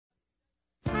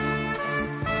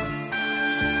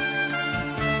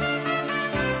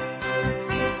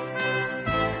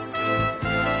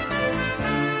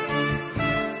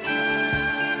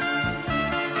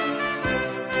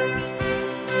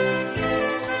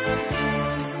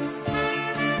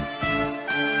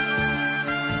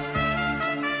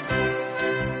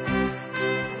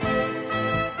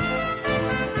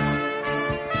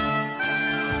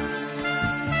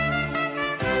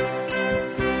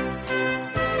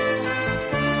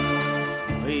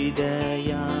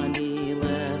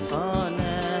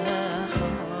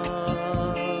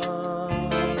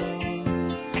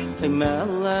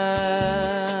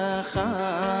melech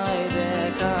chai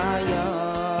v'kayam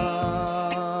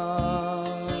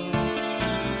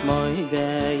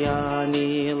moidei ani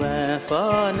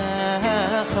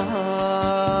lefanecha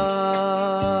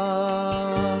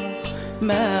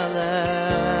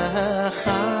melech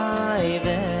chai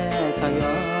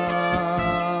v'kayam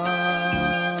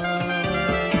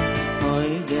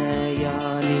moidei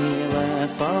ani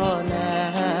lefanecha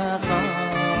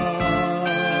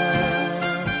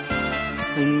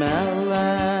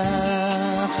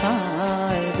melech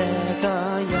chai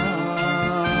v'kayam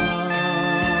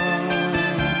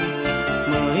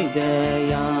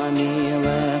moidei ani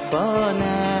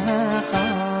lefanecha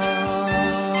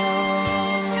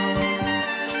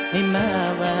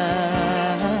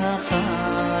melech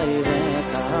chai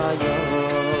v'kayam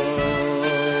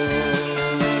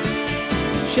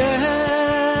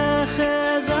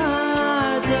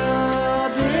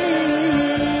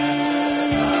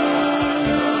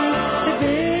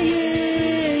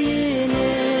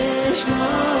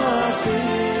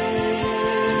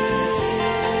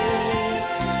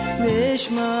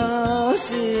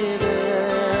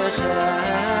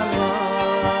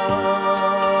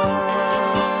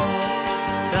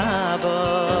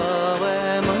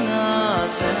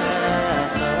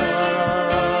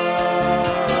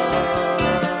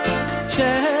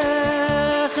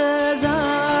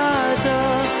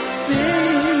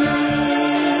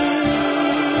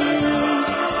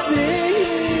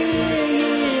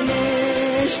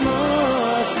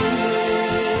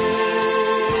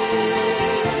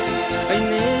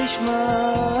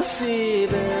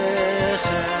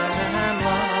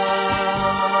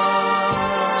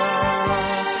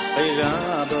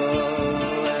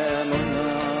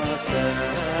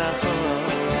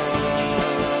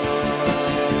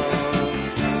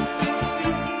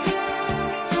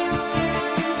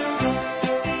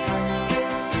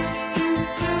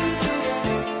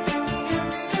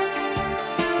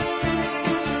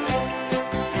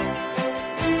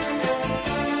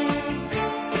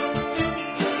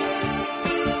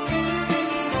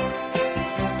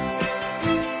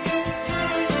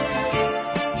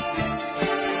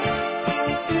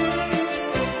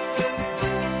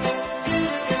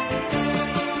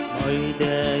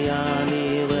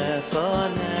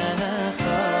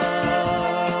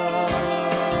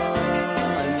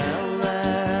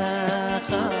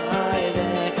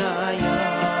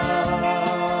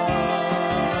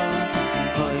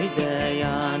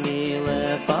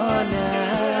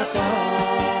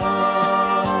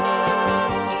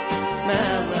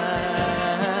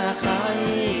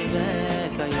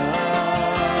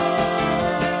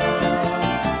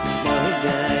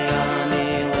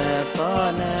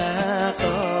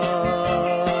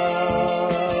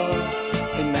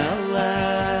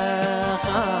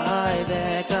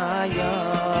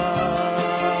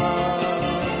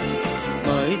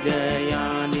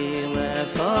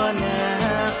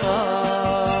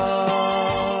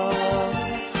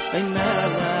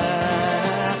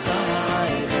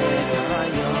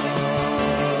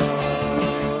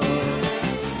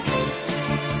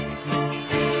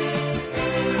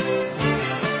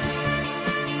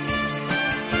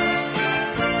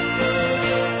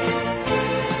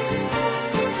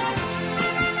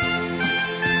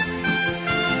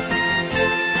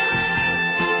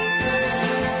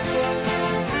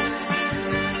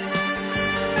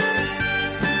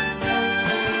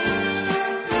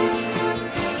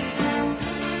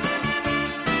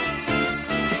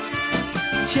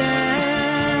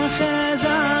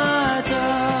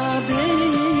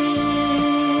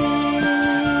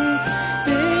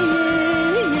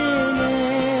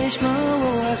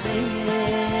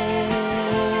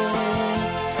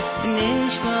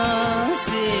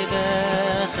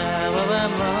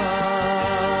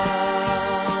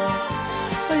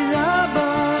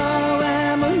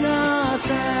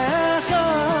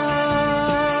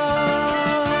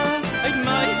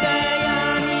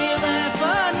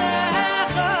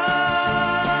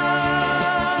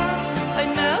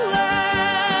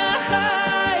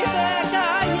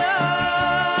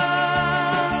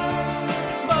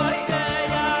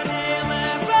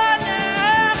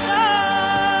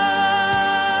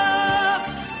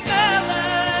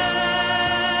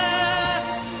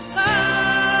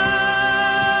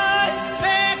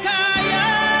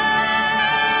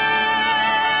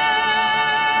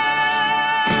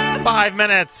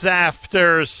Minutes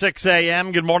after 6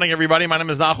 a.m. Good morning, everybody. My name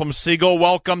is Nachum Siegel.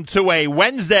 Welcome to a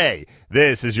Wednesday.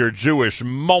 This is your Jewish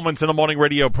Moments in the Morning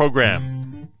radio program.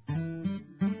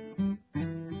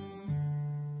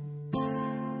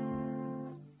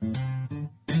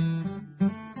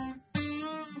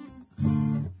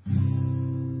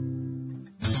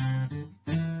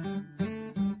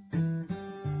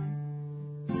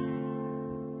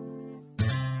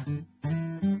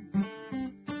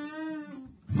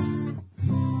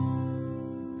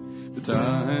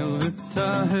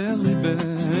 וטהר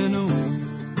ליבנו,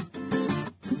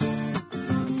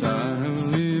 וטהר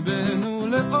ליבנו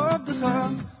לעובדך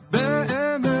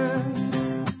באמת,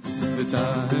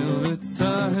 וטהר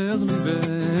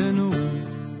ליבנו,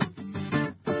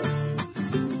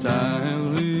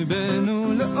 וטהר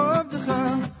ליבנו לעובדך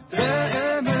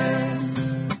באמת,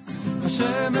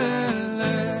 השם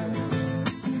מלך,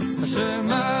 השם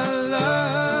מלך,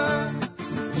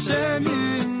 השם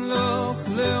ימלוך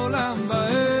לעולם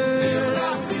ועד,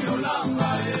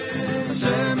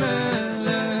 השם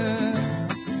מלך,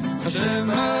 השם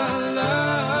מלך,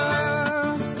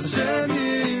 השם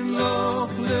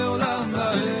ימלוך לעולם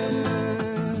ועד.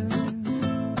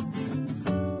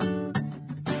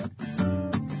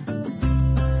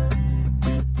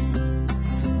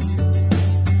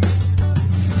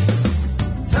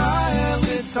 טהר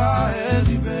וטהר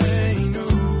ליבנו,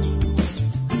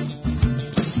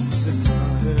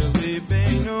 וטהר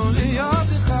ליבנו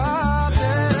לידך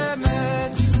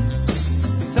באמת,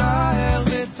 וטהר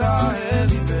וטהר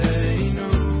ליבנו,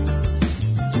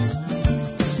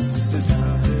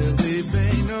 וטהר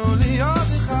ליבנו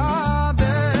לידך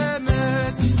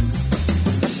באמת,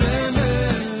 השם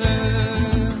מלך,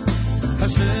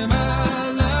 השם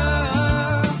מלך,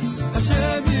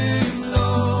 השם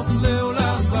ימלוך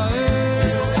לעולם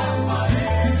ועד,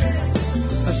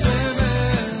 השם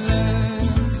מלך,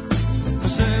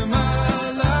 השם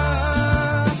מלך,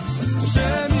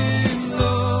 השם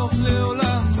ימלוך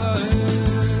לעולם ועד,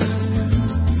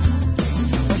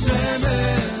 השם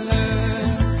מלך,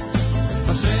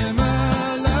 השם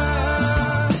מלך,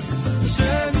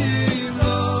 השם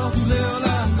ימלוך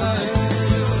לעולם ועד.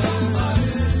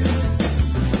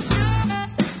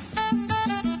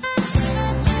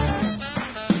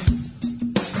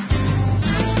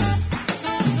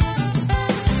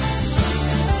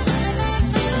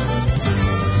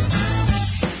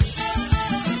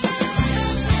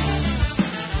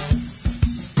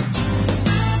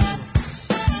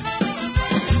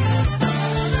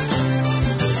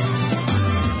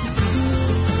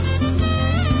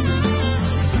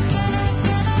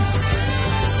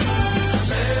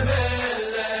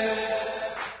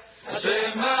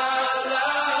 השם מלך,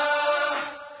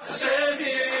 השם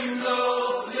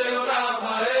ימלוך לעולם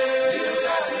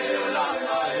ועד,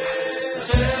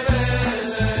 השם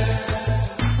מלך,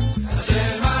 השם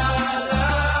מלך,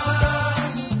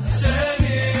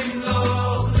 השם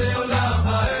ימלוך לעולם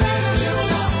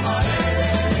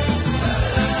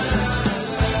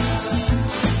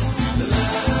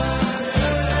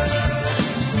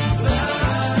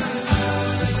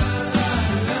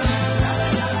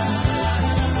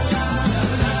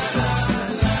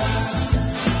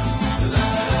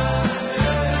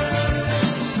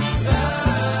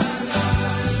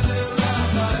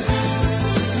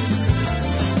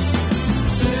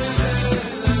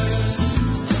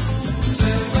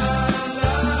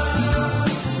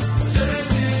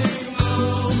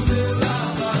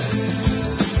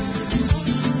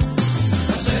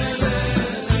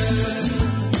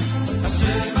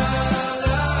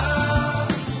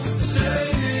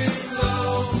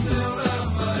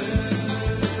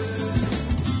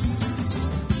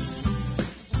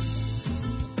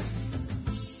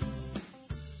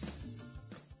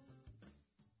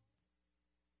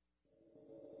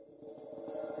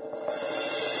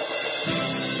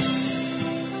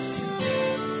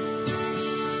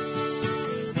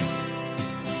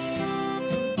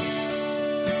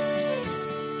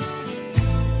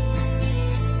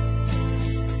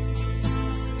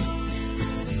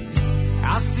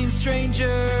I've seen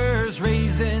strangers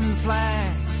raising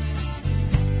flags,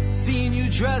 seen you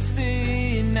dressed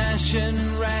in ash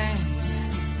and rags,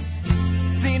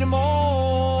 seen them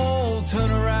all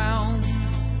turn around.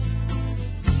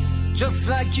 Just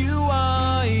like you,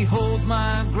 I hold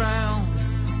my ground,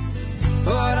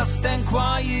 but I stand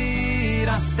quiet,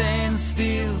 I stand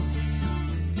still,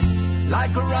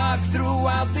 like a rock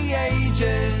throughout the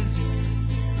ages.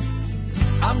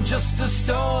 I'm just a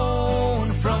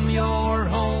stone from your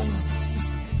home,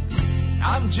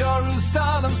 I'm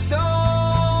Jerusalem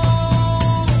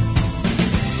stone.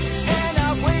 And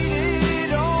I've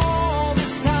waited all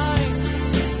this time,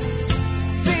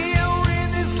 see you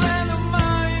in this land of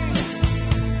mine.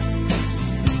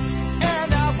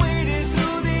 And I've waited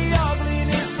through the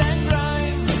ugliness and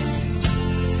grime,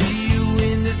 see you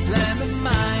in this land of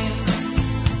mine.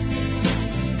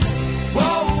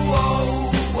 Whoa, whoa.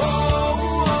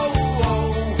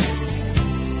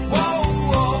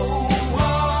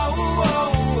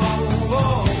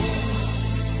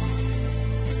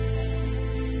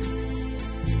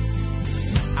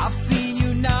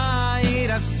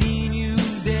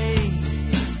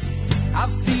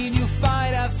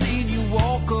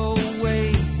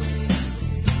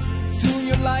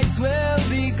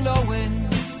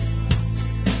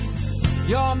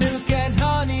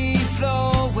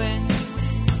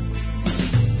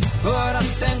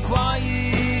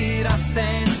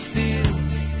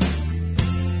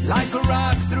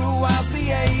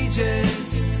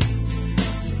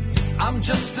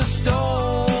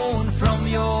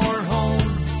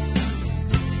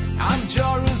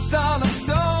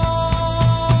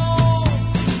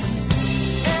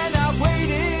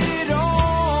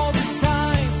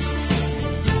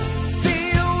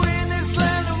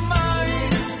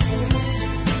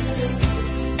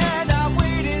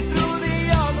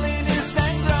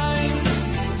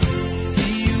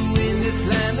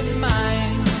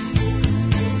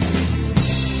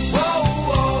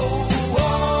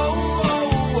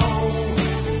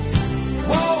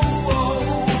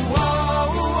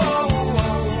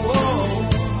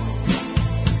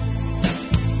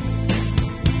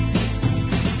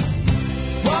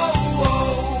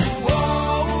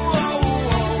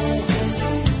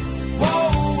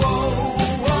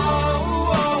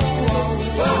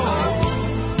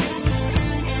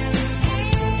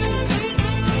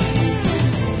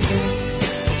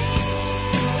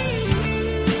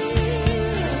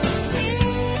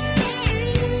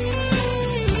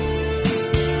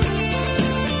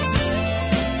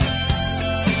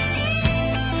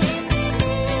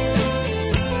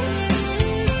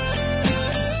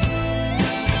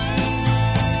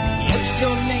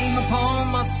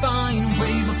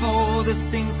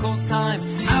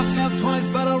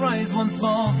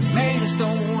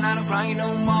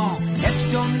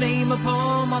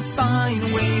 our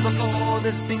spine way before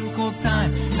this thing called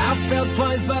time. I fell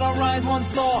twice, but I'll rise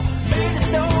once more. Made of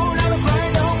stone, I don't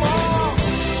cry no more.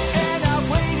 And I've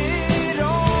waited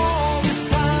all this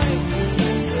time.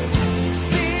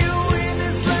 See you in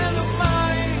this land of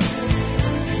mine.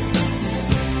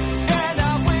 And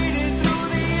I've waited through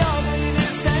the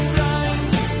ugliness and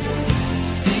crime.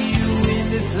 See you in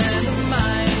this land of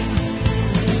mine.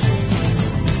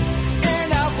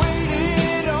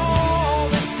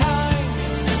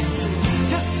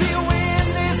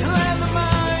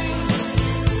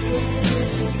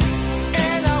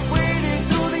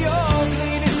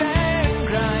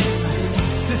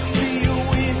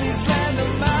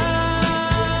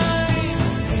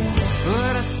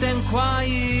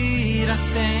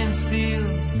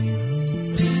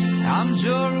 I'm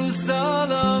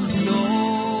Jerusalem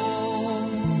stone.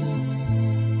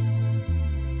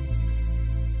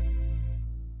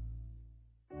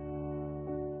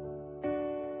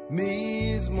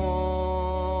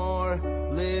 Mizmor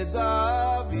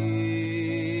LeDavid,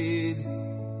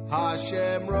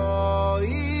 Hashem roi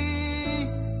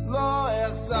lo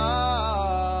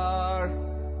echzar,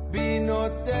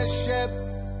 binot teshep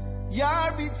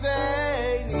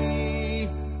yarbitzeni,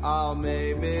 al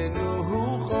mei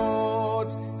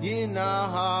menuchot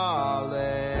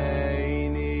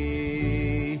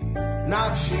yinahaleini,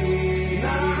 nafshi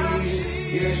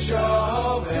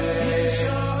yeshoveh,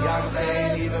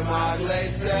 yagleini b'maglei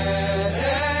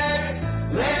tzedek,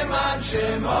 leman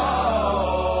shemo,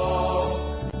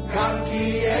 gam ki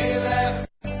elech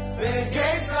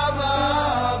b'keit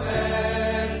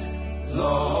hamavet,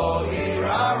 lo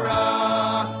irara,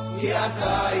 ki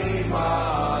ata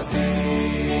imadi.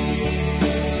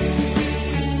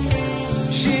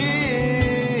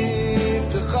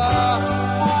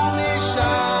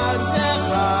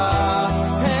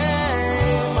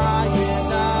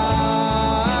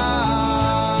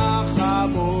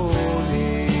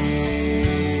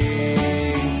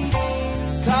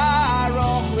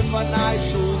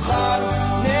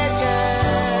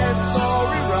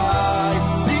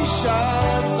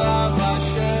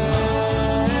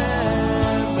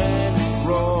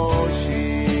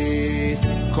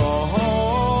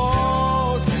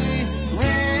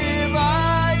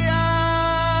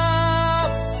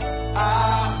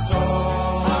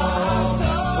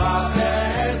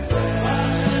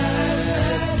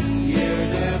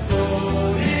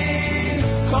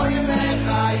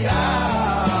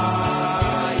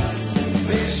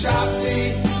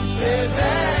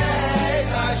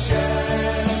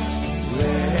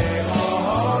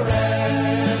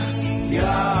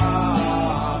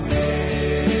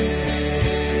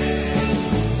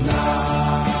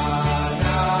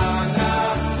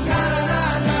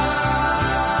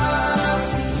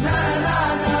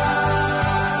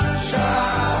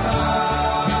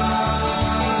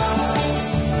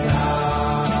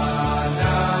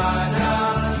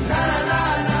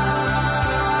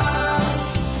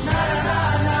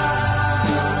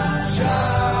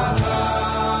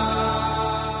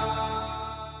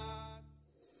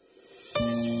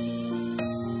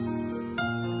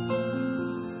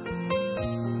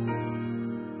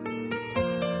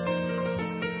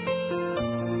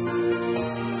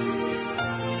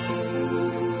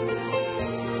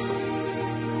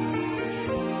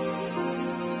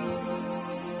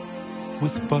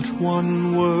 With but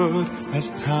one word, as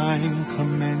time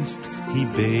commenced, he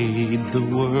bade the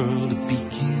world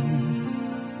begin.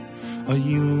 A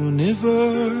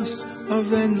universe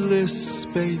of endless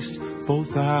space,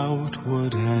 both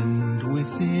outward and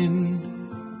within.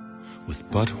 With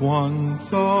but one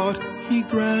thought, he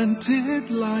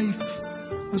granted life,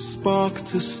 a spark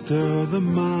to stir the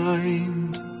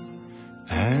mind.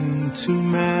 And to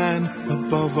man,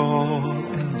 above all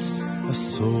else, a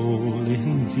soul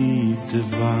indeed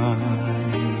divine.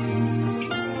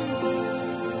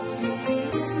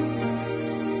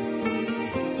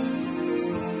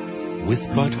 With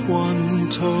but one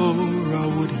Torah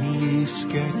would he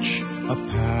sketch a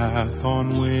path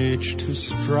on which to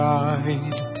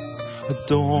stride,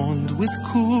 adorned with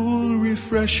cool,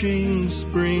 refreshing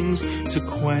springs to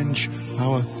quench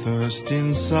our thirst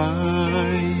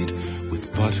inside. With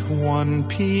but one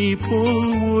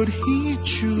people would he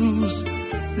choose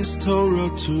this Torah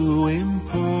to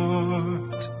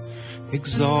impart,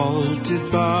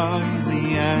 exalted by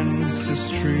the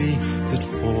ancestry that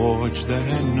forged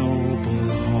their noble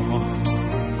heart.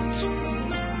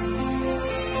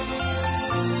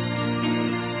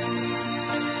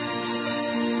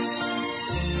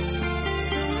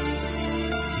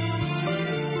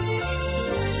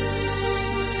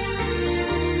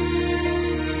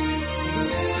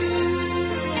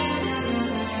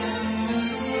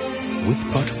 With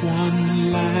but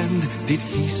one land did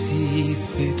he see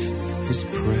fit his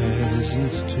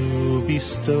presence to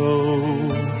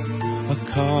bestow, a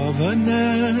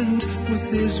covenant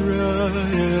with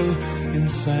Israel in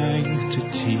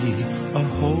sanctity, a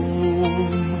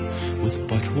home. With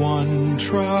but one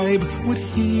tribe would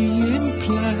he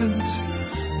implant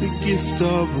the gift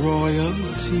of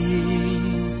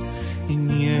royalty. In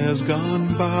years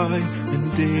gone by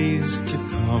and days to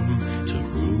come, to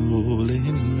rule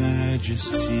in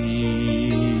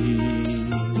majesty.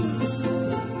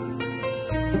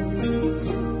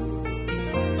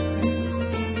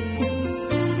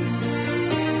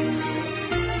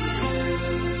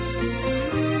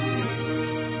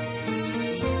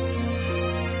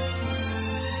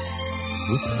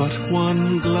 With but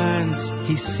one glance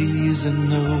he sees and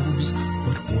knows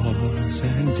what was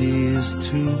and is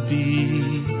to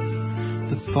be.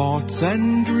 The thoughts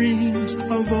and dreams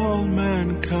of all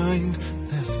mankind,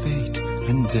 their fate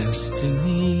and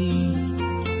destiny.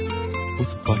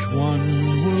 With but one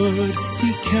word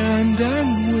he can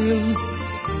and will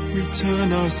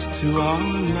return us to our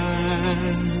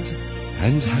land.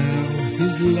 And how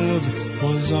his love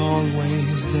was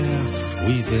always there,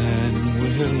 we then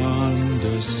will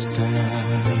understand.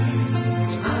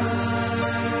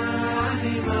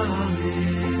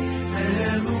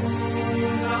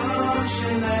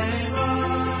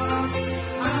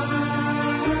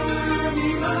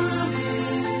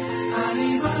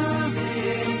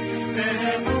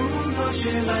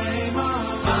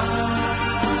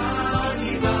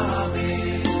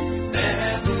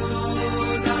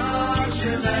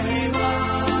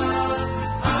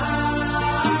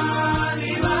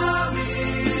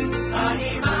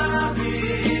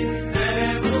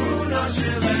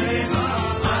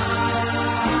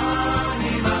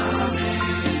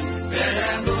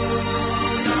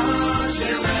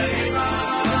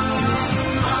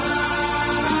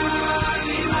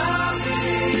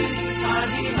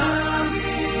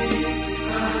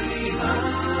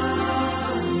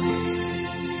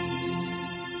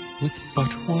 With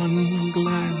but one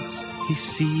glance he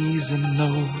sees and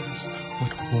knows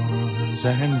what was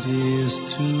and is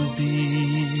to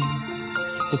be.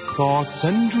 The thoughts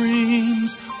and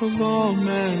dreams of all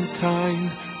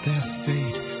mankind, their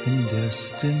fate and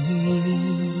destiny.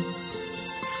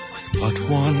 With but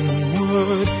one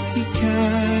word he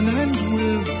can and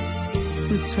will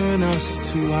return us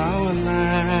to our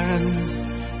land.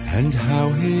 And how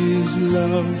his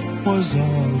love was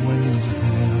always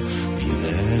there, we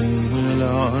then will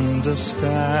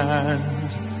understand.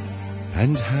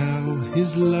 And how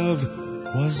his love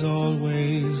was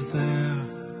always there,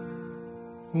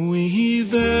 we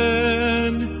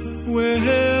then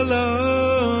will understand.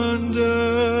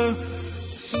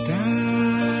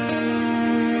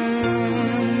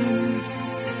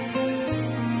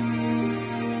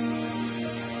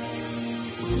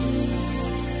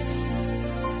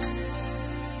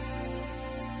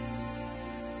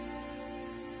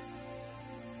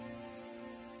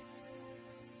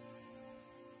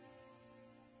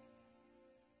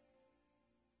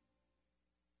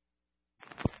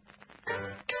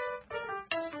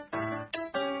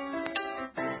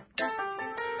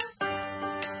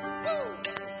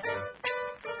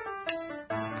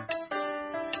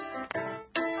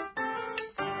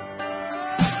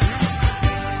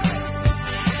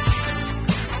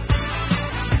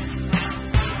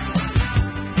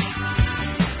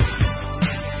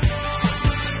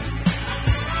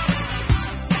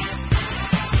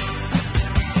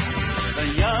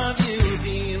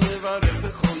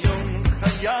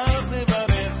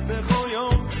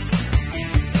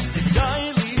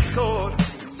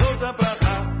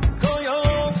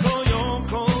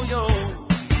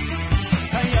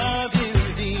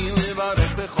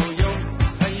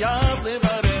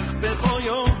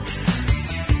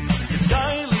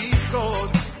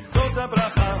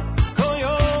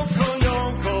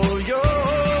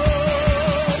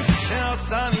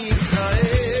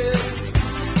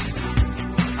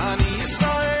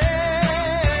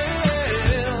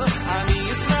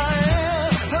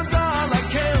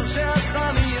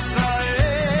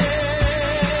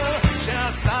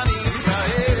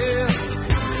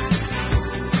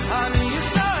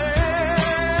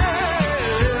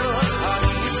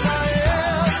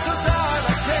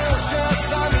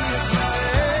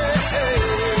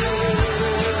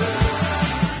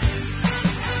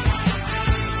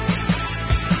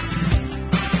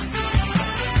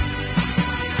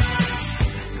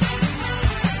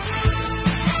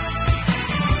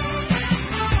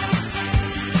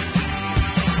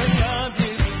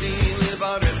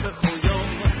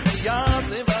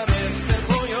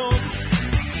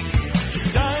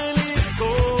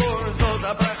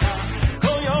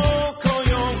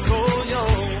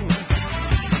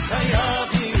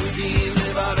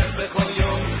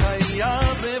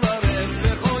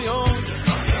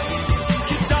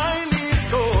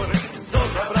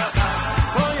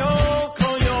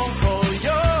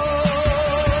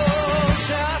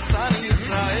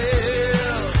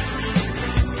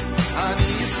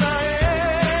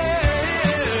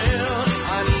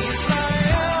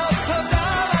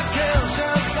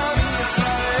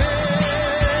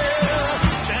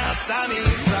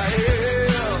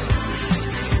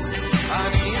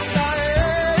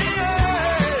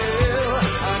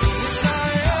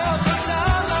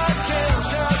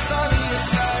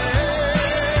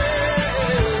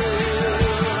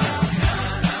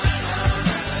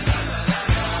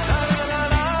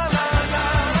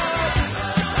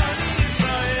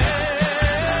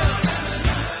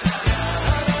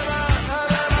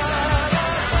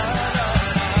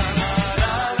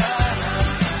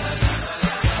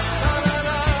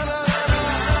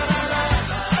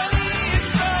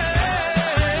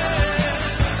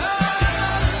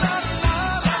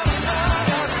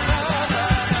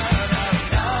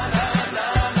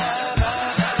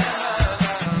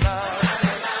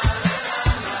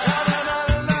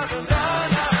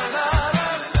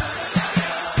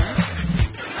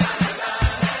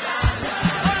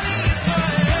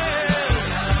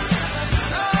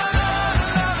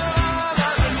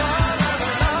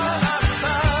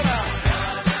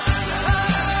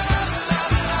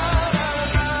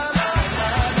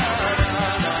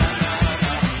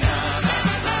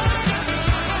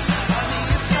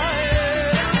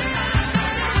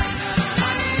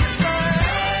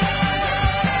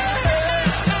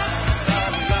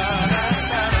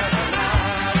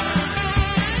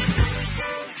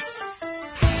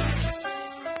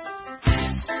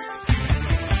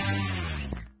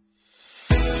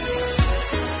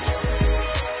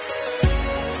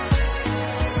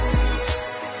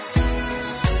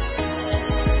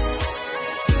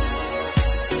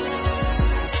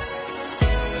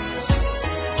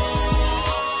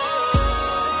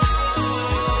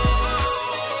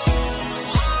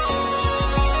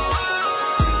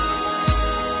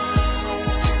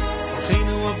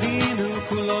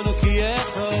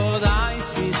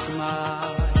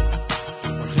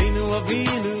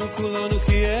 Avinu, kulonu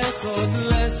kiechot,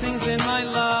 blessings in my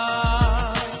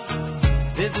life.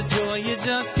 There's a joy you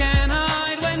just can't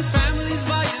hide when family's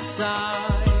by your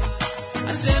side.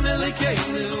 Hashem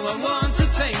Elokeinu, I want to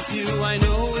thank you, I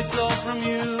know it's all from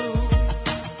you.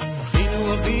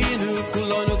 Achinu Avinu,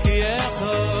 kulonu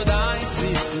kiechot, I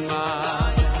see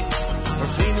smile.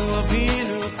 Achinu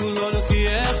Avinu, kulonu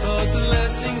kiechot,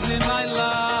 blessings in my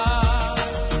life.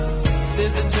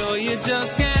 There's a joy you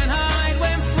just can't hide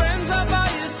when friends are by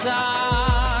your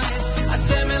side.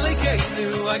 Hashem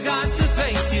Elokeinu, I got to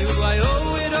thank you, I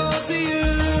owe it all to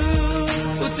you.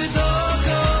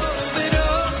 Utzidoko,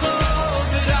 v'rocho,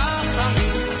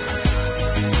 v'rachamim,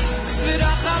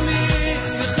 v'rachamim,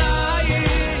 v'chayim,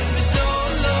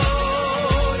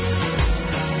 v'sholom.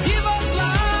 Give us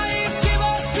life, give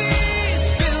us peace,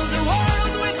 fill the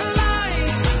world with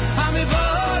light.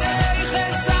 Hamivorech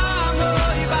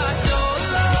esamoy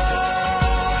b'sholom.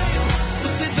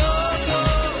 Utzidoko,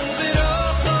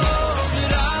 v'rocho,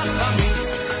 v'rachamim,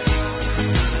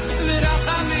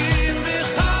 v'rachamim,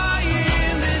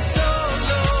 v'chayim,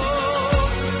 v'sholom.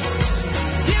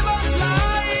 Give us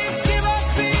life, give us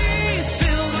peace,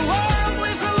 fill the world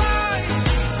with light.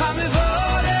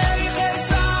 Hamivorech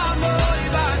esamoy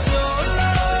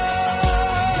b'sholom.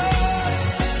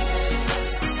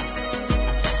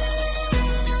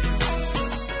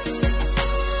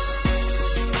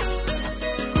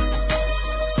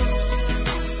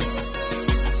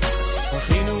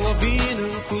 Achinu Avinu,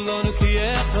 kulonu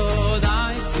kiechot,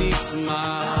 I see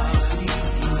smile.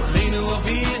 Achinu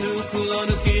Avinu,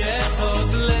 kulonu kiechot,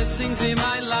 blessings in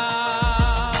my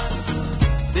life.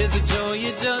 There's a joy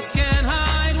you just can't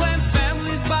hide when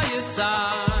family's by your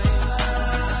side.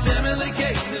 Hashem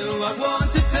Elokeinu, I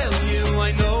want to tell you,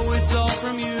 I know it's all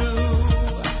from you.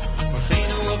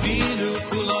 Achinu Avinu,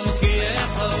 kulonu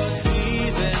kiechot,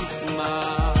 see them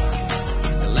smile.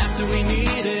 The laughter we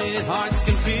needed, hearts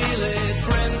can feel it,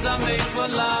 friends are made for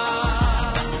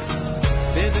life.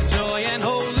 There's a joy and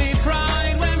holy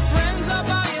pride when friends are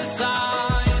by your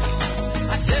side.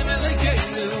 Hashem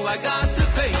Elokeinu, I got to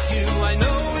thank you, I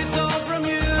know it's all from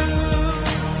you.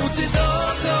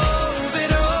 Utzidoko,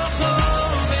 v'rocho,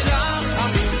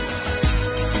 v'rachamim,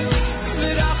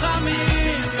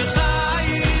 v'rachamim,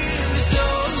 v'chayim,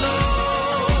 v'sholom.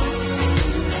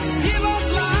 Give us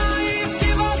life,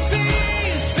 give us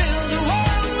peace, fill the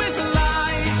world with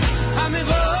light.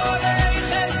 Hamivorech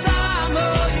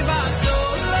esamoy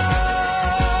b'sholom.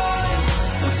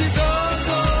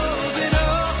 Utzidoko,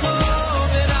 v'rocho,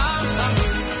 v'rachamim,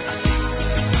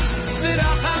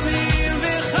 v'rachamim,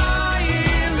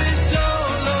 v'chayim,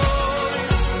 v'sholom.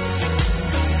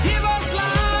 Give us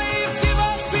life, give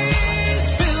us peace,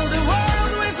 fill the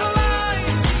world with light.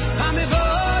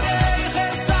 Hamivorech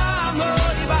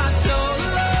esamoy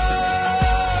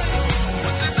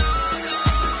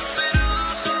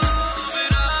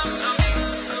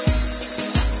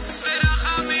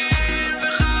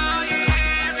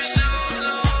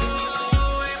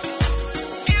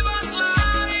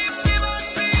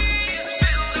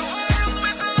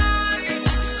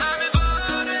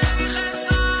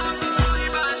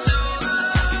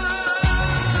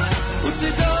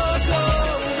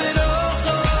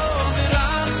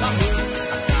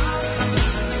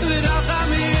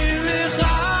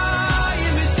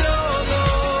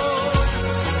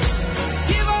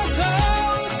Give us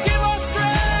hope, give us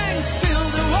strength, fill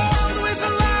the world with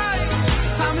light.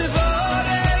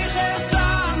 Hamivorech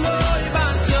esamoy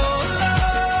b'sholom.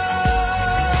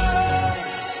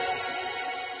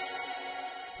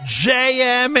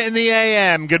 JM in the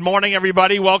AM. Good morning,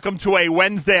 everybody. Welcome to a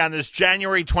Wednesday on this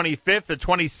January 25th, the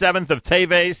 27th of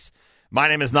Teves. My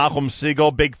name is Nachum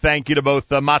Siegel. Big thank you to both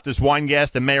Matis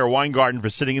Weingast and Mayor Weingarten for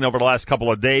sitting in over the last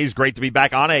couple of days. Great to be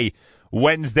back on a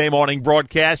Wednesday morning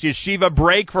broadcast. Yeshiva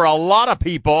break for a lot of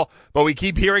people, but we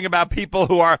keep hearing about people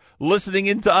who are listening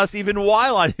in to us even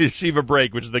while on Yeshiva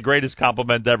break, which is the greatest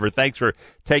compliment ever. Thanks for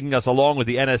taking us along with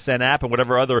the NSN app and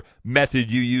whatever other method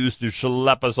you use to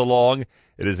schlep us along.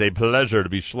 It is a pleasure to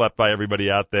be schlepped by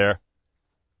everybody out there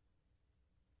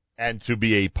and to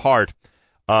be a part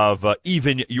of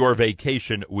even your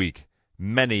vacation week.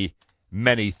 Many,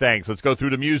 many thanks. Let's go through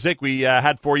the music. We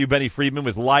had for you Benny Friedman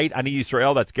with Light, Ani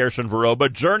Yisrael, that's Gershon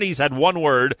Veroba. Journeys had one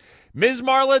word, Ms.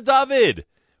 Marla David.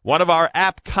 One of our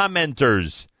app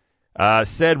commenters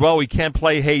said, well, we can't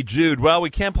play Hey Jude. Well, we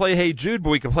can't play Hey Jude,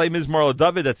 but we can play Ms. Marla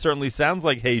David. That certainly sounds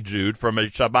like Hey Jude from a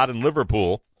Shabbat in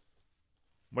Liverpool.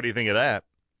 What do you think of that?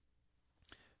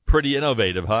 Pretty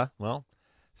innovative, huh? Well,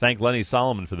 thank Lenny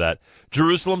Solomon for that.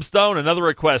 Jerusalem Stone, another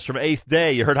request from Eighth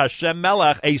Day. You heard Hashem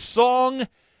Melech, a song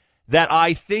that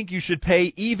I think you should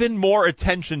pay even more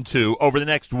attention to over the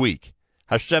next week.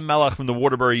 Hashem Melech from the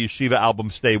Waterbury Yeshiva album,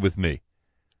 Stay With Me.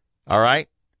 All right?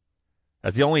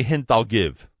 That's the only hint I'll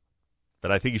give.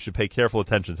 But I think you should pay careful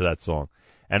attention to that song.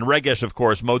 And Regesh, of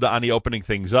course, Moda Ani opening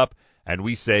things up. And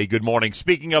we say good morning.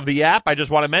 Speaking of the app, I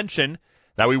just want to mention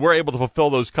that we were able to fulfill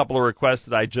those couple of requests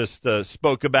that I just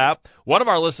spoke about. One of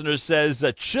our listeners says,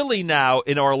 chilly now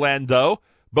in Orlando.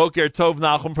 Boker Tov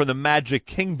Nachum from the Magic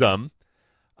Kingdom.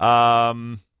 Saw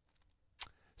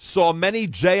many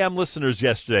JM listeners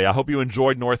yesterday. I hope you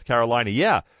enjoyed North Carolina.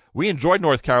 Yeah, we enjoyed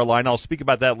North Carolina. I'll speak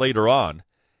about that later on.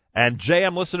 And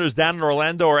JM listeners down in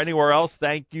Orlando or anywhere else,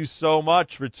 thank you so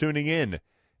much for tuning in.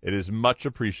 It is much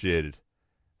appreciated.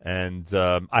 And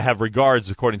I have regards,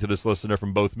 according to this listener,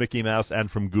 from both Mickey Mouse and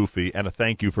from Goofy, and a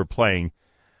thank you for playing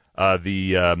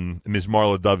the Ms.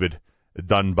 Marla David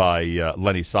done by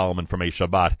Lenny Solomon from A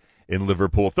Shabbat in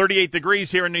Liverpool. 38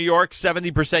 degrees here in New York,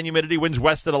 70% humidity, winds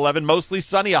west at 11, mostly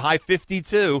sunny, a high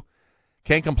 52.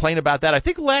 Can't complain about that. I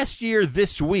think last year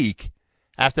this week,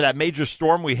 after that major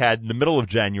storm we had in the middle of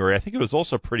January, I think it was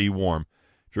also pretty warm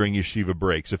during yeshiva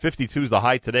break. So 52 is the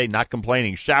high today, not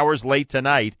complaining. Showers late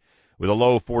tonight with a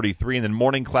low of 43, and then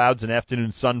morning clouds and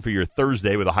afternoon sun for your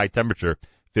Thursday with a high temperature,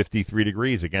 53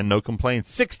 degrees. Again, no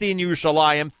complaints. 60 in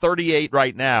Yerushalayim, 38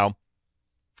 right now.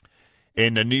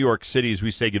 In New York City, as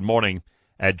we say good morning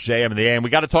at JM and the AM. We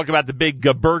got to talk about the big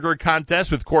burger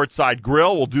contest with Courtside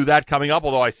Grill. We'll do that coming up,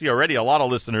 although I see already a lot of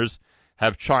listeners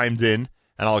have chimed in,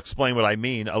 and I'll explain what I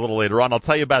mean a little later on. I'll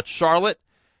tell you about Charlotte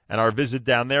and our visit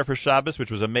down there for Shabbos,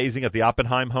 which was amazing at the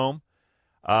Oppenheim home.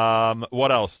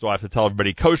 What else do I have to tell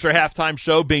everybody? Kosher Halftime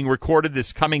Show being recorded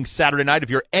this coming Saturday night. If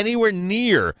you're anywhere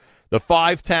near the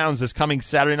 5 towns this coming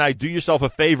Saturday night, do yourself a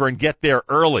favor and get there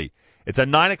early. It's a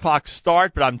 9 o'clock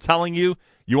start, but I'm telling you,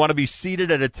 you want to be seated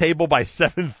at a table by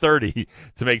 7:30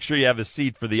 to make sure you have a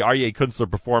seat for the Aryeh Kunstler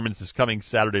performance this coming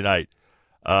Saturday night.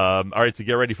 All right, so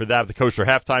get ready for that, the Kosher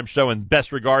Halftime Show, and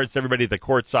best regards to everybody at the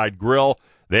Courtside Grill.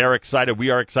 They are excited. We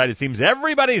are excited. It seems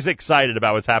everybody's excited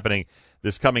about what's happening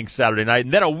this coming Saturday night.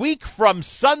 And then a week from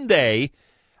Sunday,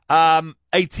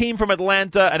 a team from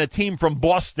Atlanta and a team from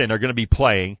Boston are going to be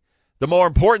playing. The more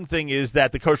important thing is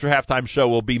that the Kosher Halftime Show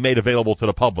will be made available to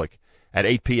the public at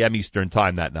 8 p.m. Eastern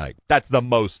Time that night. That's the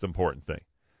most important thing.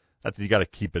 That's what you got to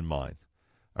keep in mind.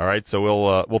 All right, so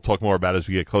we'll talk more about it as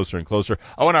we get closer and closer.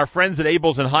 Oh, and our friends at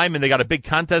Abels and Hyman, they got a big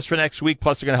contest for next week,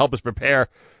 plus they're going to help us prepare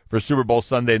for Super Bowl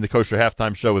Sunday and the Kosher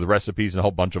Halftime Show with recipes and a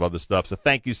whole bunch of other stuff. So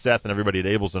thank you, Seth, and everybody at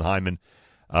Abels and Hyman.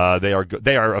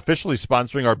 They are officially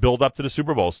sponsoring our build-up to the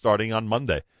Super Bowl starting on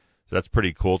Monday. So that's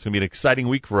pretty cool. It's going to be an exciting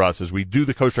week for us as we do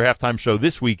the Kosher Halftime Show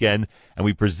this weekend, and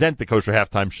we present the Kosher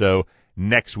Halftime Show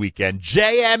next weekend.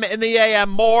 JM in the AM,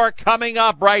 more coming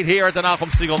up right here at the Nachum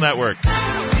Segal Network.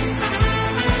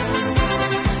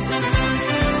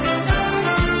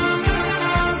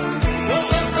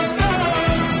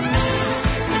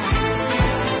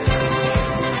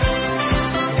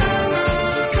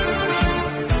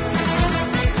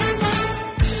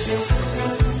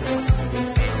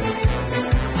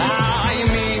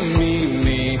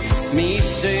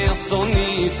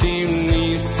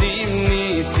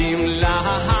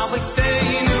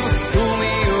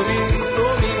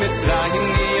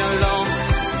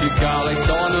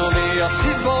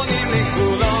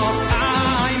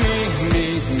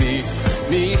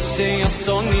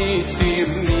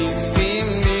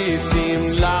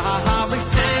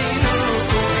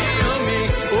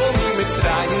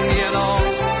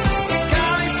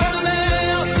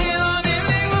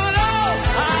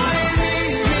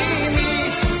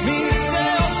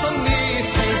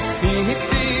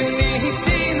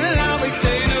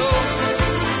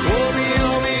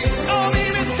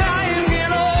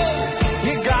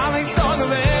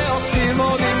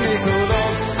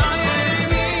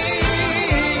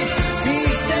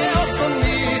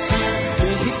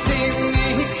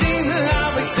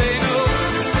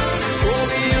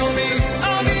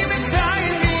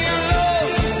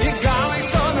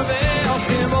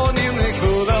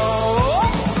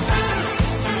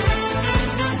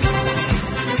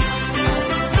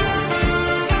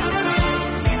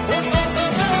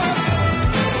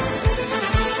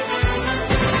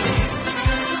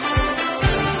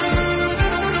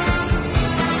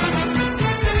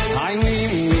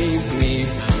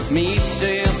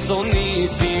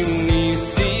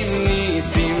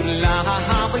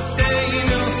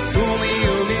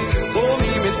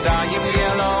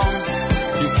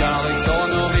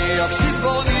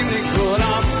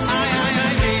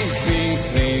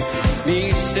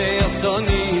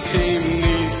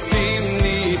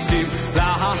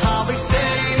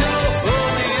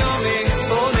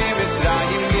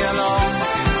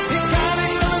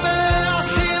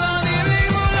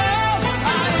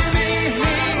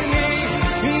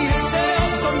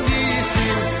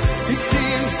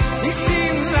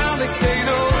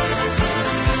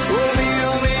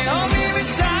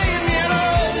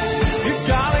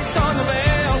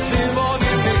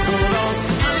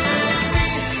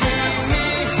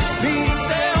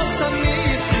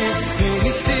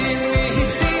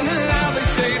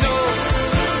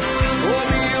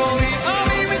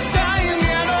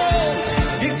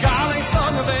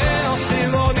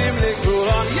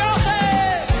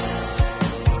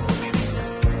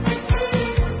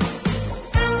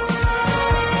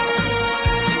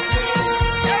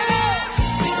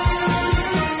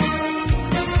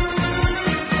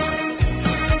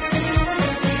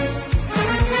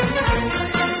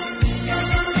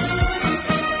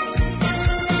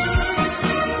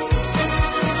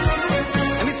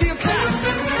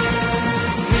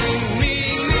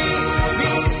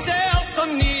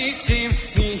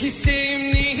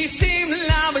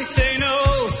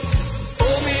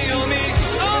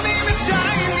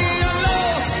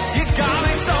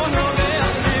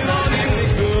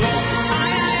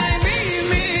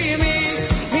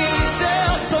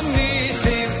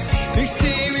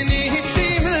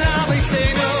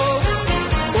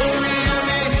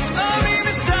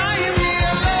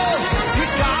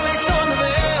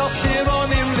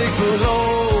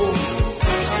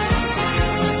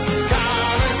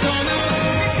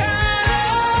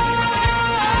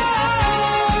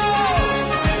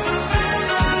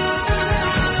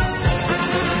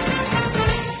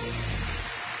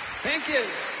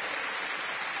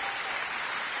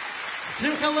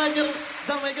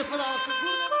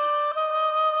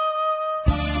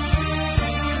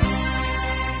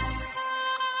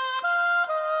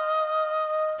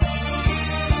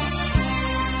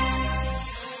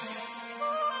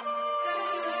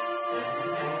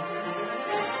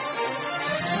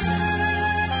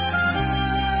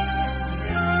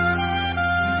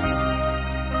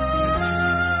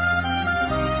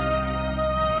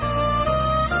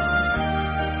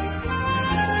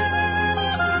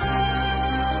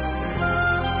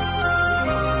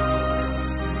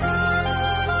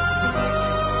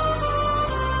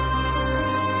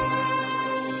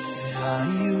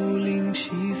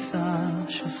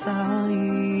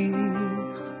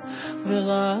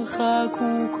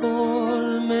 ורחקו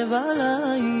כל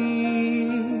מבלייך,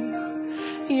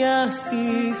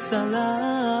 יסיס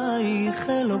עלייך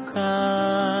אלוקייך,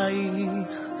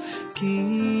 כי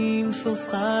אם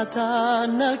סופך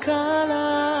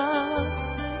נקלה,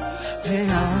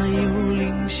 והיו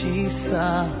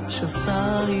למשיסה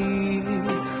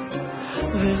שוסייך,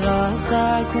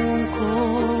 ורחקו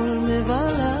כל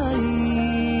מבלייך,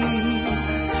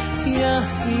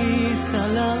 יסיס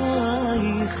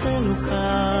עלייך אלוקייך,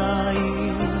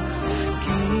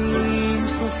 כי אם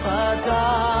סופך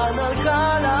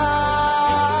נקלה,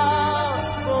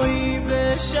 בואי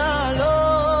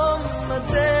בשלום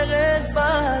עצרת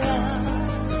בעלה,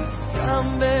 גם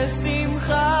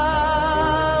בשמחה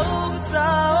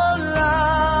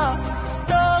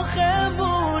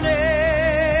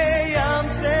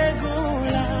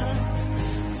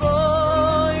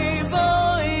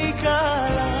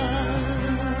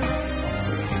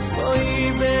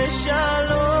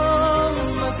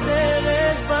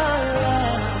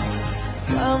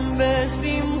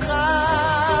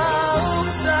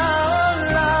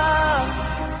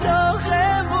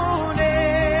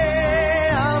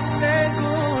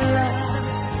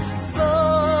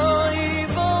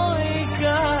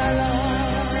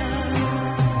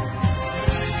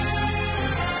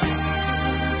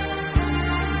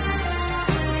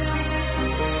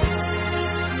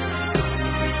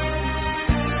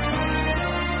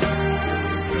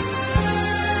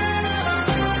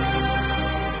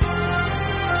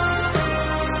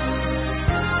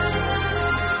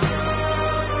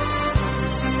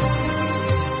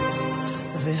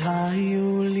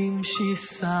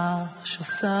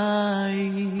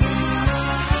שוסייך,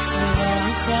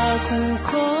 ורחקו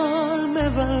כל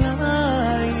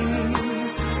מבלייך,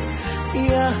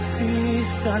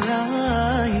 יסיס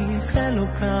עלייך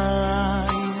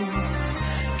אלוקייך,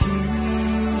 כי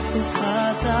אם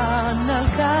סופך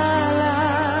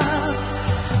נקלה,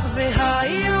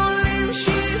 והיו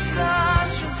למשיסה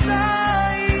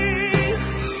שוסייך,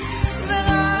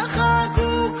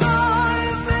 ורחקו כל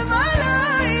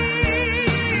מבלייך,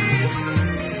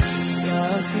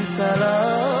 יסיס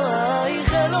עלייך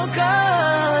אלוקייך,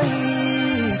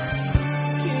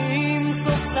 כי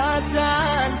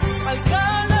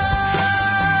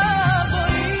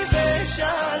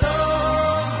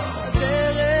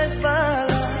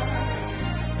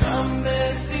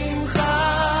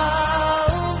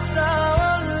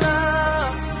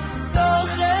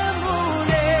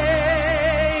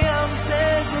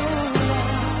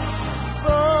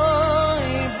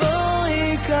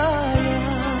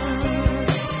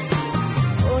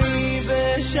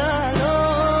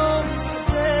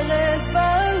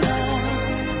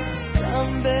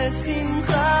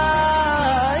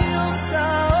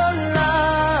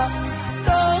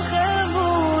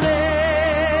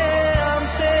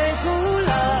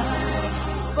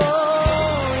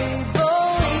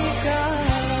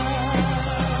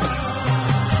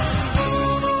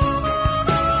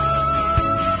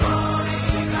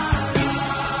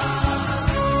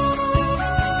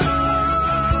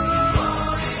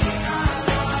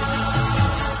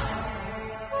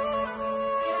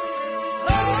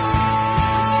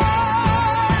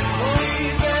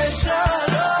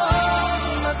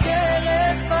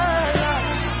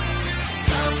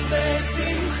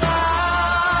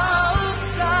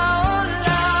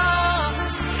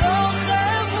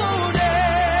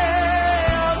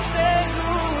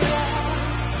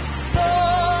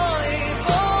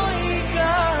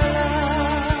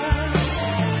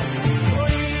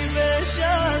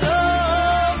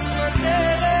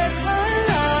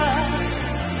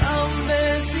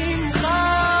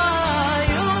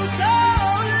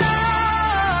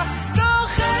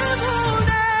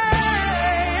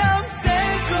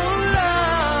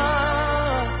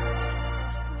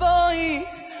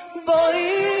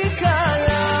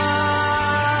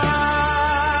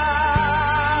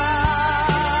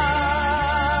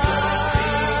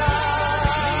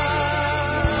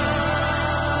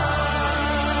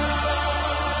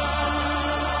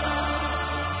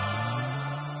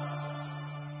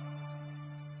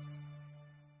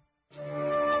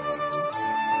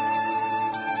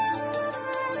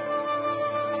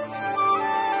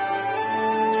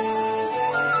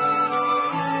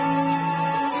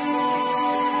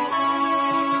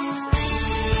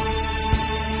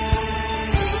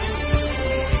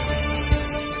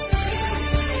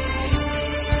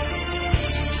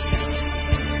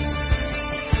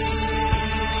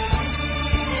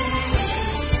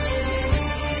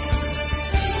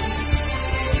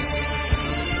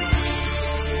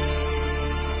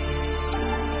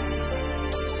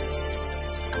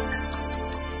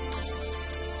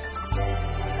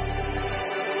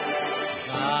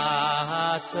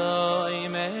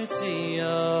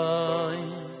Tzion,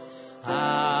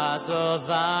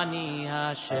 Azovani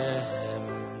Hashem,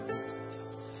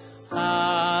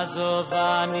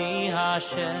 Azovani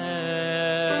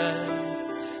Hashem,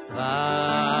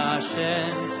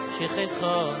 Vashem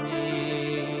Shechechoni.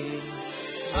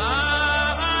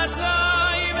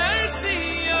 Azoi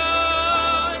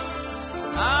Tzion,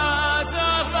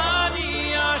 Azovani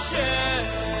Hashem,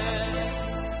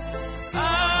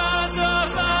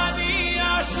 Azovani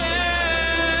Hashem,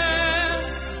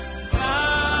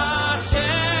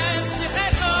 Hashem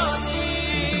Shechechoni,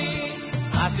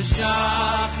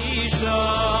 Atishach Isho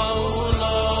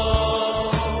Ulo,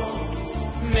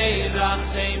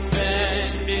 Meirachem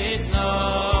Ben Bitno,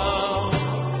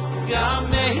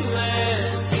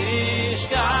 Gameles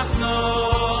Ishkachno,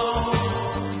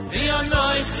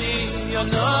 V'yonoichi,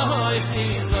 Yonoichi,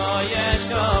 Lo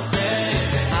Yeshochem,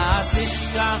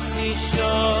 Atishach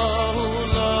Isho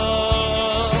Ulo,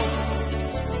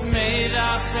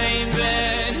 Meirachem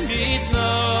Ben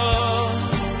Bitno,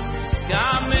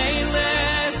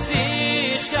 Gameles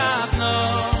Ishkachno,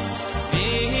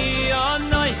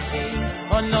 V'yonoichi,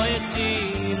 Yonoichi,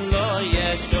 Lo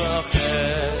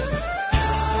Yeshochem.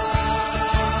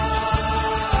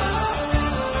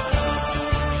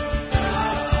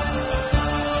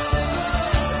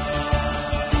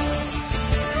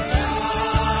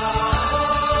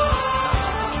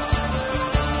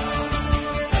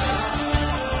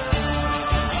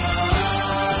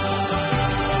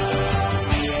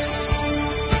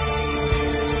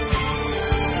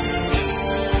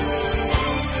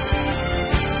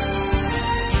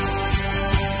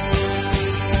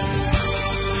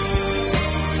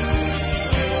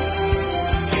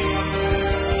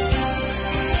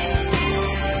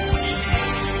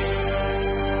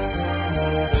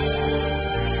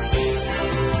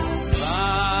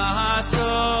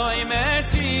 V'atoi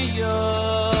metzion,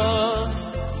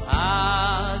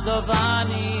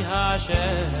 Azovani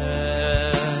Hashem,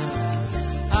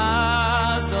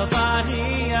 Azovani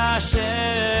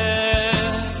Hashem,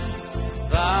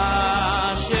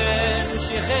 Vashem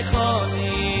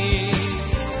Shechechoni.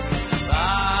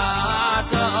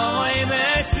 V'atoi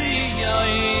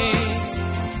metzion,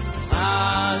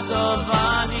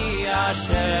 Azovani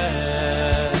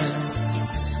Hashem,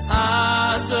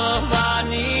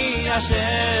 Azovani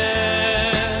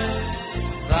Hashem,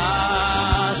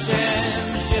 Vashem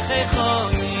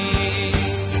Shechechoni.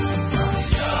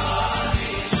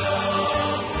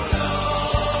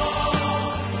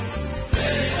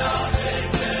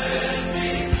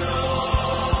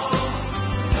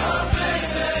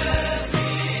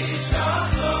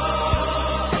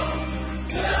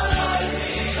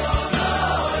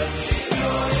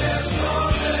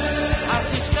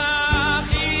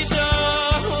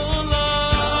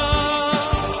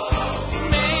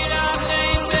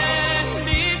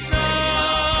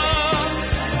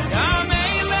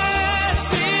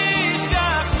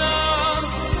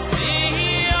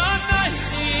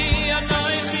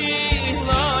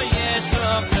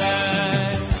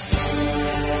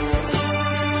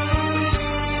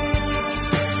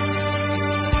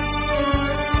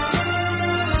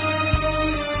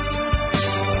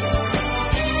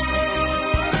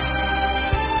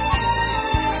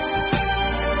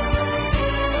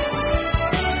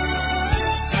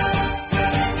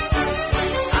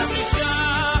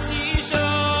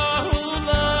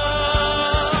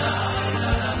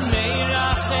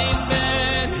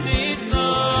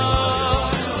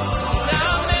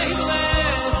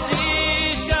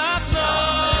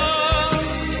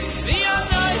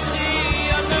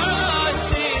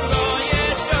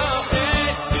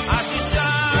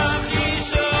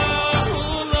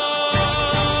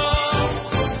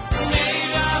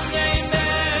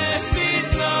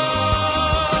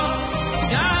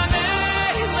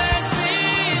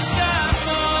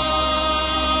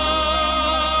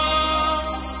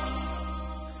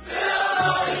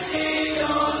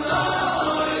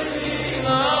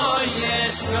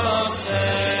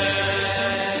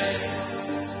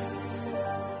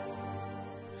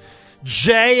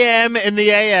 JM in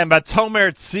the AM, but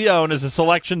Tomer Tzion is a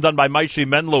selection done by Maishi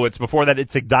Menlowitz. Before that,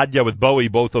 it's Igdadia with Bowie,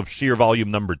 both of Shir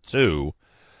Volume number 2.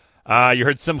 You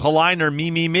heard Simcha Leiner,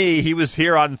 Me. He was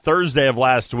here on Thursday of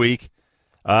last week.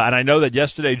 And I know that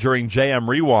yesterday during JM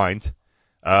Rewind,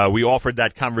 we offered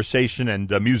that conversation and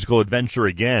musical adventure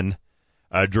again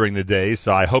during the day.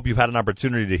 So I hope you've had an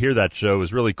opportunity to hear that show. It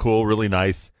was really cool, really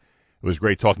nice. It was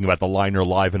great talking about the Leiner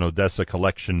Live in Odessa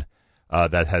collection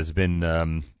that has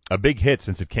been a big hit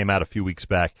since it came out a few weeks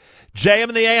back. JM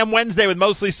in the AM Wednesday with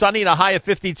mostly sunny and a high of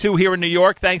 52 here in New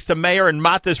York. Thanks to Mayor and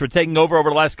Matis for taking over the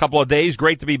last couple of days.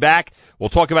 Great to be back. We'll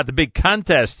talk about the big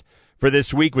contest for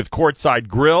this week with Courtside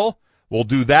Grill. We'll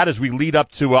do that as we lead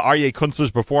up to Aryeh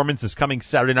Kunstler's performance this coming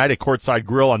Saturday night at Courtside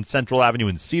Grill on Central Avenue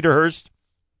in Cedarhurst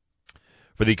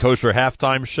for the Kosher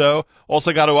Halftime Show.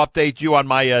 Also got to update you on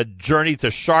my journey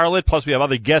to Charlotte. Plus, we have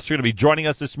other guests who are going to be joining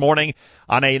us this morning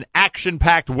on an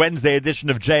action-packed Wednesday edition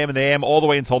of JM and the AM all the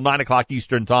way until 9 o'clock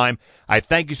Eastern Time. I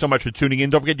thank you so much for tuning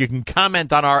in. Don't forget, you can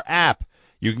comment on our app.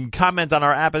 You can comment on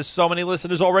our app, as so many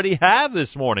listeners already have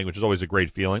this morning, which is always a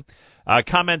great feeling.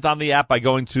 Comment on the app by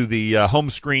going to the home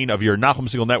screen of your Nachum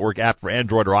Segal Network app for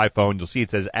Android or iPhone. You'll see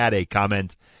it says add a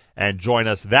comment, and join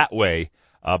us that way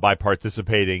by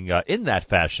participating in that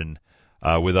fashion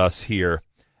with us here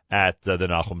at the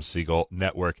Nachum Segal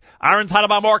Network. Aaron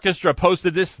Tannenbaum Orchestra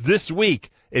posted this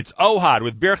week. It's Ohad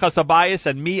with Birchas Habayis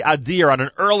and me, Adir, on an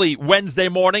early Wednesday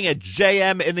morning at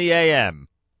JM in the AM.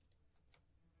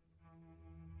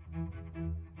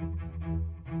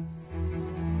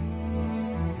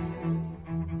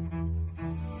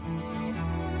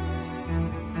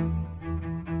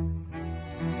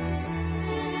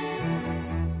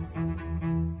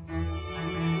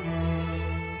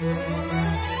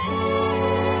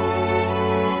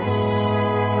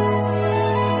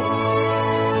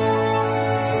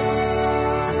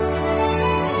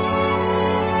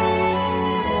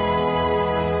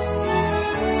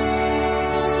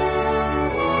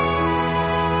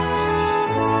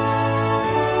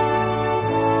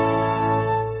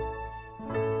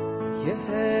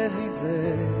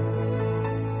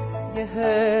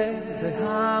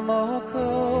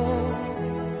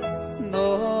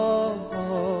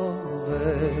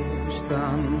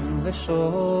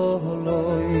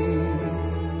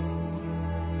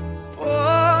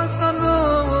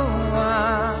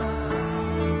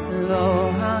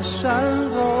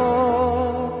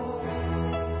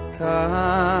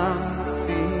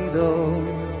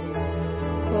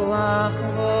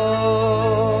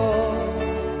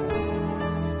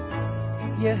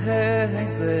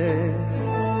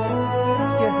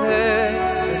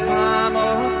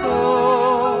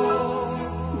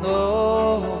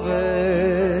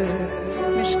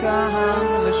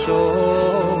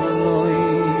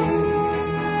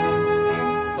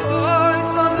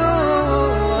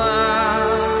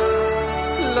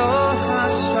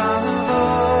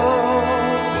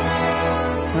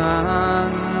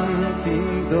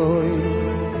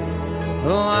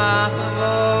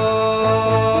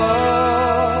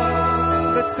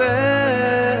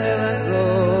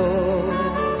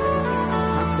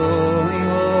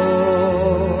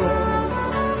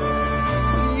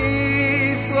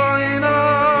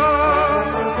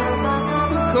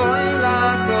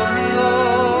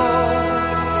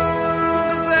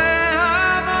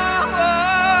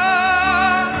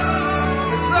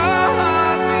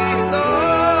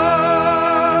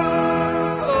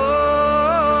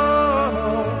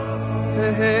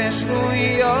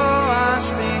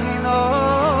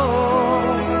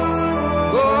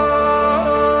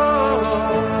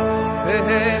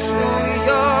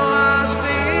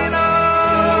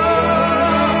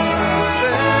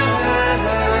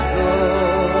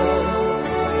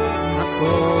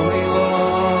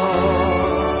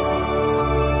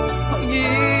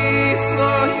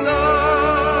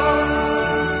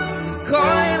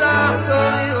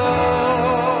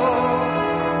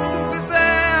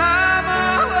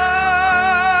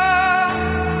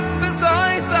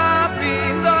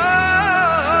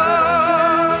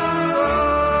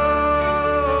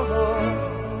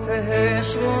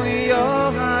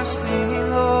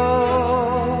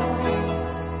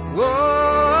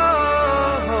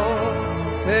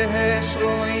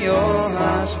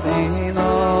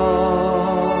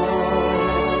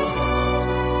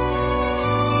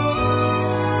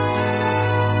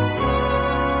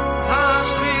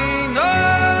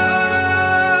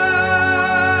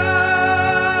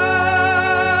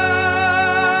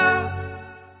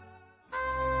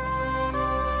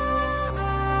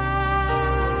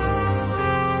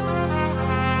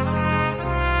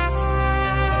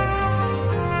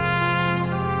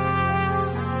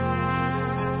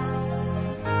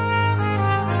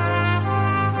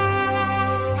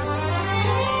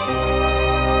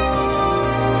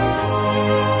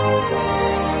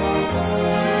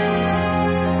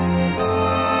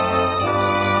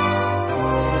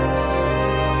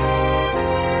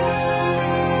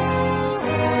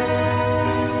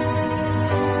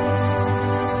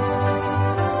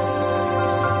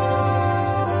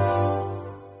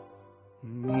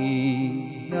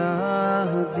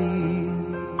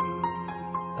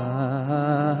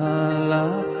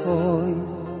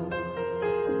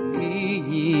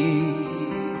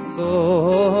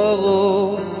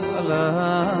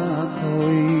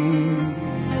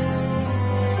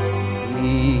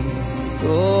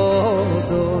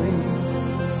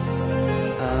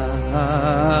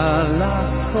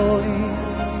 lakoi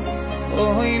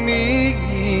oi mi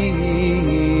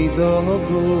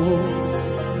dogu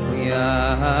ya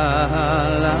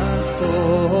lakoi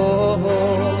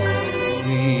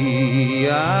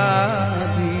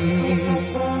yadi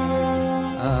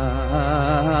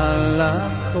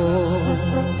lakoi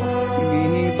mi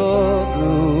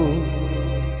dogu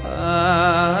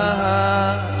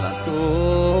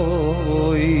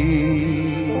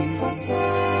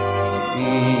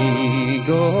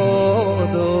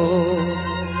Godo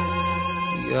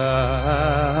ya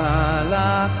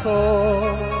lako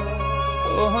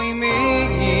oi mi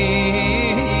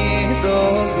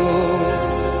dogo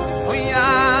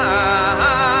ya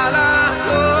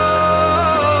lako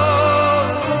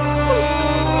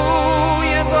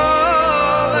ye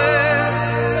vole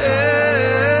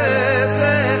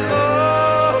se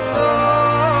khoso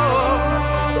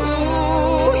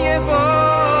ye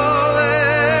vole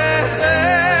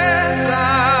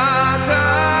sakalo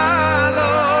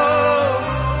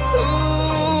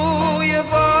ye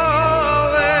vole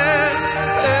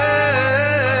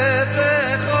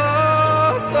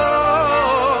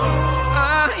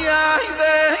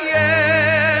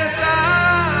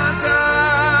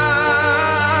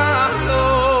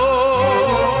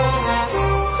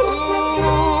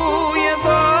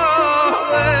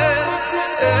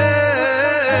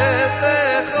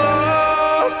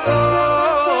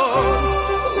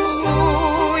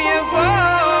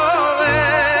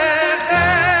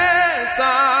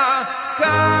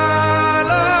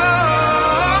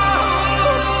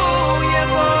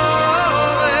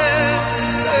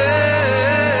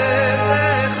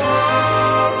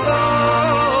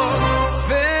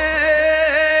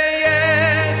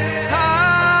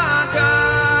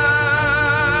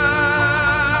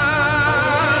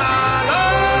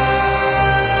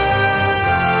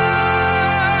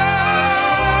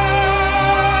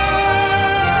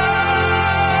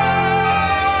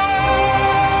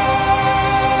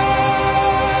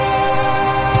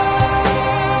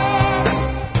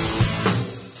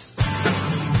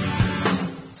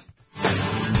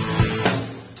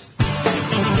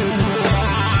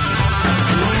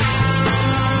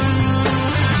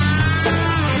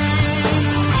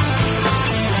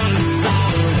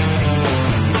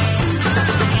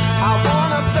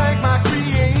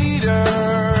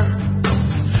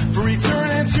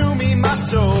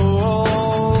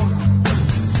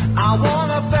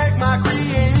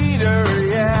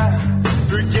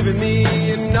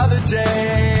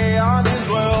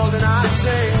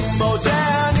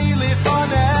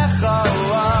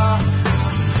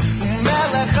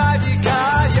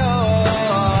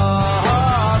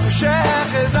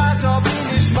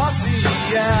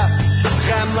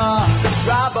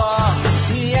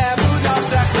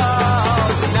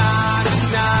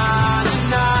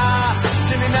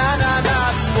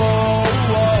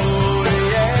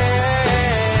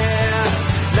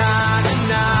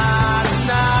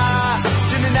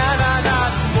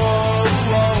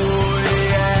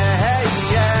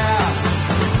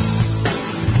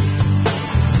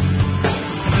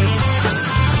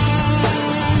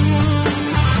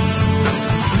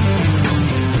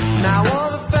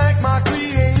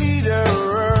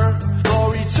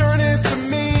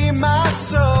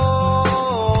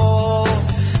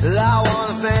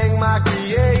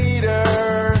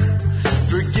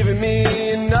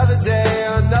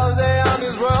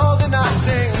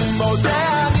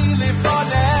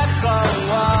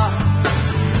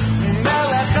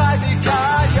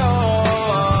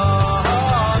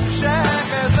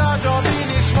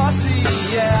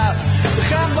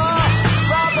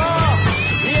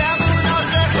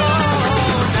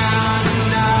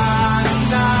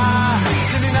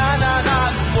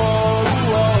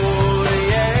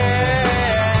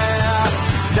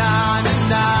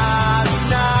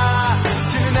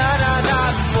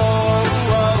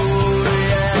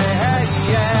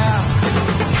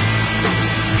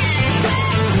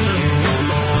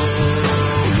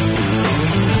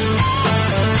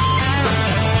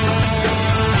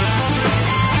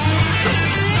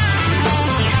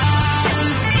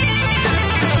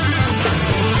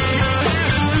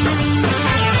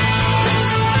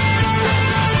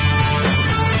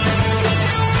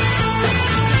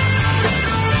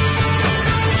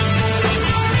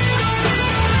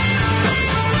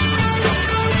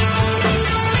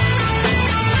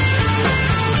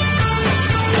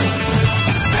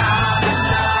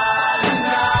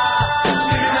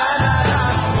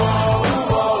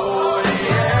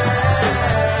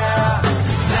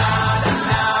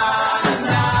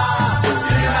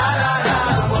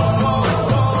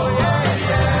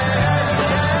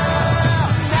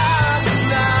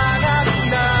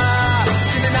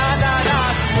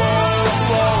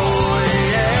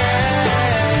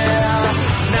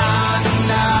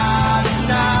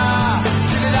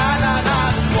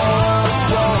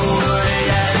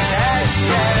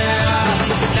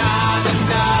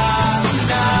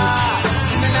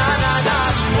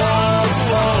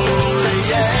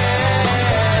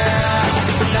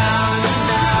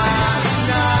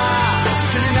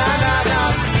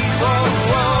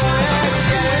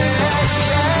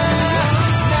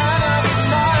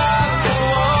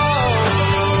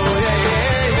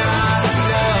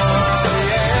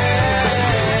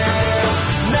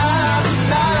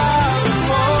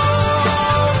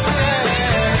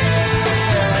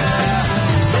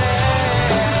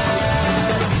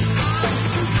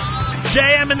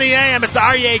JM in the AM. It's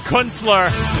Aryeh Kunstler.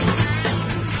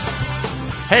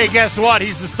 Hey, guess what?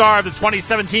 He's the star of the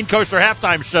 2017 Kosher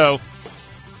Halftime Show.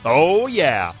 Oh,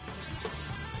 yeah.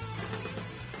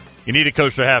 You need a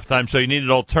Kosher Halftime Show. You need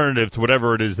an alternative to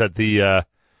whatever it is that the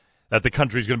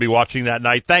country's going to be watching that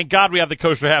night. Thank God we have the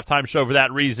Kosher Halftime Show for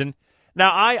that reason.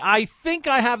 Now, I think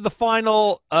I have the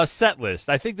final set list.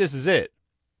 I think this is it.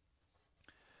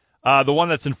 The one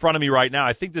that's in front of me right now.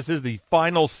 I think this is the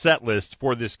final set list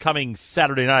for this coming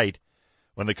Saturday night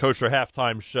when the Kosher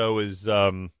Halftime Show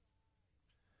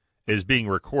is being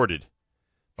recorded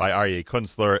by Aryeh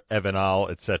Kunstler, Evan Al,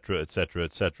 etc., etc.,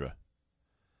 etc.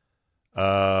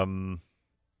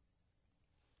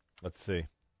 Let's see.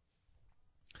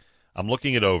 I'm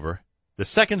looking it over. The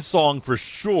second song for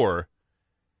sure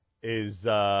is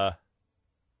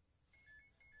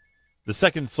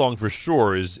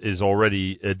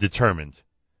already determined.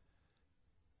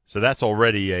 So that's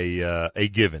already a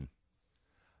given.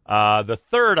 The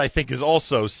third, I think, is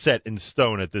also set in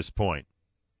stone at this point.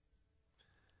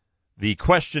 The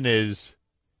question is,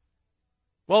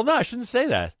 well, no, I shouldn't say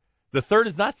that. The third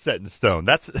is not set in stone.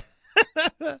 That's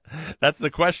the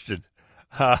question.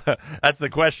 That's the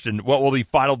question. What will the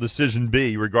final decision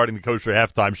be regarding the Kosher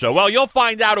Halftime Show? Well, you'll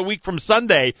find out a week from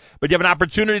Sunday, but you have an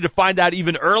opportunity to find out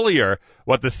even earlier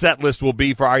what the set list will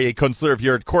be for Aryeh Kunstler if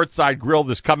you're at Courtside Grill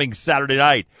this coming Saturday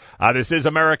night. This is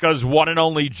America's one and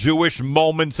only Jewish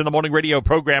Moments in the Morning radio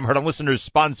program, heard on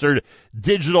listeners-sponsored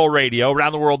digital radio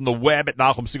around the world on the web at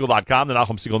NachumSegal.com, the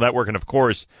Nachum Segal Network, and, of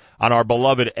course, on our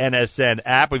beloved NSN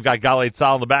app. We've got Galei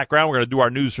Tzahal in the background. We're going to do our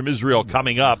news from Israel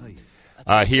coming up.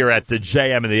 Here at the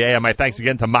JM and the AM. My thanks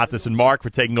again to Matis and Mark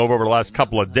for taking over the last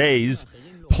couple of days.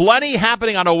 Plenty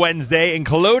happening on a Wednesday,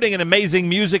 including an amazing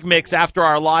music mix after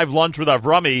our live lunch with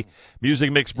Avrami.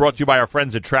 Music mix brought to you by our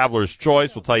friends at Traveler's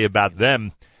Choice. We'll tell you about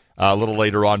them a little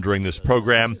later on during this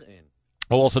program.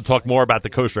 We'll also talk more about the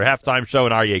Kosher Halftime Show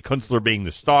and Aryeh Kunstler being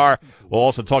the star. We'll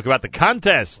also talk about the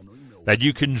contest that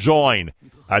you can join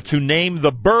to name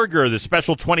the burger, the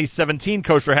special 2017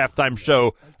 Kosher Halftime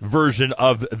Show version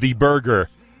of the burger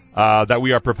that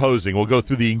we are proposing. We'll go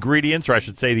through the ingredients, or I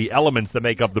should say the elements that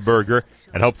make up the burger,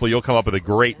 and hopefully you'll come up with a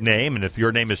great name, and if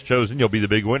your name is chosen, you'll be the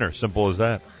big winner. Simple as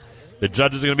that. The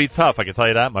judges are going to be tough, I can tell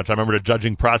you that much. I remember the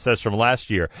judging process from last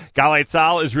year. Galei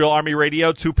Tzahal, Israel Army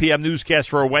Radio, 2 p.m. newscast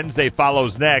for a Wednesday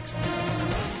follows next.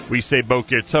 We say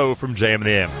Boker Tov from JM and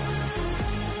the AM.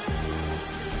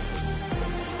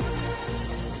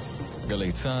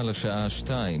 גלי צהל השעה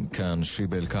 2, כאן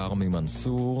שיבל קרמי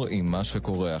מנסור עם מה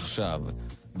שקורה עכשיו.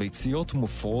 ביציות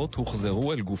מופרות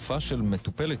הוחזרו אל גופה של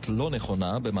מטופלת לא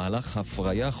נכונה במהלך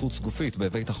הפריה חוץ-גופית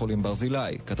בבית החולים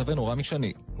ברזילי. כתבנו רמי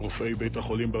שני. רופאי בית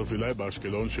החולים ברזילי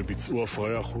באשקלון שביצעו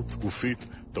הפריה חוץ-גופית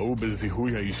טעו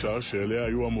בזיהוי האישה שאליה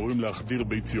היו אמורים להחדיר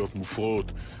ביציות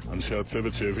מופרות. אנשי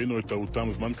הצוות שהבינו את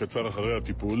טעותם זמן קצר אחרי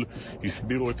הטיפול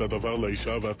הסבירו את הדבר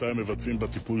לאישה ועתה הם מבצעים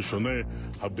בטיפול שונה.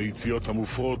 הביציות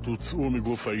המופרות הוצאו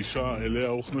מגוף האישה, אליה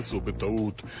הוכנסו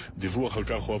בטעות. דיווח על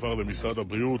כך הועבר למשרד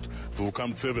הבריאות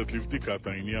והוקם צוות לבדיקת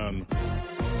העניין.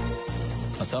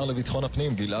 השר לביטחון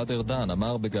הפנים גלעד ארדן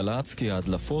אמר בגל"צ כי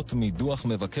ההדלפות מדוח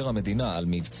מבקר המדינה על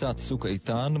מבצע צוק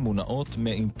איתן מונעות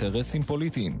מאינטרסים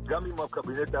פוליטיים. גם אם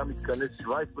הקבינט היה מתכנס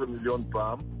 17 מיליון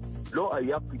פעם, לא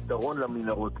היה פתרון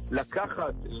למנהרות.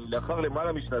 לקחת לאחר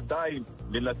למעלה משנתיים,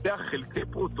 לנתח חלקי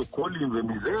פרוטוקולים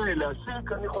ומזה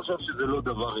להסיק, אני חושב שזה לא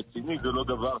דבר רציני, זה לא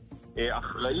דבר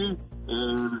אחראי,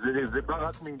 זה בא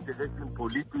רק מאינטרסים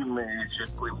פוליטיים של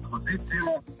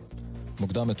פוזיציה.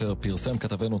 מוקדם יותר פרסם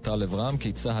כתבנו טל אברהם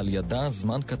כי צה"ל ידע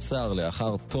זמן קצר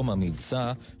לאחר תום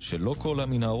המבצע שלא כל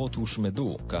המנהרות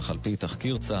הושמדו, כך על פי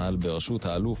תחקיר צה"ל בראשות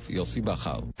האלוף יוסי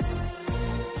בכר.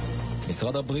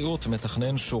 משרד הבריאות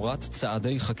מתכנן שורת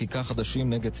צעדי חקיקה חדשים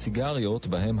נגד סיגריות,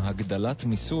 בהם הגדלת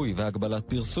מיסוי והגבלת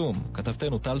פרסום.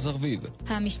 כתבתנו טל זרביב.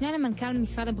 המשנה למנכ"ל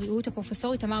משרד הבריאות,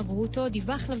 הפרופסור איתמר גרוטו,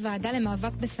 דיווח לוועדה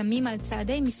למאבק בסמים על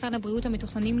צעדי משרד הבריאות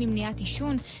המתוכננים למניעת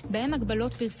עישון, בהם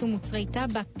הגבלות פרסום מוצרי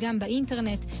טבק גם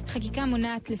באינטרנט, חקיקה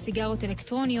מונעת לסיגריות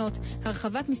אלקטרוניות,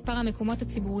 הרחבת מספר המקומות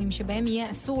הציבוריים שבהם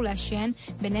יהיה אסור לעשן,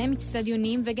 ביניהם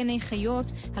אצטדיונים וגני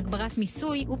חיות, הגברת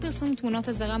מיסוי ופרסום תמונות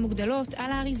אזהרה מוגדלות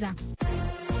על האריזה.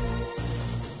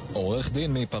 עורך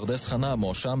דין מפרדס חנה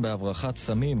מואשם בהברחת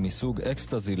סמים מסוג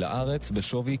אקסטזי לארץ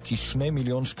בשווי כ2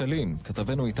 מיליון שקלים.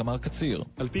 כתבנו איתמר קציר.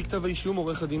 על פי כתב האישום,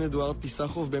 עורך הדין אדוארד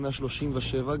פיסחוב בן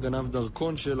ה-37 גנב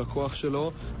דרכון של לקוח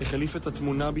שלו, החליף את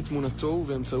התמונה בתמונתו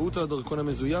ובאמצעות הדרכון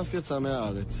המזויף יצא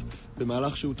מהארץ.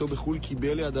 במהלך שהותו בחול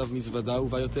קיבל לידיו מזוודה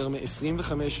ובה יותר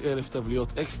מ-25,000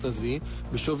 טבליות אקסטזי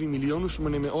בשווי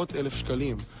 1,800,000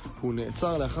 שקלים. הוא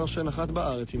נעצר לאחר שנחת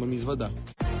בארץ עם המזוודה.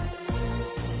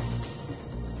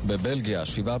 בבלגיה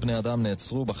 7 בני אדם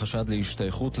נעצרו בחשד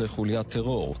להשתייכות לחוליית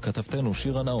טרור. כתבתנו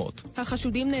שירה נאות.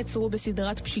 החשודים נעצרו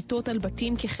בסדרת פשיטות על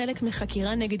בתים כחלק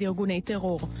מחקירה נגד ארגוני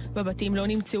טרור. בבתים לא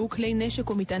נמצאו כלי נשק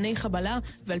או מטעני חבלה,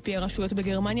 ועל פי הרשויות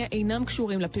בגרמניה אינם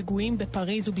קשורים לפיגועים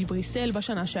בפריז ובבריסל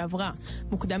בשנה שעברה.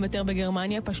 מוקדם יותר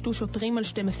בגרמניה פשטו שוטרים על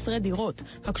 12 דירות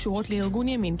הקשורות לארגון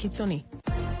ימין קיצוני.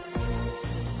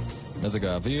 מזג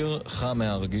האוויר, חם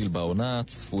מהרגיל בעונה,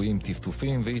 צפויים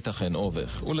טפטופים וייתכן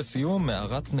אובך. ולסיום,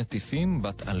 מערת נטיפים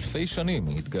בת אלפי שנים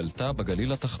התגלתה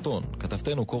בגליל התחתון.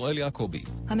 כתבתנו קוראל יעקבי.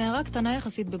 המערה קטנה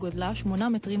יחסית בגודלה, 8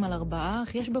 מטרים על 4,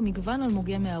 אך יש בה מגוון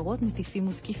אלמוגי מערות, נטיפים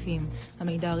וזקיפים.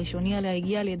 המידע הראשוני עליה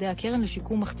הגיע על ידי הקרן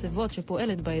לשיקום מחצבות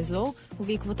שפועלת באזור,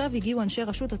 ובעקבותיו הגיעו אנשי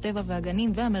רשות הטבע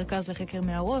והגנים והמרכז לחקר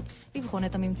מערות לבחון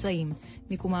את הממצאים.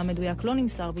 מיקומה המדויק לא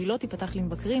נמסר והיא לא תיפתח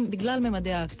למבקרים בגלל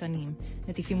ממדיה הקטנים.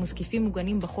 נטיפים וזקיפים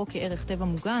מוגנים בחוק כערך טבע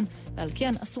מוגן, ועל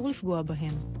כן אסור לפגוע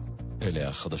בהם. אלה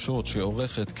החדשות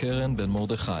שעורכת קרן בן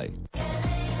מרדכי.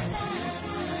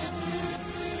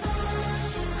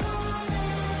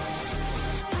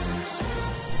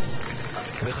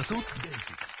 בחסות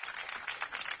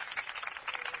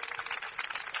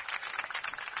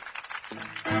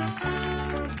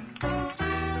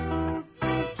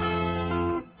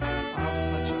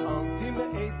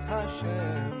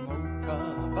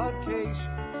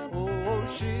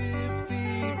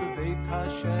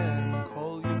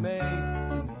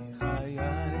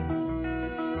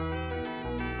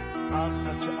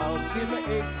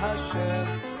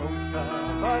Hashem,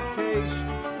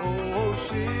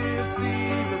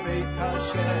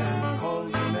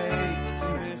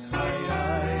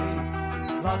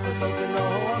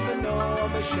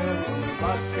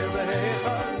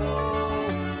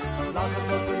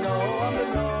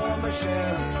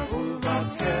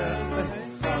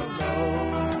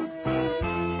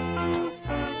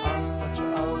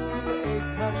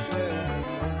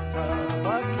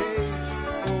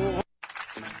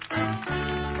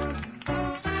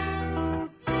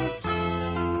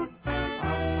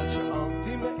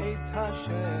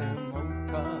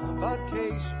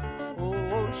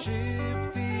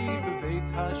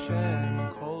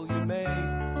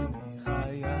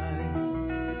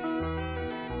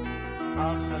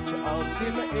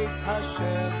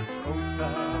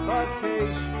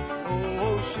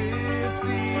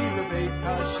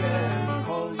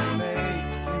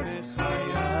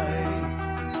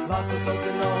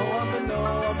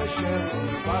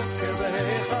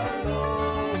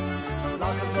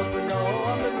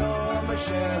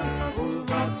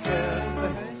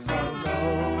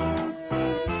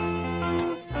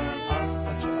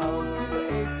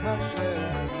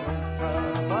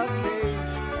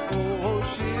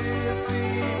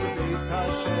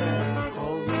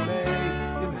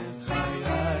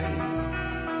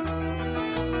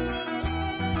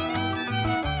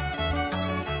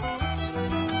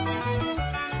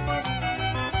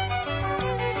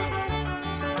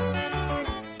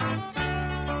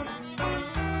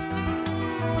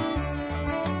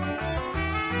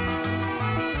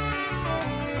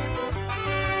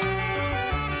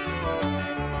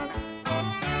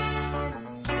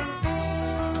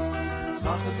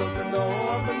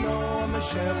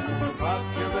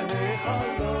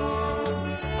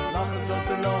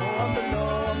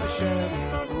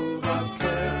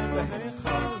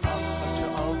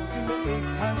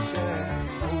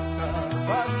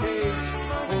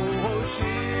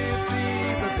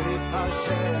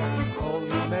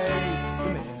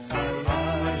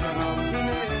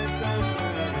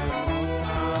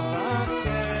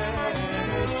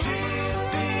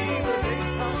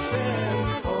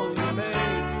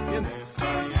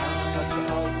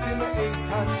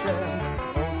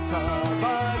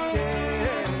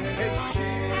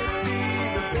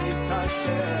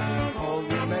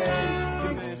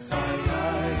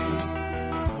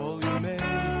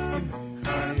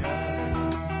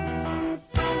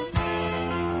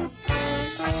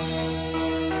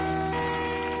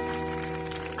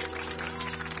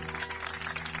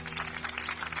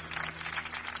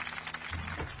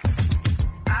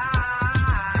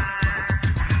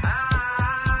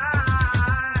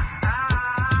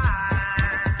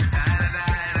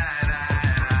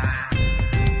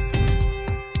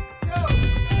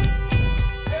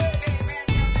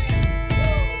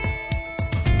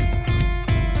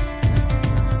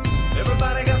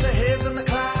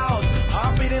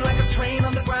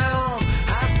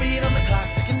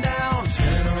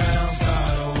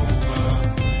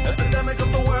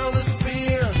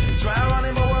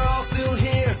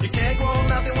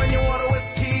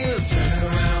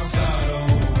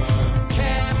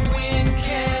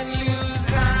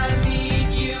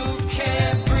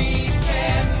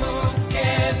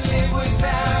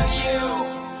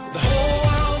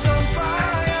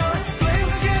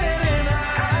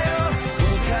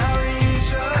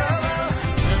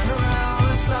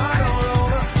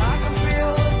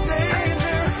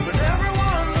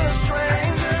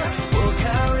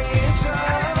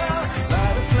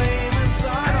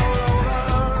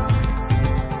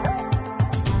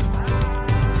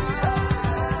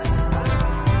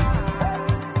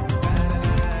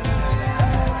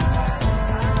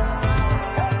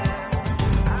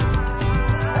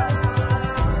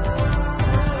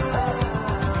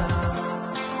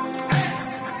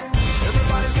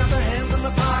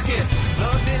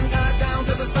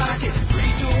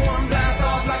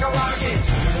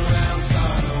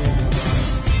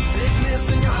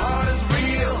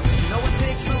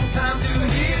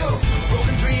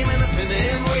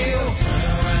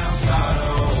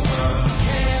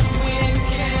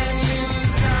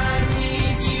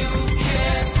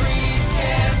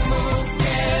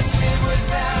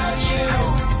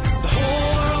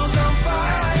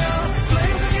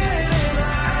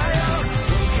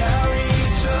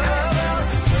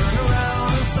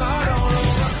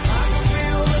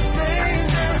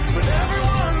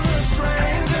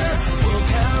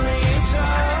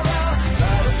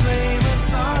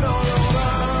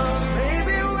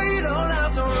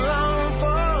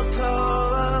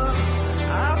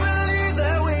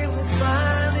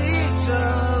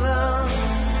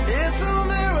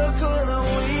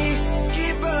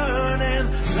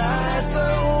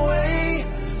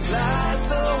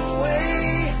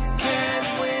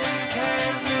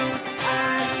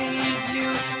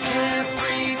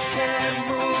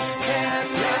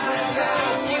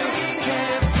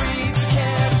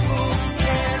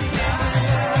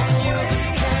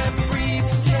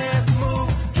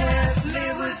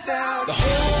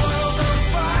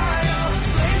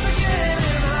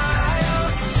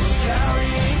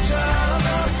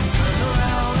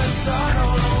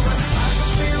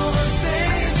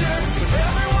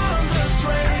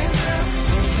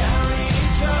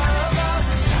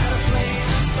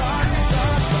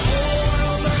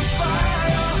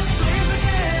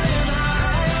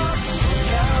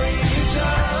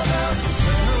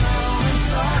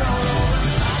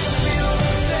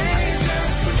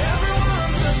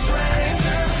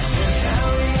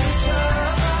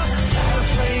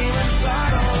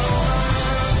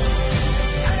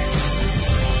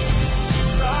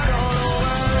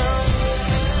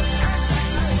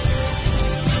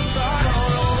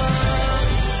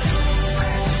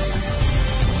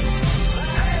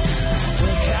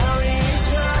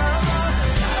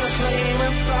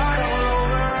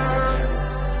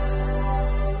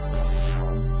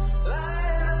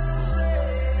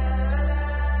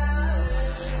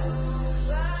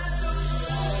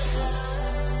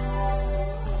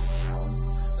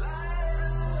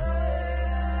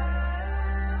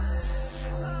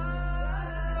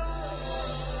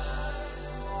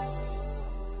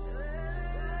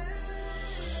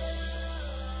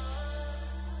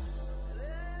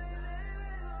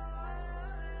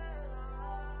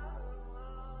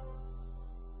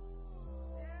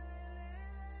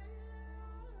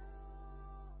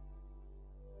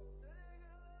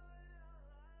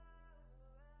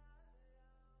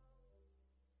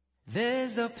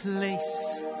 There's a place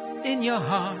in your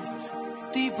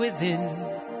heart, deep within,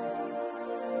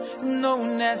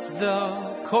 known as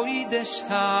the Kodesh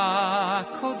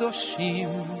HaKodoshim.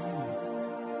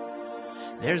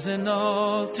 There's an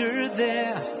altar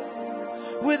there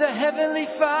with a heavenly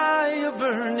fire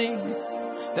burning.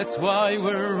 That's why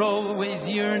we're always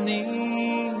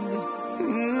yearning.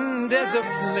 There's a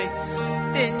place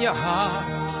in your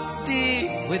heart,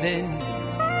 deep within,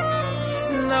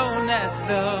 known as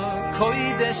the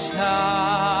Kodesh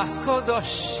HaKodoshim.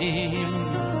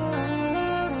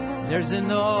 There's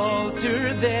an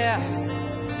altar there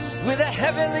with a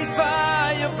heavenly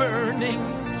fire burning.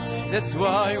 That's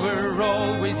why we're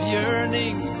always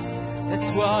yearning.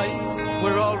 That's why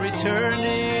we're all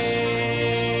returning.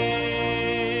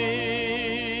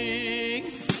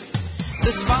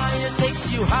 This fire takes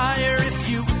you higher if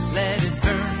you let it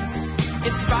burn.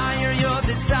 Inspire your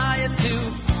desire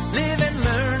to live and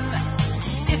learn.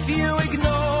 If you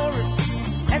ignore it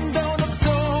and don't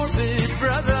absorb it,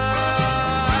 brother,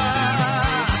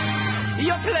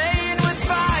 you're playing with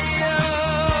fire,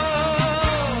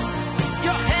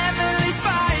 your heavenly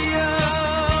fire.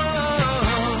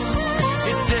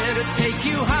 It's there to take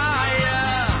you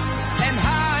higher and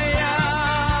higher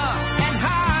and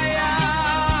higher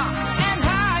and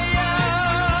higher.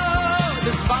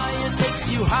 This fire takes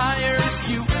you higher if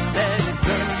you let it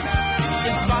burn.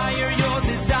 Inspire your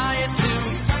desire to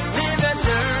live and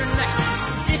learn.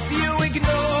 If you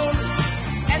ignore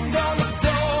and don't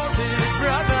absorb it,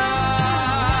 brother,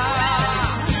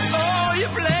 oh,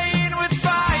 you're playing with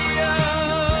fire,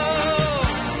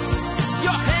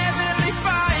 your heavenly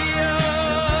fire.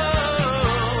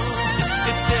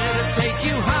 It's there to take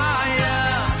you higher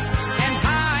and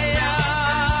higher.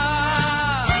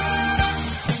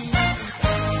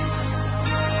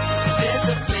 There's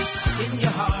a place in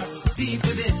your heart, deep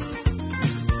within,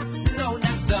 known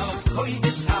as the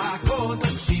Kodesh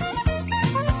HaKodoshim.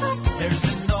 There's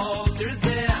an altar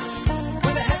there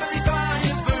with a heavenly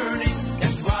fire burning.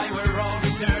 That's why we're all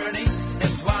returning.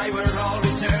 That's why we're all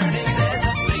returning. There's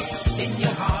a place in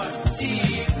your heart,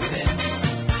 deep within,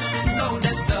 known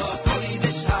as the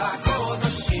Kodesh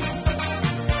HaKodoshim.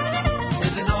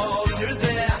 There's an altar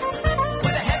there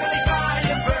with a heavenly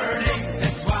fire burning.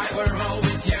 That's why we're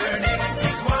always yearning.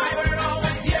 That's why we're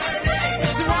always yearning.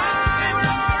 That's why we're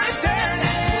all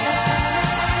returning.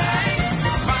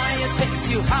 This fire takes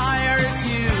you higher if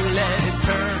you let it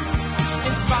burn.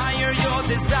 Inspire your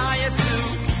desire to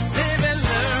live and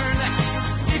learn.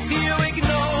 If you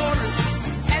ignore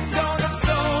and don't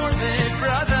absorb it,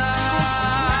 brother,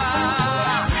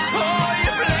 oh,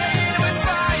 you're playing with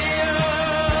fire,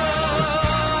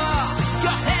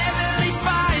 your heavenly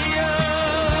fire.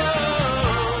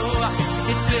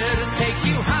 It's there to take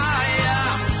you higher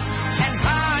and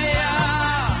higher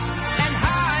and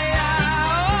higher,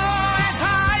 oh, and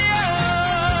higher.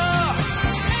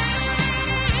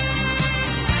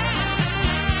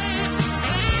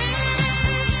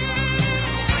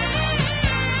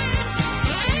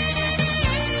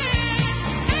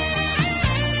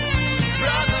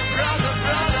 Brother, brother,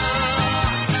 brother,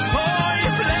 oh,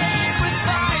 you're playing with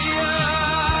fire,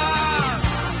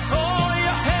 oh,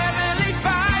 your heavenly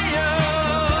fire.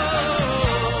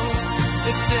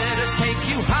 It's there to take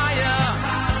you higher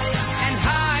and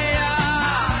higher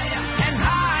and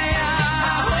higher,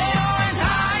 oh, and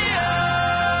higher.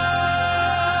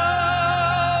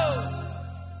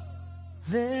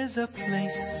 There's a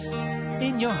place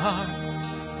in your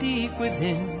heart, deep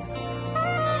within,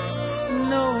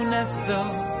 known as the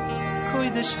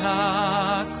Kodesh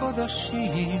HaKodoshim.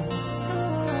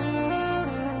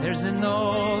 There's an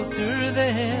altar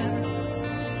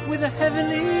there with a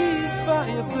heavenly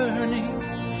fire burning.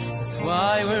 That's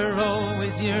why we're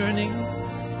always yearning.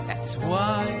 That's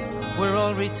why we're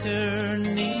all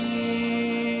returning.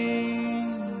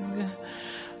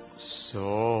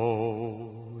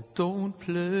 So don't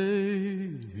play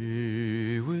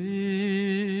with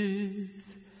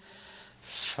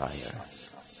fire.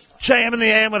 JM in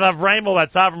the AM with Avremel.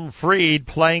 That's Avram Fried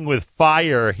playing with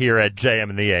fire here at JM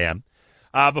in the AM.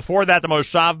 Before that, the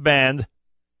Moshav Band,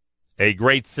 a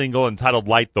great single entitled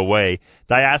Light the Way.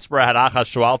 Diaspora had Achas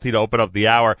Shualti to open up the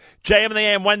hour. JM in the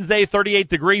AM Wednesday, 38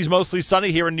 degrees, mostly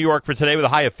sunny here in New York for today with a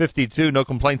high of 52. No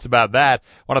complaints about that.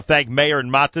 I want to thank Mayor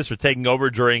and Matis for taking over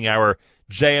during our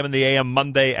JM in the AM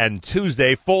Monday and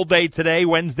Tuesday. Full day today,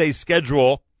 Wednesday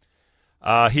schedule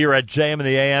here at JM in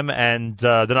the AM and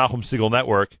the Nachum Segal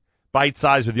Network. Bite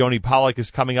Size with Yoni Pollack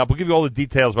is coming up. We'll give you all the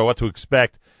details about what to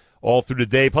expect all through the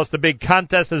day. Plus, the big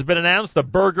contest has been announced, the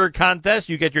burger contest.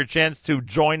 You get your chance to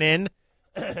join in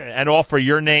and offer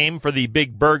your name for the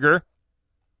big burger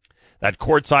that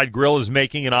Courtside Grill is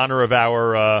making in honor of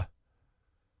our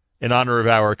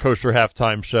kosher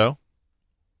halftime show.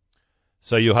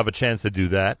 So you'll have a chance to do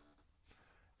that.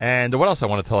 And what else I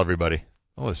want to tell everybody?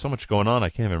 Oh, there's so much going on I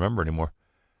can't even remember anymore.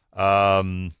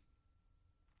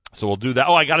 So we'll do that.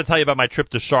 Oh, I got to tell you about my trip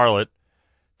to Charlotte.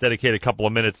 Dedicate a couple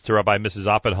of minutes to Rabbi Mrs.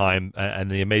 Oppenheim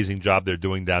and the amazing job they're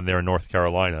doing down there in North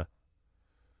Carolina.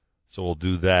 So we'll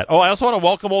do that. Oh, I also want to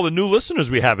welcome all the new listeners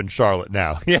we have in Charlotte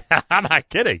now. Yeah, I'm not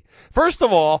kidding. First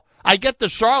of all, I get to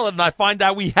Charlotte and I find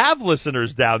out we have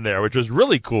listeners down there, which is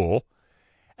really cool.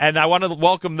 And I want to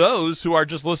welcome those who are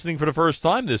just listening for the first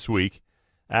time this week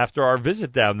after our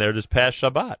visit down there this past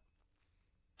Shabbat.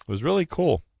 It was really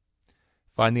cool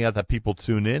finding out that people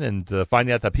tune in and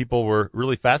finding out that people were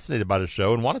really fascinated by the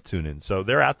show and want to tune in. So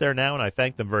they're out there now, and I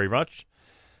thank them very much.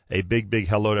 A big, big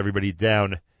hello to everybody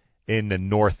down in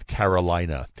North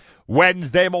Carolina.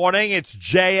 Wednesday morning, it's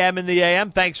JM in the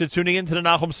AM. Thanks for tuning in to the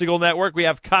Nachum Segal Network. We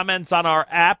have comments on our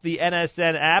app. The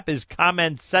NSN app is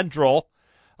Comment Central.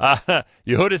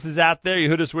 Yehudis is out there.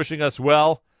 Yehudis wishing us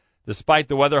well, despite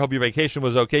the weather. Hope your vacation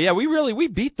was okay. Yeah, we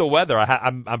beat the weather.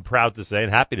 I'm proud to say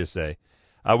and happy to say.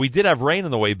 We did have rain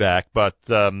on the way back, but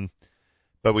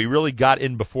we really got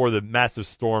in before the massive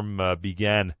storm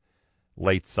began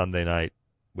late Sunday night,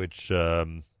 which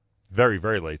very,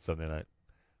 very late Sunday night,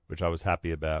 which I was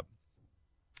happy about.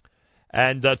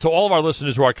 And to all of our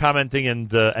listeners who are commenting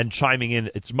and chiming in,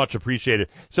 it's much appreciated.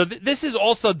 So this is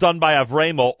also done by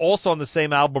Avremo, also on the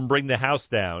same album, Bring the House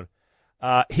Down.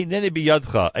 Hineni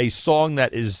Biyadcha, a song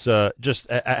that is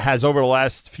has over the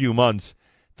last few months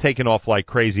taken off like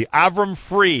crazy. Avram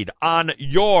Fried on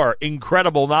your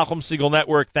incredible Nachum Segal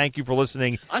Network. Thank you for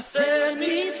listening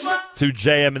to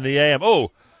JM in the AM.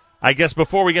 Oh, I guess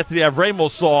before we get to the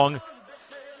Avremo song,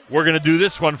 we're going to do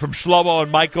this one from Shlomo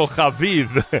and Michael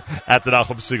Chaviv at the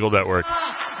Nachum Segal Network.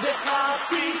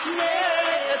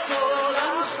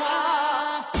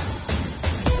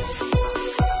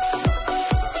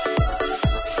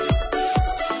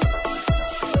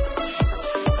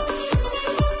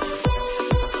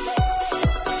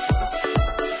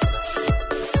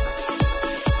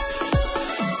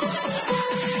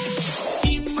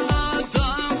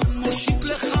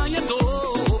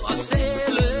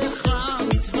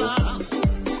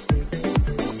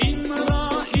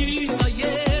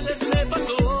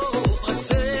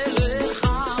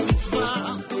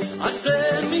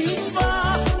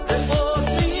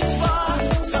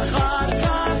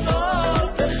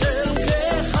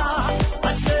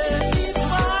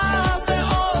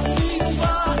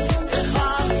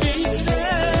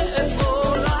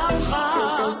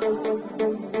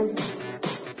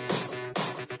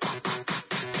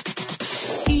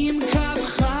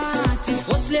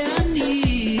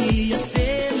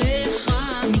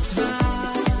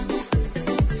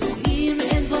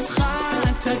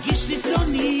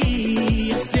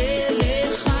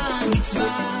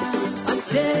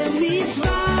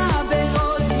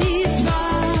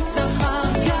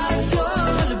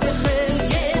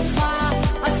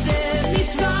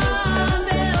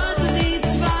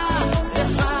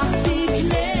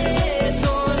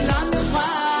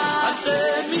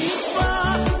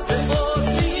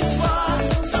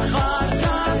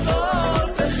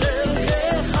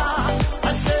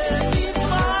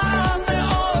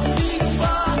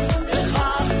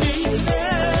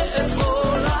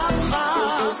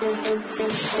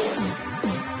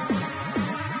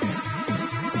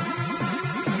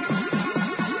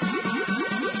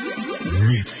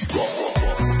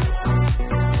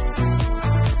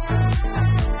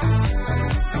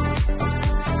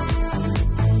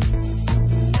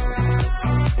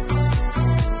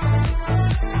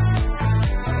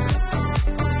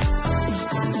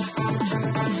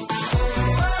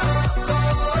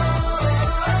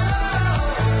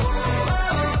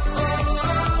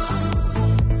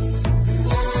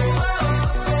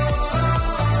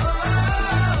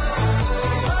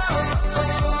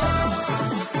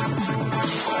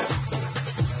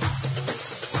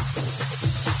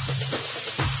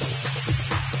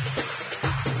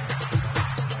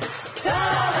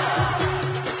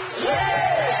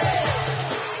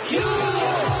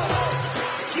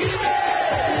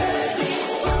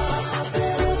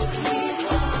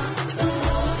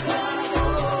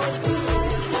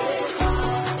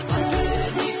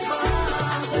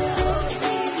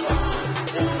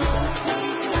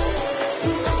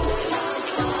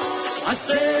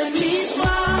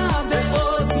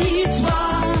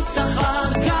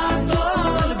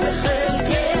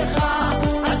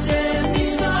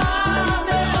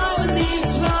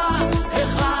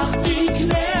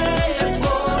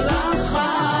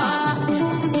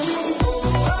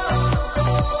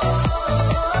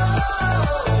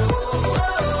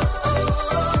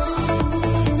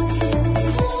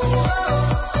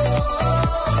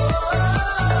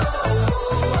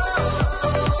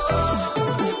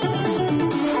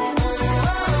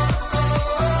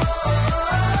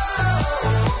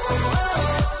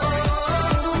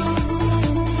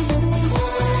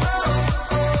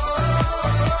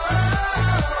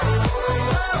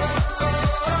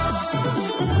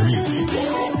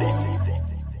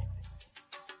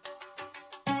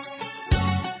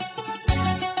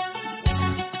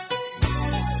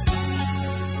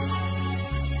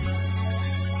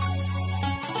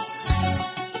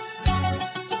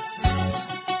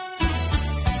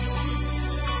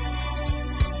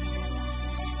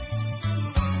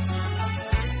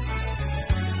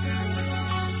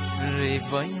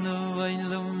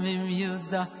 oilumim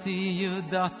yudati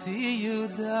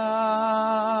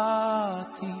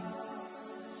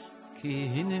Ki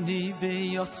hineni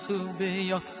beyotchu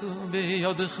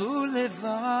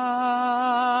levad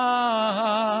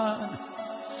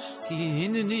Ki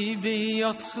hineni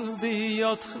beyotchu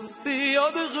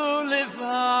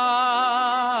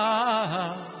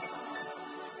levad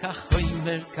Kach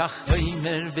hoimer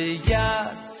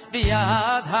beyad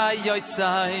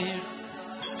hayotzayr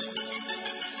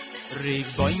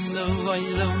Riboinu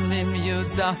oilumim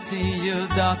yudati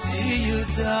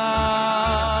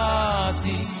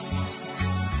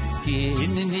Ki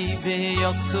hineni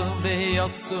beyotchu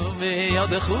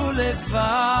levad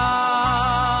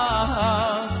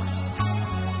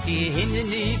Ki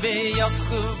hineni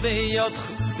beyotchu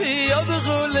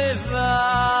levad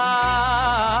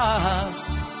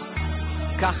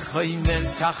Kach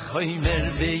hoimer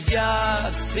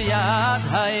beyad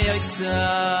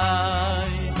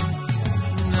hayotzay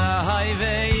Nay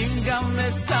veim gam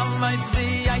mesamayz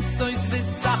v'yaytzoyz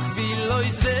v'sach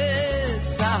v'loyz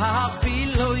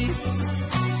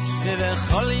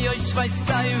V'chol yosh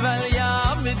v'ysay v'al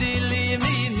yamedi li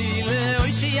yemini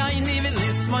le'oy sheyayni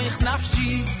v'lismoich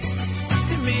nafshi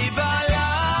Mi bala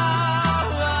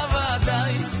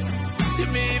v'avaday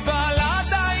Mi bala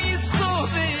da'izchu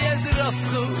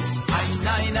v'yezroschu Ein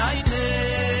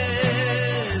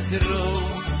ezro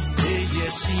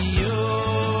v'yeshiyo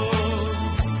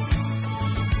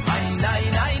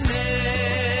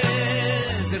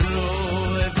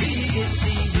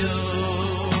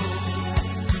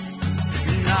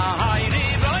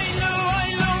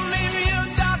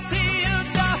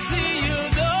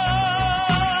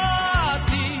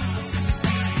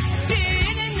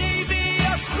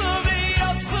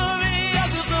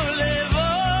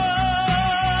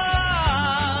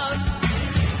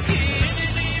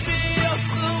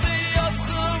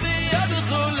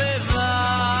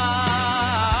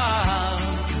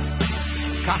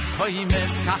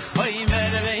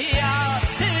Kachoimer v'yad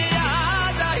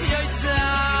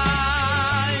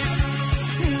hayotzay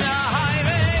Nahay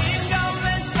ve'im gam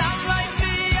v'samay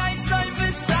v'yaytzoy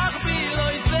v'sach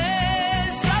v'loyz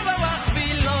v'savavach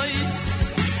v'loyz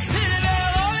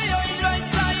V'le'oy yosh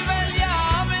v'ytzay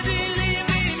v'yamedi li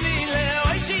yemini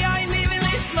le'oy sheyayni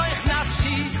v'lismoich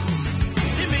nafshi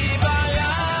Mi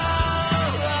bala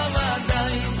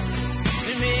v'avaday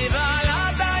Mi bala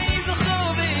da'izchu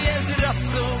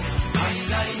v'yezroschu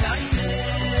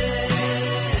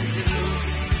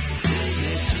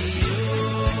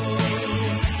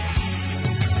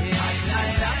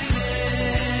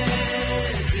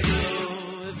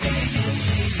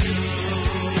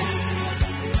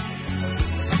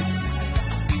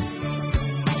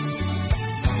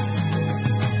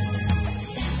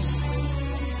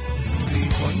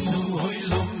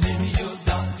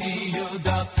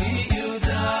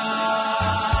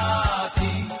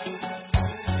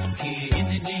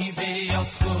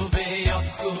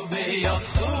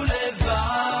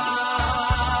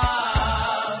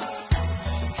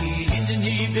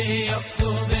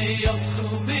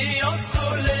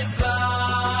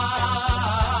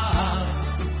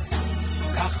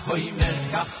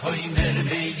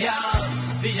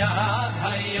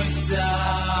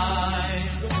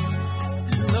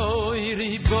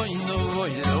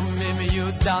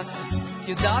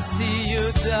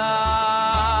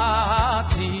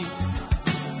Yudati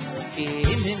Ki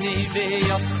hineni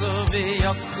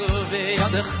beyotchu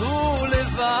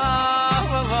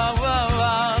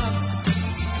levad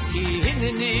Ki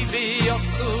hineni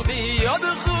beyotchu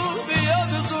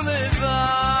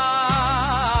levad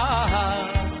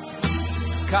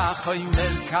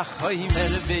Kachoimer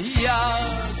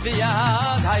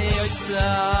v'yad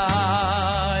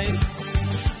hayotzay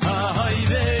Ay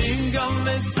ve'im gam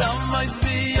mesamayz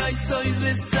v'yaytzoyz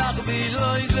v'sach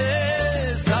v'loyz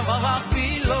v'savavach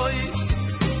v'loyz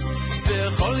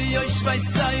V'chol yosh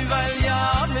v'ysay v'al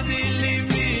yamedi li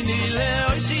yemini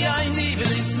le'oy sheyayni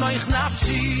v'lismoich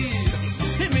nafshi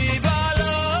Mi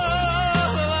bala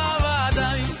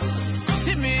v'avaday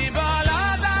Mi bala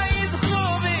da'izchu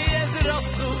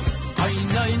v'yezroschu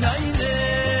Ein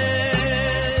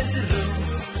ezro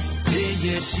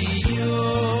v'yeshiyo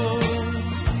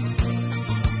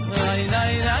Ein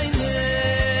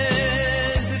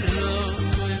ezro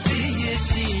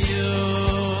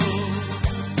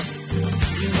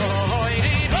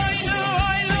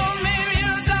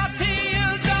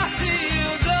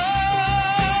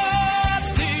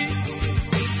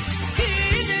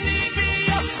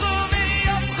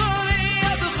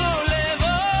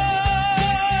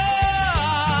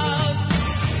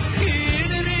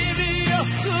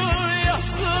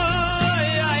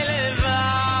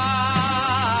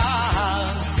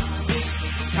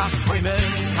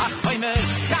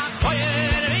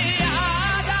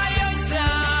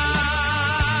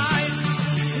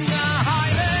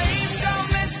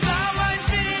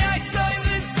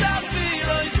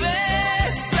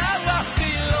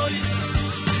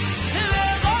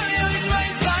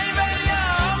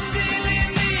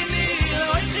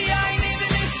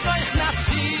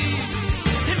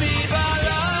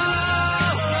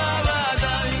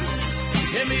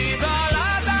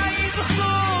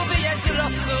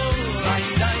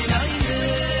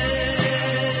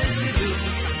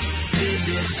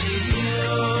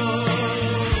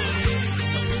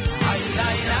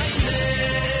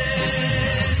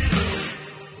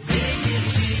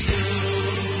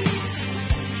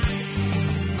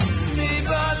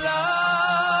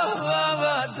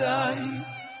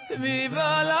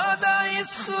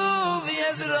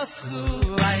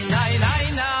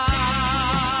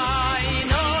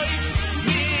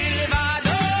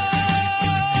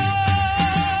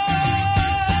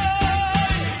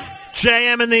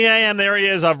JM in the AM, there he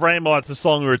is, Avraham. That's the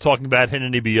song we were talking about,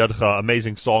 Hineni B'Yadcha,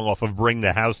 amazing song off of Bring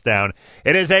the House Down.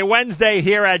 It is a Wednesday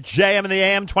here at JM in the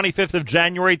AM, 25th of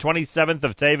January, 27th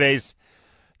of Teves.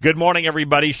 Good morning,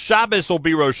 everybody. Shabbos will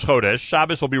be Rosh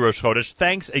Chodesh.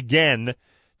 Thanks again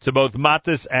to both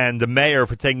Matis and the mayor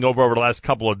for taking over the last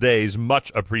couple of days.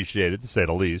 Much appreciated, to say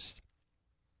the least.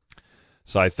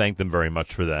 So I thank them very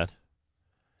much for that.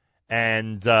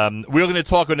 And we're going to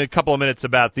talk in a couple of minutes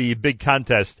about the big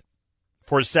contest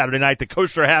for Saturday night. The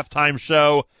Kosher Halftime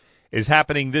Show is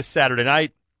happening this Saturday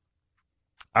night.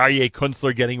 Aryeh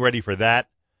Kunstler getting ready for that.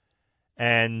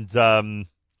 And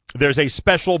there's a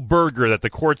special burger that the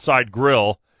Courtside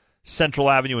Grill, Central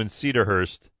Avenue in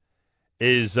Cedarhurst,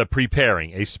 is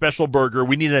preparing. A special burger.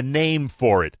 We need a name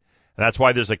for it. And that's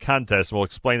why there's a contest. We'll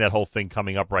explain that whole thing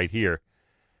coming up right here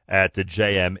at the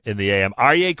JM in the AM.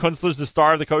 Aryeh Kunstler's the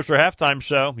star of the Kosher Halftime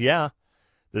Show. Yeah.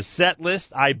 The set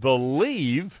list, I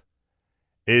believe,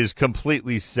 is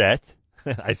completely set.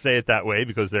 I say it that way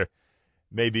because there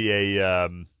may be a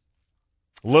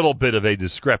little bit of a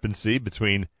discrepancy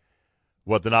between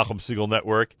what the Nachum Segal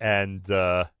Network and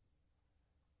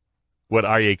what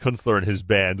Aryeh Kunstler and his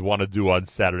band want to do on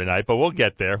Saturday night. But we'll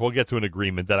get there. We'll get to an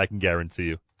agreement that I can guarantee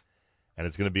you. And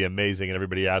it's going to be amazing, and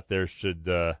everybody out there should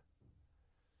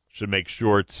make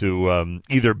sure to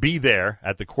either be there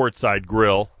at the Courtside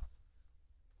Grill,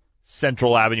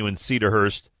 Central Avenue in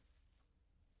Cedarhurst,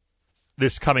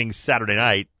 this coming Saturday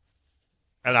night,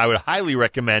 and I would highly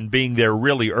recommend being there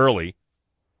really early,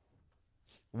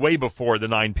 way before the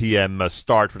 9 p.m.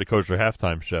 Start for the Kosher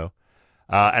Halftime Show.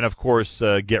 And, of course,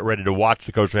 get ready to watch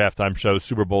the Kosher Halftime Show.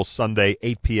 Super Bowl Sunday,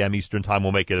 8 p.m. Eastern Time.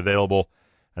 We'll make it available,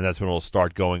 and that's when it'll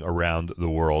start going around the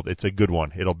world. It's a good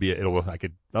one. It's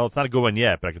not a good one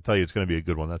yet, but I can tell you it's going to be a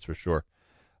good one, that's for sure,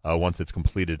 once it's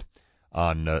completed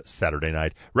on Saturday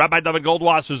night. Rabbi David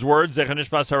Goldwasser's words, Zecher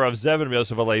Nishmas Harav Zev and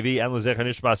Yosef Alevi, and Zecher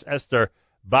Nishmas Esther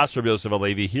Bas Rabbi Yosef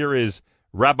Alevi. Here is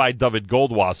Rabbi David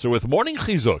Goldwasser with Morning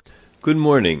Chizuk. Good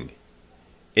morning.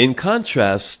 In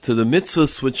contrast to the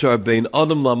mitzvahs which are bein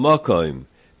Adam lamakom,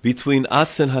 between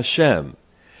us and Hashem,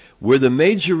 where the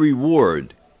major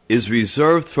reward is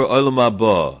reserved for Olam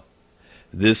Haba,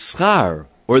 the schar,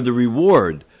 or the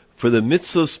reward for the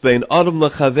mitzvahs bein Adam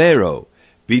lachavero,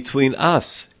 between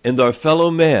us and our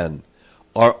fellow man,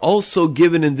 are also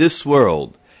given in this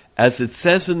world, as it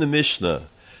says in the Mishnah,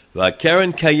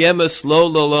 V'akeren kayemes lo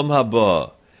l'olam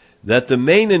haba, that the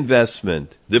main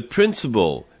investment, the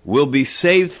principal, will be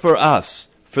saved for us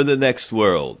for the next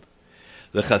world.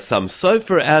 The Chassam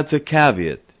Sofer adds a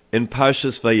caveat in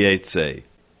Parshas Vayetze.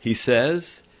 He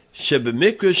says,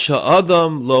 Shebemikra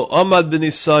sha'adam lo amad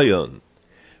b'nisayon,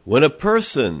 when a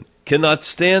person cannot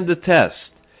stand the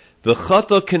test,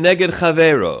 v'chato keneged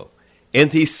chavero,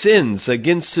 and he sins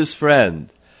against his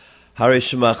friend,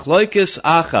 harish machloikes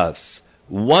achas,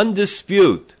 one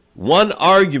dispute, one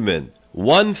argument,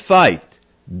 one fight,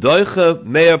 doicha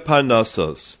meir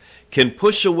parnasos, can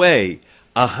push away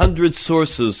 100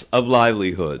 sources of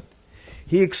livelihood.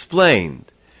 He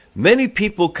explained, many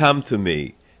people come to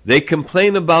me, they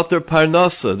complain about their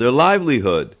parnasa, their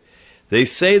livelihood. They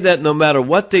say that no matter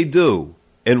what they do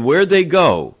and where they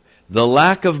go, the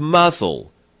lack of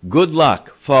mazel, good luck,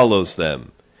 follows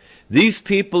them. These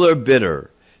people are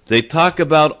bitter. They talk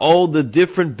about all the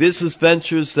different business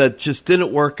ventures that just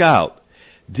didn't work out,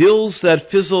 deals that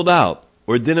fizzled out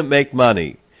or didn't make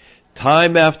money.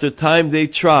 Time after time they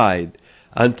tried,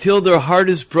 until their heart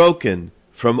is broken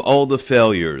from all the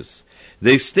failures.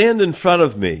 They stand in front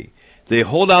of me, they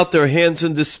hold out their hands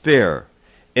in despair,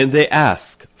 and they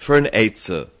ask for an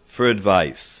eitzah, for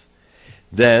advice.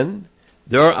 Then,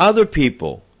 there are other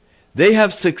people. They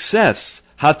have success,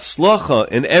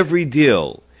 Hatzlacha in every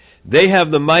deal. They have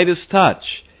the Midas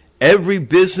touch. Every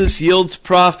business yields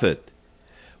profit.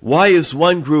 Why is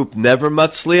one group never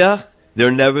matzliach?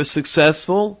 They're never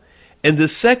successful. And the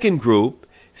second group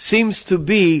seems to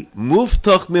be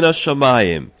muftach min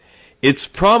hashamayim. It's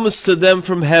promised to them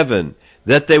from heaven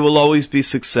that they will always be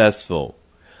successful.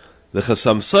 The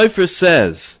Chasam Sofer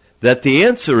says that the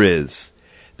answer is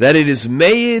that it is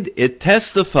made, it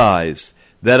testifies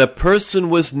that a person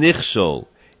was nichshol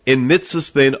in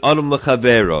mitzvahs bein adam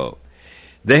lechavero.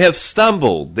 They have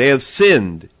stumbled, they have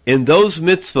sinned in those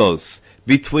mitzvahs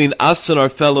between us and our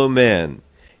fellow man.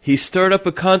 He stirred up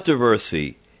a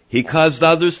controversy. He caused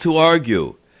others to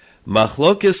argue.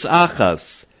 Machlokes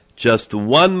achas, just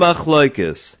one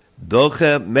machlokes,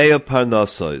 doche mea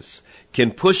parnasos,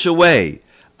 can push away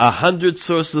 100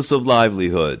 sources of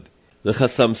livelihood. The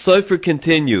Chasam Sofer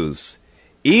continues,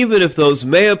 even if those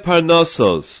mea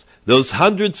parnasos, those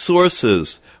 100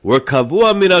 sources, were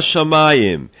kavua min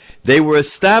hashamayim, they were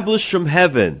established from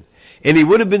heaven, and he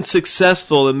would have been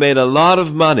successful and made a lot of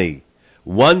money.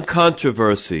 One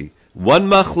controversy, one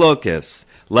machlokes,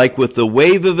 like with the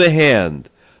wave of a hand,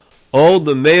 all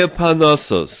the mea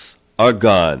parnasos are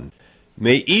gone.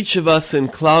 May each of us in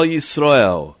Klal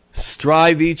Yisrael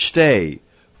strive each day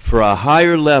for a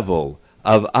higher level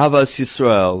of Avas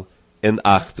Yisrael and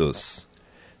Achdus.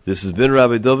 This has been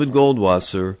Rabbi David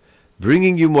Goldwasser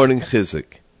bringing you Morning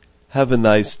Chizuk. Have a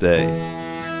nice day.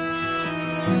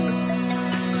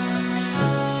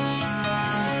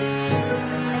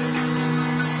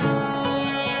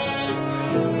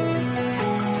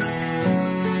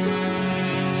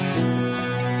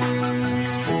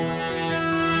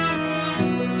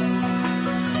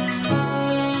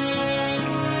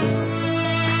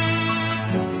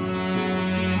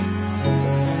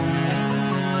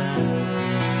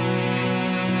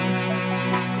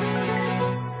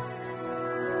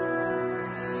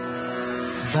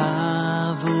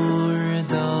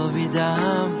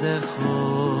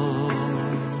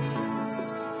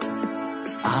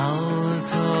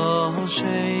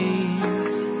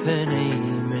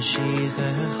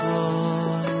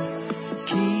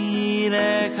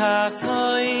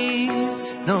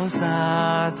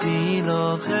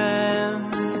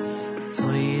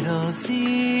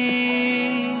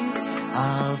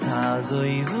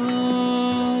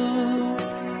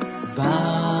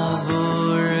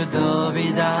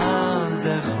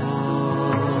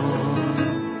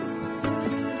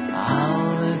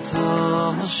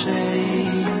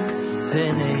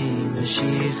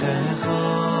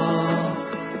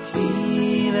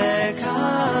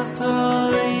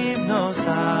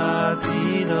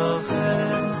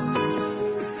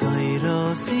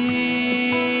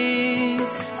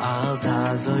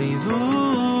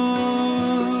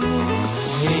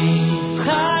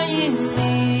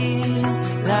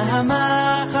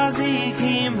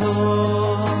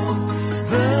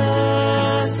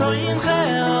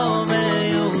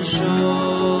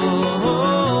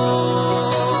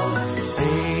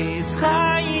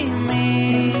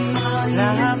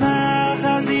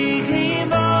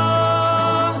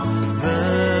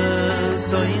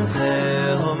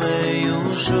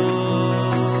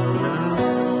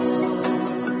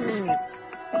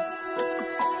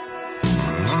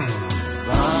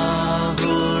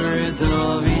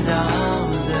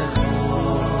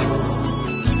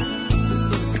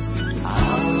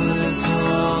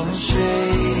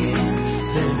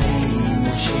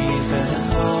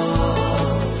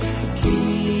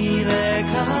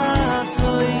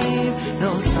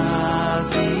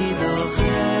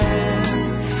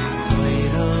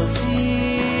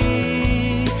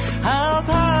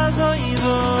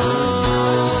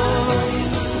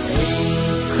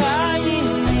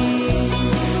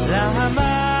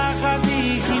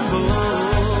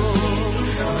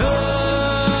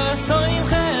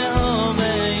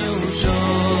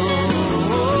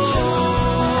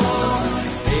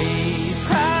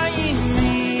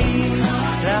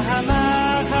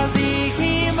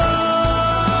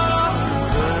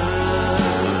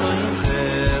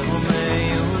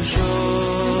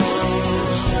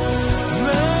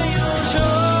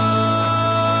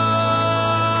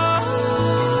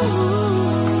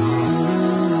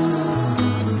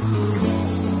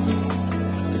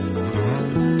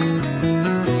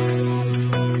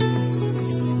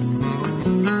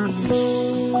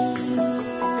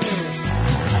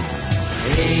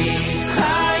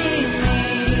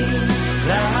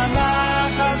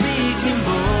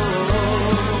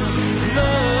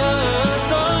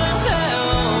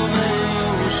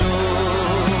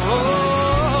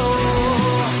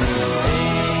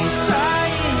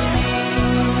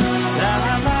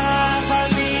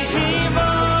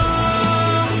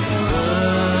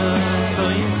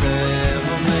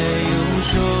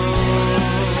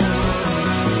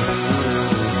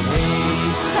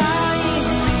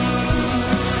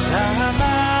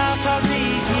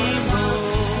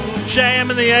 JM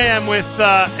in the AM with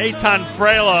Eitan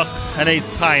Freilich and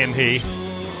Eitz Chaim He.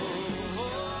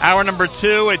 Hour number 2,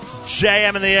 it's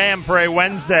JM in the AM for a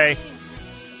Wednesday.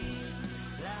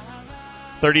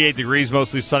 38 degrees,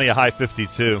 mostly sunny, a high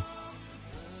 52.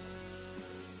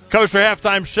 Kosher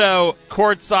Halftime Show,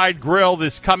 Courtside Grill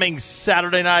this coming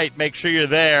Saturday night. Make sure you're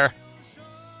there.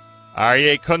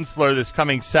 Aryeh Kunstler this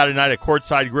coming Saturday night at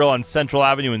Courtside Grill on Central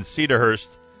Avenue in Cedarhurst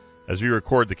as we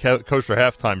record the Kosher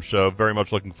Halftime Show. Very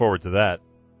much looking forward to that.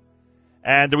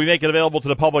 And we make it available to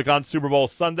the public on Super Bowl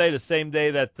Sunday, the same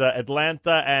day that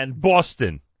Atlanta and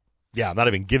Boston. Yeah, I'm not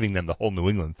even giving them the whole New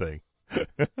England thing.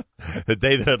 The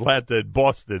day that Atlanta and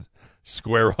Boston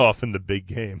square off in the big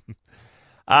game.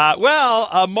 Marla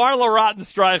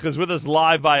Rottenstreich is with us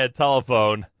live via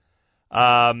telephone.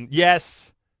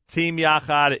 Yes, Team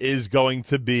Yachad is going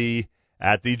to be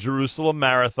at the Jerusalem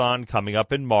Marathon coming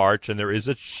up in March, and there is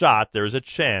a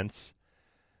chance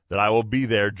that I will be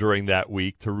there during that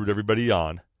week to root everybody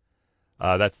on.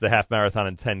 That's the half marathon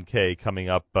and 10K coming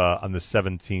up on the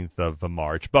 17th of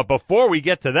March. But before we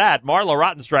get to that, Marla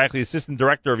Rottenstreich, the assistant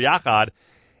director of Yachad,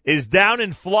 is down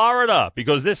in Florida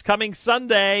because this coming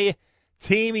Sunday,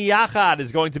 Team Yachad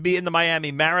is going to be in the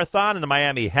Miami Marathon and the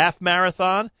Miami Half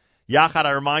Marathon. Yachad,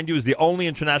 I remind you, is the only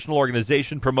international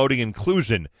organization promoting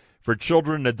inclusion for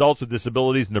children and adults with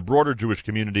disabilities in the broader Jewish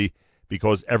community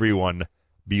because everyone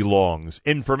belongs.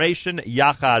 Information,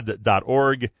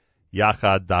 yachad.org,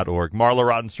 yachad.org. Marla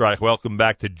Rottenstreich, welcome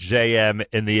back to JM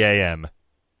in the AM.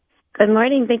 Good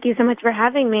morning. Thank you so much for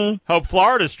having me. Hope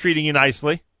Florida's treating you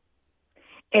nicely.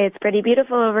 It's pretty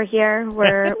beautiful over here.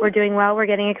 We're doing well. We're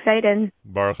getting excited.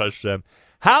 Baruch Hashem.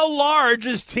 How large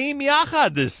is Team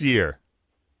Yachad this year?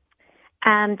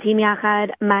 Team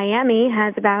Yachad Miami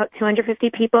has about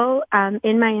 250 people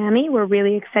in Miami. We're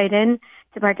really excited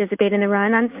to participate in the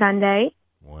run on Sunday.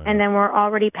 Wow. And then we're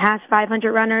already past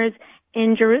 500 runners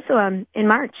in Jerusalem in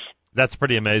March. That's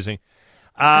pretty amazing.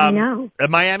 I know. The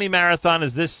Miami Marathon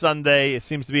is this Sunday. It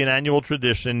seems to be an annual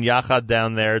tradition. Yachad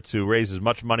down there to raise as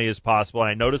much money as possible. And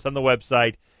I noticed on the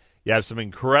website you have some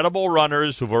incredible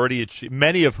runners who've already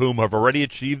many of whom have already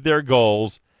achieved their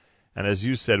goals. And as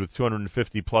you said, with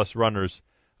 250-plus runners,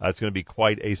 it's going to be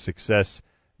quite a success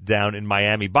down in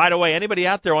Miami. By the way, anybody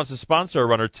out there wants to sponsor a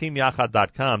runner,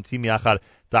 teamyachad.com,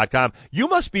 teamyachad.com. You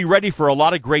must be ready for a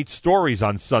lot of great stories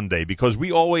on Sunday because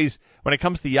we always, when it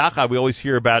comes to Yachad, we always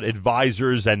hear about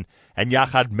advisors and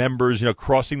Yachad members,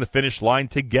 crossing the finish line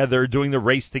together, doing the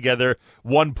race together,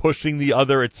 one pushing the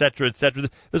other, et cetera, et cetera.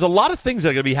 There's a lot of things that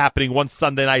are going to be happening once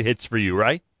Sunday night hits for you,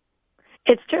 right?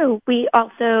 It's true. We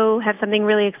also have something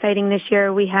really exciting this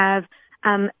year. We have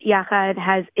Yachad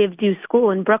has Ivdu School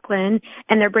in Brooklyn,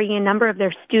 and they're bringing a number of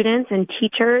their students and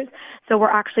teachers. So we're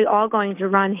actually all going to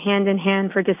run hand in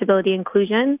hand for disability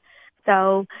inclusion.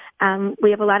 So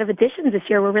we have a lot of additions this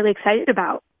year we're really excited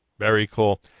about. Very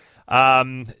cool. How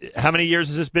many years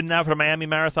has this been now for the Miami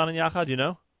Marathon in Yachad, do you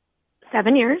know?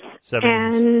 7 years.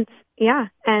 7 years.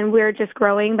 And we're just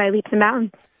growing by leaps and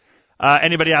bounds.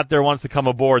 Anybody out there wants to come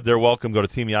aboard, they're welcome. Go to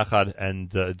Team Yachad and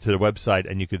to the website,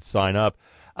 and you could sign up.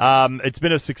 It's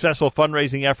been a successful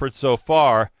fundraising effort so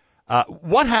far.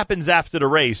 What happens after the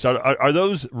race? Are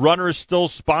those runners still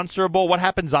sponsorable? What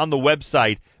happens on the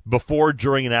website before,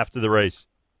 during, and after the race?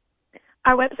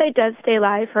 Our website does stay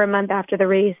live for a month after the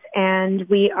race, and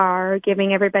we are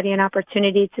giving everybody an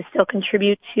opportunity to still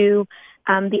contribute to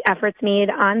the efforts made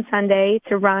on Sunday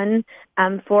to run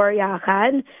for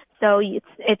Yachad. So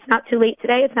it's not too late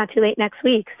today. It's not too late next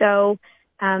week. So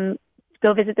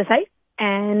go visit the site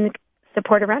and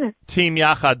support a runner.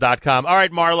 TeamYachad.com. All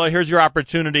right, Marla, here's your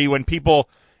opportunity. When people,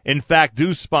 in fact,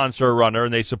 do sponsor a runner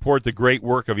and they support the great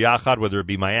work of Yachad, whether it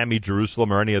be Miami,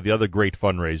 Jerusalem, or any of the other great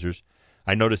fundraisers.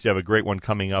 I noticed you have a great one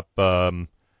coming up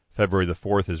February the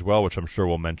 4th as well, which I'm sure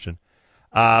we'll mention.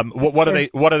 What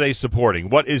are they supporting?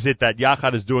 What is it that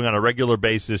Yachad is doing on a regular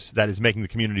basis that is making the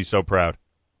community so proud?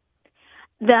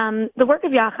 The work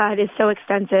of Yachad is so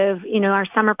extensive. Our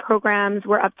summer programs,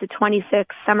 we're up to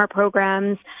 26 summer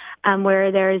programs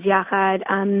where there is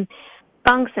Yachad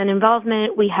bunks and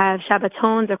involvement. We have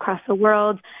Shabbatons across the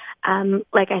world.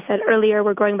 Like I said earlier,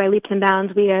 we're growing by leaps and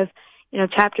bounds. We have,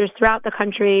 chapters throughout the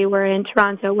country. We're in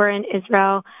Toronto. We're in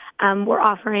Israel. We're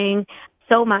offering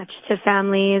so much to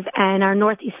families, and our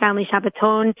Northeast Family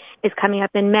Shabbaton is coming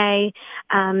up in May.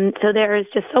 So there is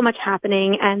just so much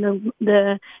happening, and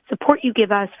the support you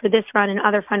give us for this run and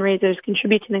other fundraisers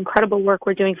contribute to the incredible work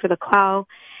we're doing for the Klal.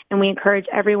 And we encourage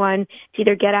everyone to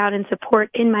either get out and support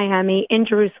in Miami, in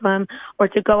Jerusalem, or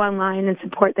to go online and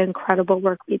support the incredible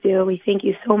work we do. We thank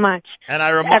you so much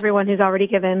to everyone who's already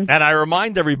given. And I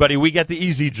remind everybody, we get the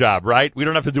easy job, right? We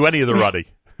don't have to do any of the running.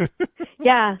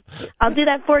 Yeah, I'll do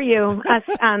that for you. Us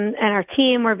and our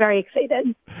team, we're very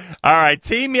excited. All right,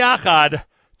 Team Yachad,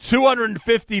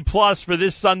 250 plus for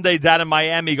this Sunday down in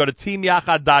Miami. Go to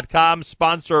teamyachad.com,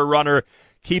 sponsor a runner,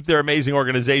 keep their amazing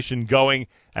organization going,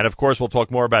 and of course we'll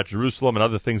talk more about Jerusalem and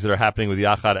other things that are happening with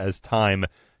Yachad as time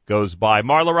goes by.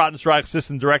 Marla Rottenstreich,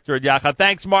 Assistant Director at Yachad.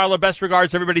 Thanks, Marla. Best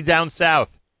regards to everybody down south.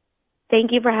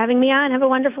 Thank you for having me on. Have a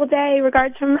wonderful day.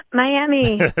 Regards from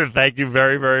Miami. Thank you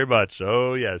very, very much.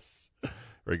 Oh, yes.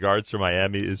 Regards from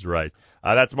Miami is right.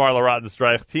 That's Marla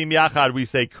Rottenstreich. Team Yachad, we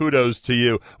say kudos to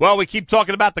you. Well, we keep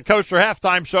talking about the Kosher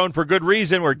Halftime Show, and for good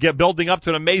reason. We're building up to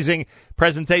an amazing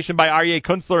presentation by Aryeh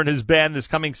Kunstler and his band this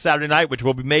coming Saturday night, which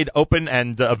will be made open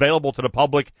and available to the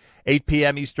public 8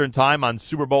 p.m. Eastern Time on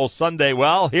Super Bowl Sunday.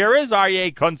 Well, here is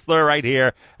Aryeh Kunstler right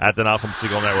here at the Nachum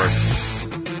Segal Network.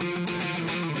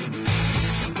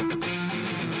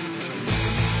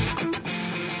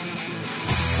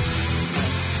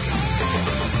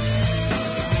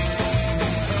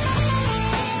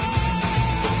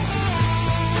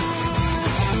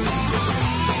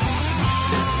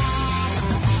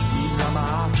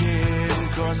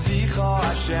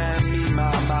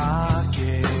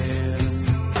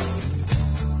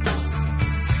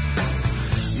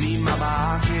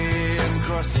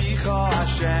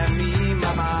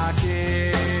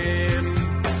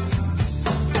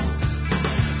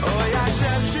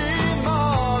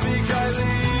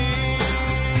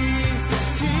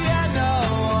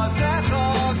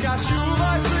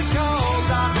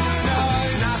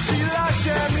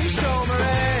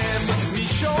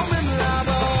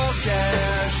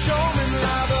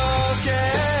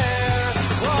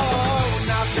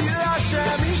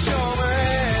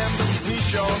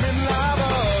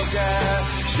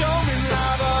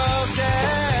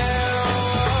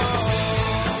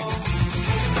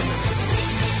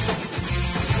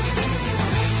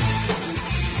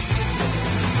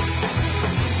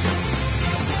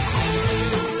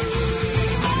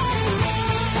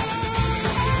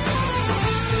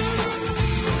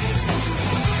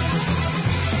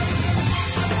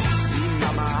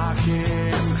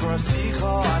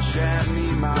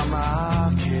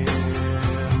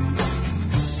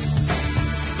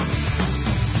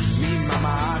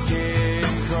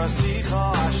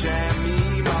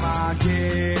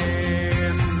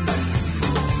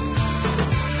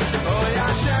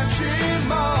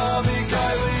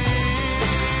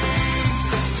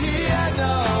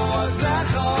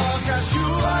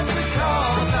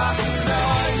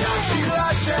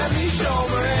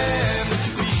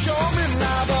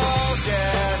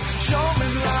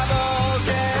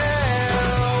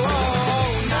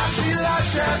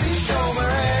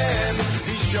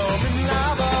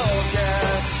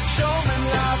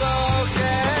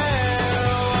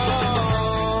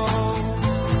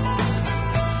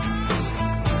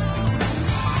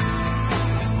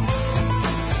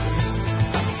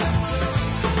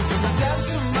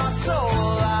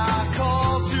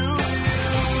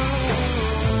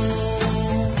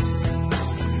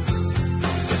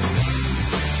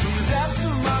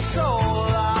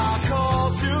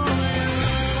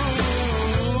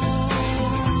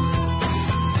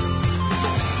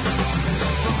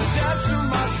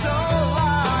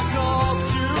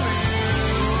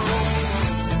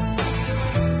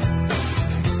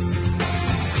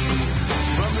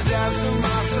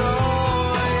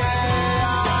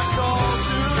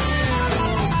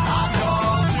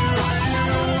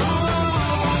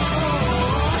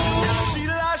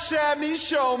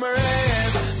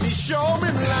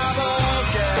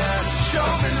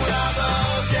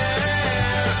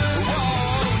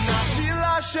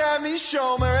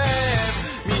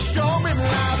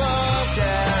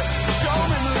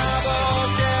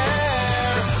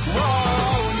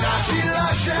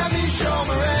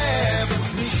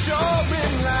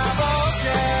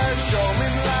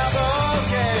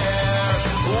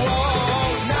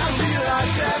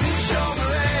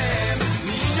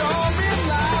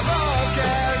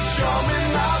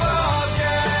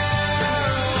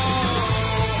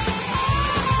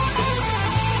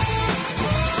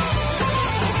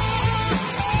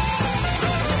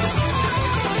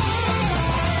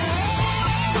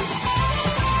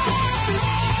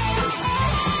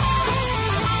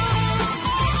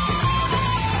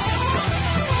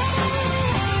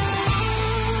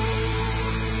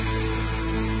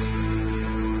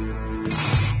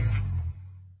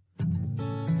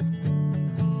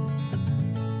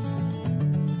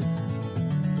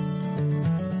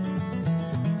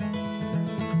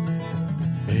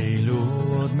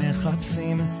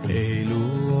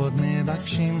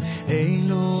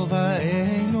 אילו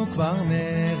ואילו כבר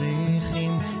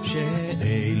מריחים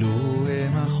שאלו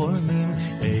הם החולמים,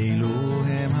 אלו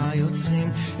הם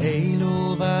היוצרים,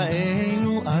 אלו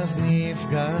ואלו אז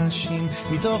נפגשים,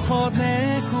 מתוך עוד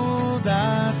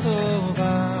נקודה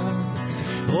טובה,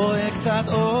 רואה קצת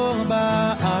אור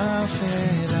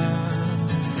באפלה,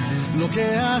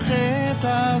 לוקח את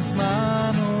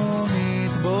הזמן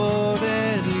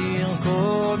ומתבודד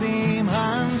לרקוד עם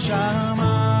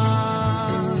הנשמה.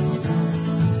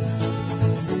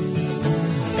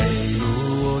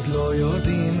 אלו עוד לא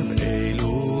יודעים ואלו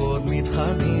עוד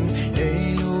מתחבאים,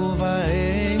 אלו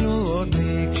ואלו עוד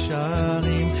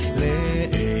נקשרים,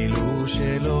 לאלו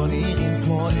שלא נראים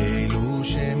כמו אלו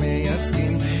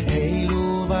שמייצגים,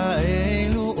 אלו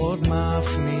ואלו עוד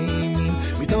מפנימים,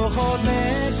 מתוך עוד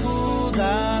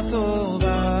נקודה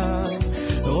טובה,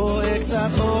 רואה קצת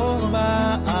אור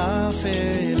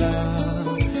באפלה,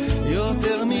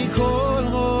 יותר מכל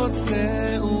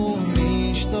רוצה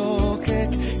ומשתוקק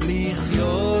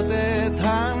לחיות את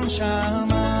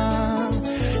הנשמה,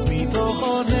 מתוך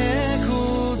עוד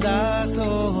נקודה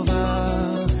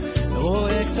טובה,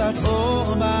 רואה קצת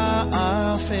אור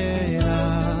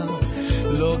באפלה,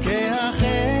 לוקח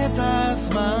את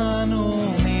הזמן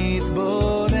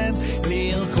ומתבודד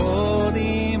לרקוד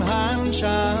עם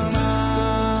הנשמה.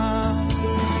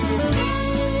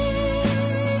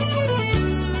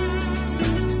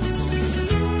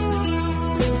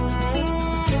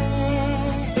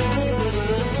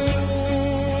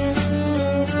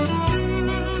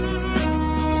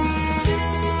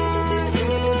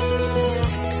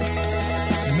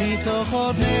 מתוך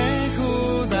עוד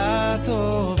נקודה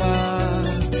טובה,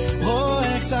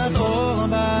 רואה קצת אור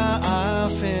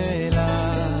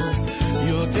באפלה,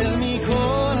 יותר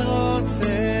מכל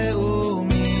רוצה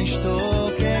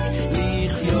ומשתוקק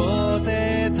לחיות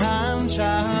את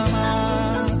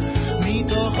הנשמה,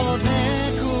 מתוך עוד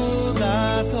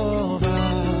נקודה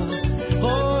טובה,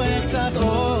 רואה קצת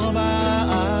אור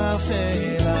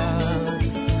באפלה,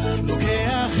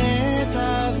 לוקח את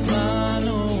הזמן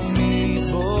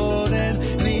ומתבודד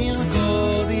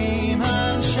לרקוד עם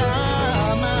הנשמה.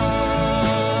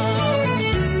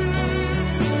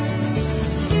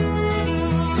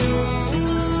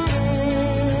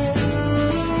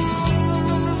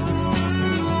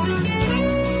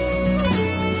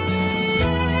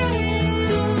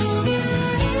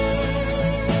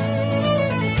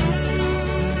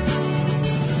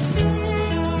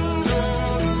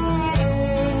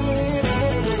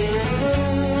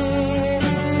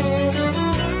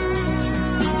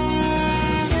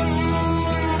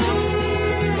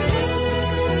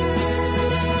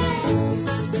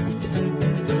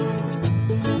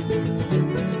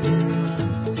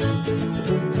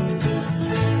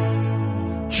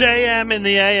 JM in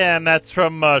the AM, that's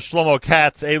from Shlomo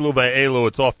Katz, Elu Ve'elu.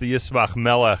 It's off the Yismach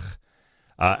Melech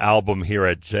album here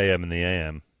at JM in the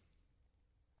AM.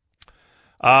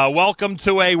 Welcome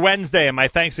to a Wednesday, and my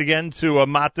thanks again to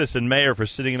Matis and Meir for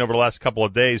sitting in over the last couple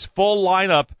of days. Full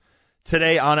lineup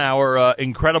today on our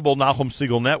incredible Nachum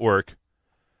Segal Network.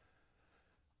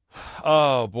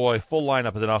 Oh, boy, full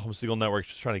lineup of the Nachum Segal Network.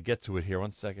 Just trying to get to it here.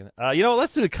 One second.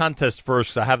 Let's do the contest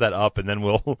first. I have that up, and then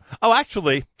we'll... Oh,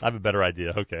 actually, I have a better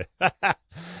idea. Okay.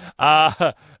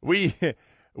 We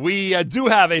do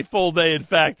have a full day, in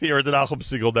fact, here at the Nachum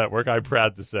Segal Network, I'm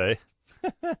proud to say.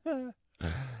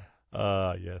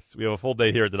 Yes, we have a full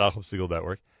day here at the Nachum Segal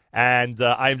Network. And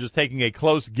I am just taking a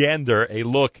close gander, a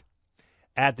look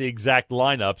at the exact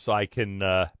lineup so I can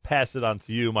pass it on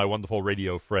to you, my wonderful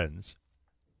radio friends.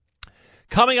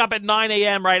 Coming up at 9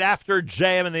 a.m. right after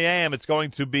JM in the AM, it's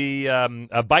going to be a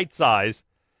Bite Size,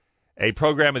 a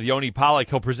program with Yoni Pollack.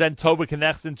 He'll present Tova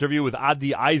Knecht's interview with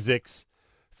Adi Isaacs,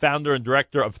 founder and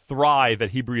director of Thrive at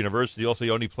Hebrew University. Also,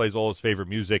 Yoni plays all his favorite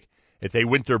music. It's a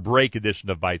winter break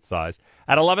edition of Bite Size.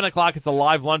 At 11 o'clock, it's a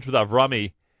live lunch with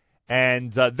Avrami.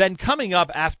 And then coming up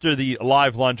after the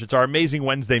live lunch, it's our amazing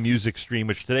Wednesday music stream,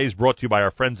 which today is brought to you by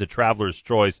our friends at Traveler's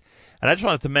Choice. And I just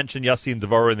wanted to mention Yossi and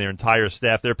Devorah and their entire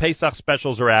staff. Their Pesach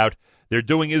specials are out. They're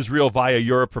doing Israel via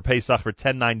Europe for Pesach for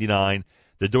 $10.99.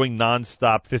 They're doing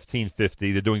nonstop $15.50.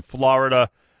 They're doing Florida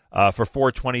for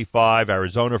 $4.25,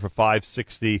 Arizona for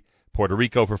 $5.60, Puerto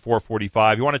Rico for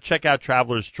 $4.45. You want to check out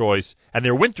Traveler's Choice, and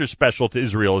their winter special to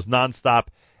Israel is nonstop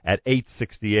at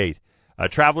 $8.68.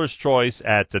 Traveler's Choice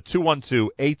at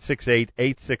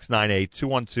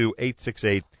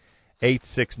 212-868-8698,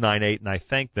 212-868-8698, and I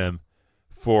thank them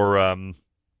for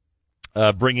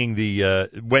bringing the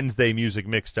Wednesday music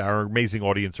mix to our amazing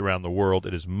audience around the world.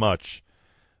 It is much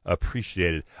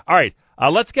appreciated. All right,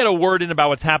 let's get a word in about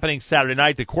what's happening Saturday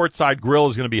night. The Courtside Grill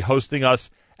is going to be hosting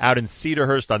us out in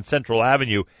Cedarhurst on Central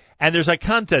Avenue, and there's a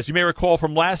contest. You may recall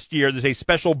from last year, there's a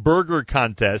special burger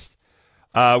contest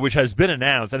which has been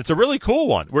announced, and it's a really cool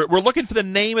one. We're looking for the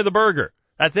name of the burger.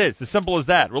 That's it. It's as simple as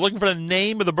that. We're looking for the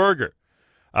name of the burger.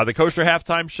 The Kosher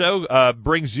Halftime Show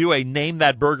brings you a Name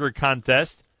That Burger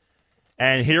contest,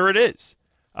 and here it is.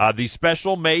 The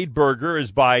special made burger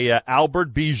is by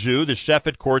Albert Bijou, the chef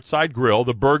at Courtside Grill.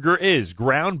 The burger is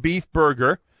ground beef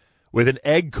burger with an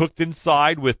egg cooked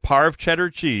inside with parve cheddar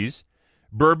cheese,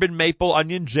 bourbon maple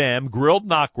onion jam, grilled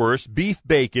knockwurst, beef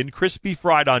bacon, crispy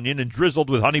fried onion, and drizzled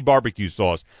with honey barbecue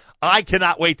sauce. I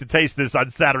cannot wait to taste this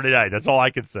on Saturday night. That's all I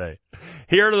can say.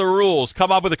 Here are the rules.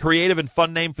 Come up with a creative and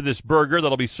fun name for this burger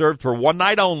that'll be served for one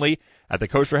night only at the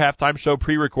Kosher Halftime Show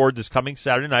pre-record this coming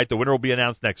Saturday night. The winner will be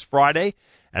announced next Friday,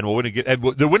 and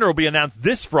the winner will be announced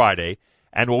this Friday,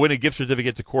 and we'll win a gift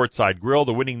certificate to Courtside Grill.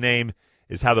 The winning name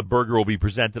is how the burger will be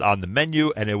presented on the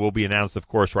menu, and it will be announced, of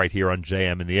course, right here on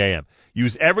JM in the AM.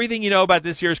 Use everything you know about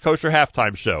this year's Kosher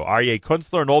Halftime Show, Aryeh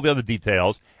Kunstler and all the other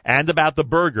details, and about the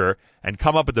burger, and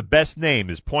come up with the best name.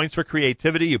 There's points for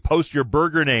creativity. You post your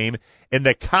burger name in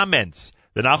the comments.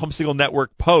 The Nachum Segal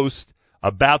Network post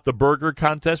about the burger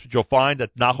contest, which you'll find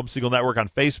at Nachum Segal Network on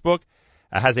Facebook,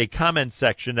 has a comment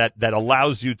section that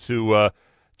allows you to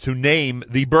name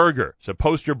the burger. So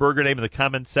post your burger name in the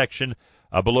comment section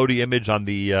below the image on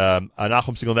the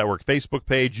Nachum Segal Network Facebook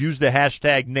page. Use the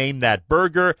hashtag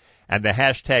NameThatBurger and the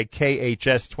hashtag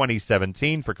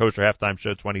KHS2017 for Kosher Halftime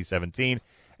Show 2017.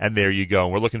 And there you go.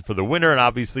 And we're looking for the winner. And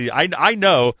obviously, I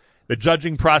know the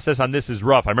judging process on this is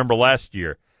rough. I remember last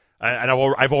year, and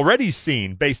I've already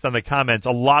seen, based on the comments,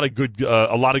 a lot of good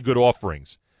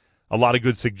offerings, a lot of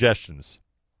good suggestions.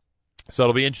 So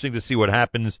it'll be interesting to see what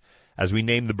happens as we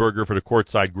name the burger for the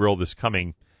Courtside Grill this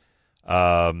coming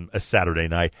a Saturday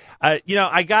night. I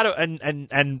got to,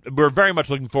 and we're very much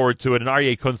looking forward to it, and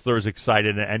Aryeh Kunstler is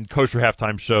excited, and Kosher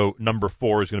Halftime Show number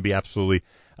 4 is going to be absolutely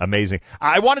amazing.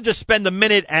 I want to just spend a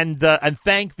minute and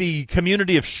thank the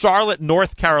community of Charlotte,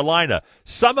 North Carolina.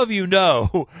 Some of you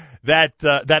know that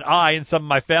I and some of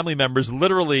my family members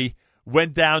literally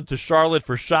went down to Charlotte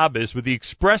for Shabbos with the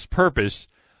express purpose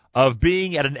of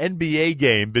being at an NBA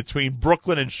game between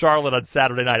Brooklyn and Charlotte on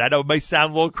Saturday night. I know it may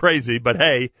sound a little crazy, but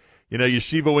hey,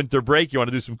 yeshiva winter break, you want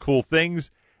to do some cool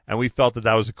things, and we felt that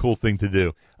was a cool thing to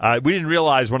do. We didn't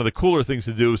realize one of the cooler things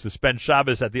to do was to spend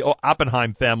Shabbos at the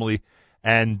Oppenheim family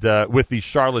and with the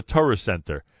Charlotte Torah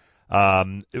Center.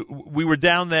 We were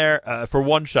down there for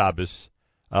one Shabbos,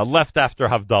 left after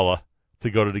Havdalah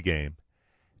to go to the game,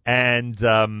 and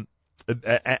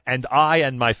I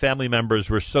and my family members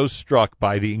were so struck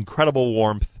by the incredible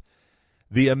warmth,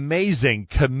 the amazing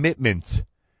commitment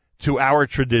to our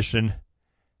tradition,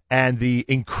 and the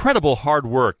incredible hard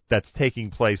work that's taking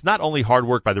place. Not only hard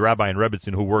work by the Rabbi and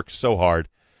Rebbitzin, who work so hard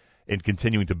in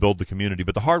continuing to build the community,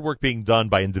 but the hard work being done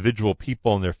by individual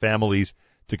people and their families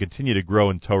to continue to grow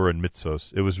in Torah and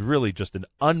mitzvos. It was really just an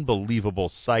unbelievable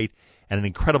sight and an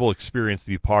incredible experience to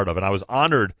be part of. And I was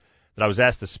honored that I was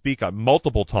asked to speak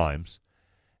multiple times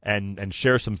and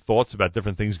share some thoughts about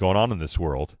different things going on in this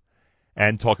world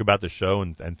and talk about the show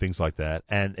and things like that.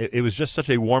 And it was just such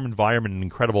a warm environment and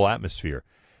incredible atmosphere.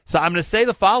 So I'm going to say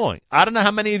the following. I don't know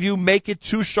how many of you make it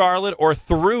to Charlotte or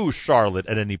through Charlotte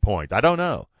at any point. I don't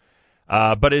know.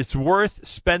 But it's worth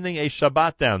spending a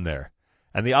Shabbat down there.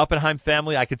 And the Oppenheim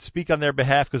family, I could speak on their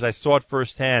behalf because I saw it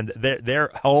firsthand. Their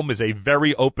home is a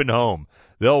very open home.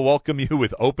 They'll welcome you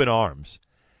with open arms.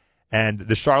 And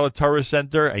the Charlotte Torah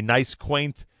Center, a nice,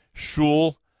 quaint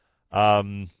shul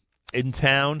in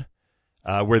town,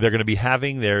 where they're going to be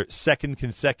having their second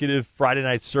consecutive Friday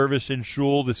night service in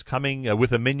shul this coming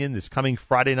with a minyan this coming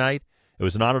Friday night. It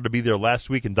was an honor to be there last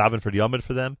week and daven for the Yomid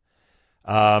for them.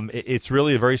 It's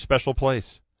really a very special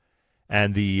place,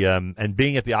 and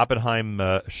being at the Oppenheim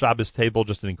Shabbos table,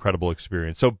 just an incredible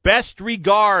experience. So best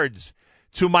regards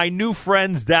to my new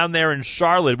friends down there in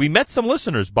Charlotte. We met some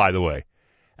listeners, by the way,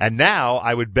 and now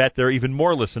I would bet there are even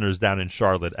more listeners down in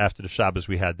Charlotte after the Shabbos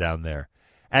we had down there.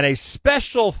 And a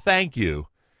special thank you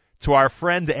to our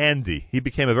friend Andy. He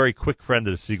became a very quick friend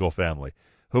of the Segal family,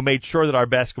 who made sure that our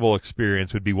basketball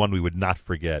experience would be one we would not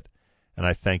forget. And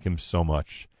I thank him so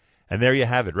much. And there you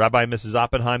have it. Rabbi and Mrs.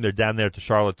 Oppenheim, they're down there at the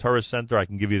Charlotte Torah Center. I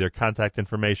can give you their contact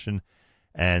information.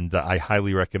 And I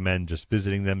highly recommend just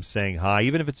visiting them, saying hi,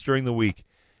 even if it's during the week,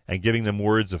 and giving them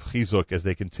words of chizuk as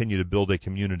they continue to build a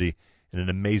community in an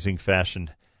amazing fashion.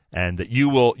 And you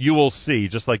will see,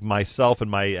 just like myself and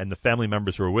the family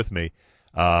members who are with me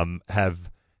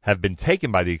have been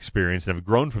taken by the experience and have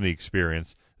grown from the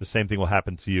experience. The same thing will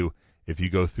happen to you if you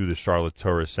go through the Charlotte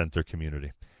Torah Center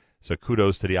community. So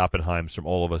kudos to the Oppenheims from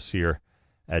all of us here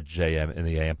at JM in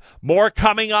the AM. More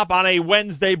coming up on a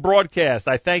Wednesday broadcast.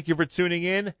 I thank you for tuning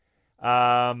in.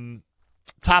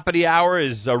 Top of the hour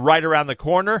is right around the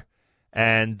corner,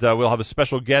 and we'll have a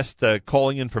special guest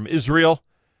calling in from Israel.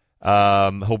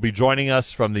 He'll be joining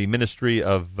us from the Ministry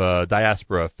of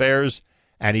Diaspora Affairs.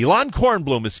 And Ilan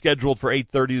Kornblum is scheduled for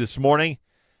 8:30 this morning.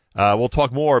 We'll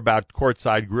talk more about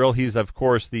Courtside Grill. He's, of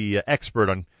course, the expert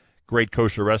on great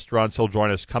kosher restaurants. He'll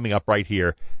join us coming up right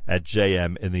here at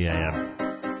JM in the AM.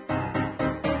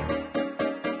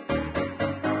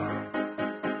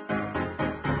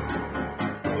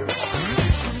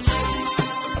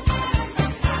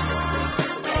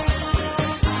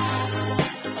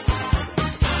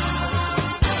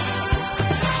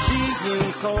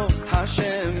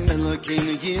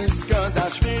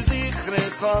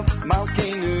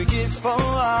 Malkeinu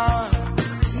Yispoah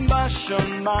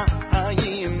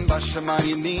Bashamayim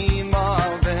Bashamayim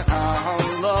Ve'al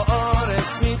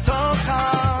La'oretz Mitocha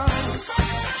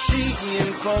Shiyim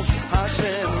Chol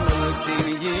Hashem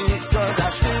Malkeinu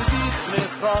Yiskodash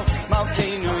V'zichrecha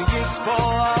Malkeinu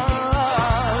Yispoah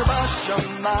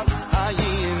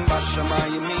Bashamayim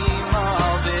Bashamayim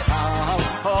Ve'al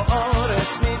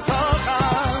La'oretz Mitocha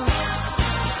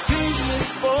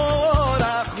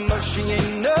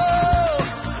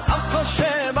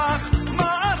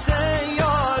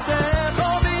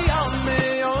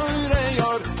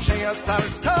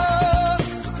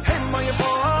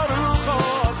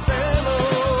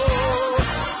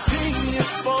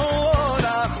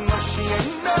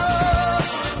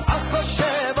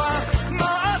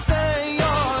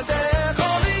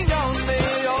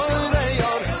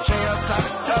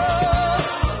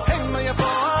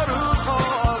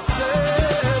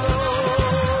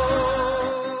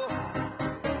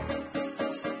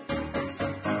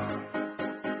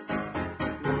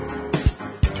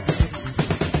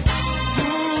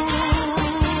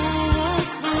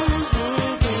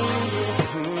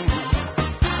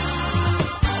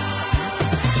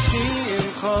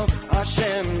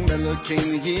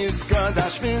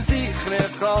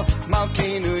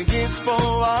Malkeinu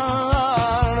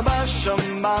Yispoah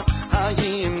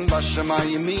Bashamayim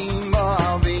Bashamayim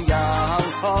V'yal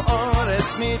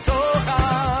Ha'oretz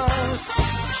Mitochas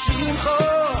Shimcho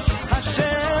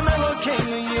Hashem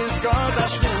Elokeinu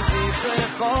Yizgodash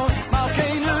V'zichrecho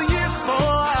Malkeinu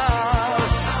Yispoah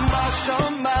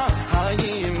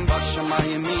Bashamayim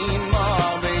Bashamayim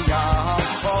V'yal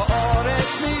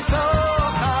Ha'oretz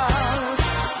Mitochas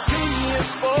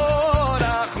Yispoah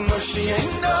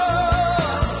Moshiach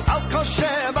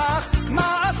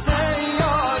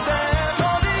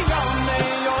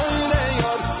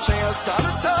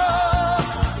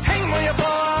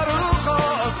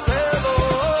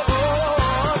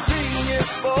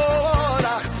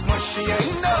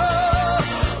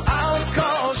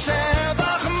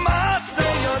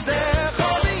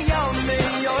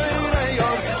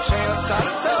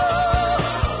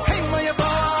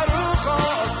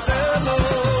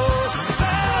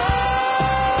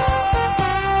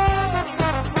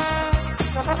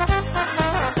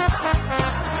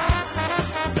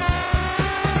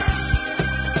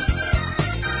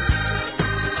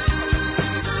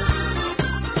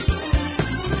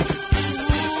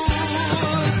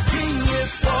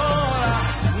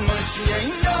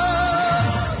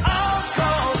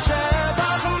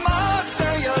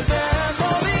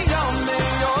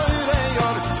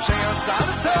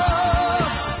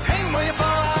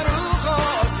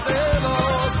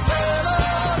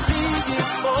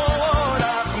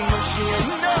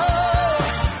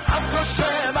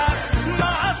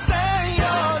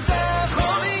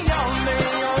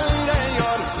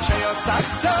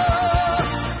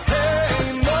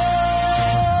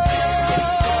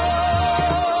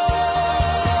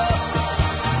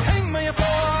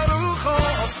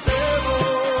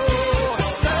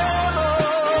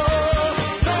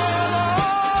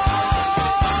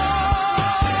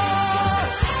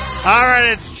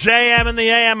JM in the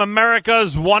AM,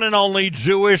 America's one and only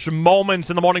Jewish Moments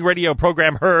in the Morning radio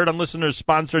program, heard on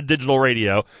listeners-sponsored digital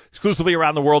radio, exclusively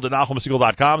around the world at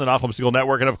NachumSegal.com, the Nachum Segal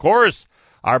Network, and of course,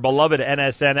 our beloved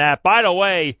NSN app. By the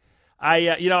way,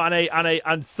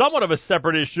 on somewhat of a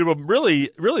separate issue, but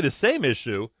really the same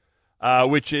issue,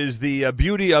 which is the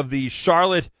beauty of the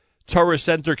Charlotte Torah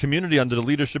Center community under the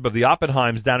leadership of the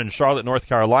Oppenheims down in Charlotte, North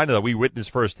Carolina, that we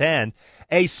witnessed firsthand.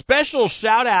 A special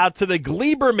shout-out to the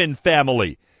Gleiberman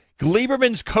family.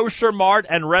 Gleiberman's Kosher Mart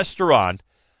and Restaurant.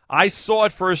 I saw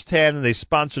it firsthand, and they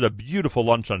sponsored a beautiful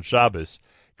lunch on Shabbos.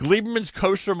 Gleiberman's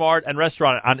Kosher Mart and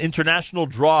Restaurant on International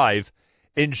Drive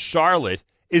in Charlotte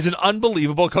is an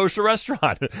unbelievable kosher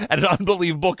restaurant and an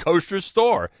unbelievable kosher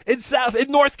store in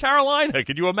North Carolina.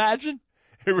 Can you imagine?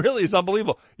 It really is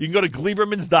unbelievable. You can go to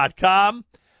Gleibermans.com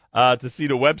to see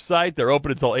the website. They're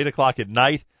open until 8 o'clock at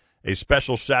night. A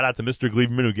special shout-out to Mr.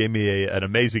 Gleberman, who gave me an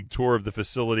amazing tour of the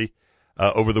facility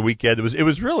over the weekend. It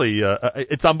was really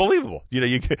it's unbelievable. You know,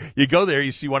 you go there,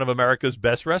 you see one of America's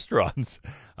best restaurants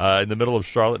in the middle of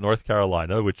Charlotte, North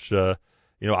Carolina, which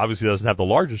obviously doesn't have the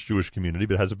largest Jewish community,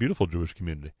 but has a beautiful Jewish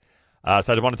community.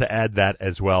 So I wanted to add that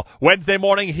as well. Wednesday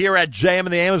morning here at JM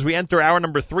in the AM as we enter hour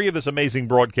number 3 of this amazing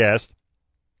broadcast.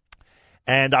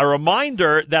 And a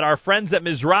reminder that our friends at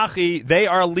Mizrahi, they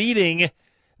are leading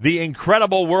the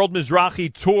incredible World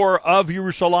Mizrahi Tour of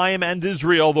Yerushalayim and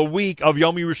Israel the week of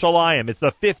Yom Yerushalayim. It's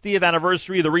the 50th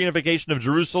anniversary of the reunification of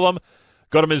Jerusalem.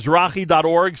 Go to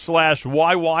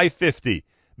Mizrahi.org/YY50.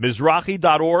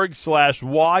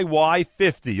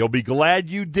 Mizrahi.org/YY50. You'll be glad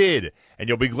you did, and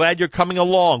you'll be glad you're coming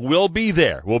along. We'll be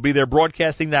there. We'll be there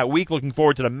broadcasting that week. Looking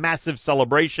forward to the massive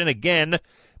celebration. Again,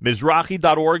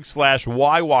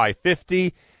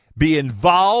 Mizrahi.org/YY50. Be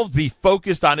involved, be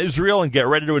focused on Israel, and get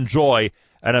ready to enjoy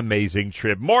an amazing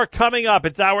trip. More coming up.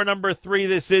 It's hour number 3.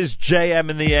 This is JM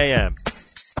in the AM.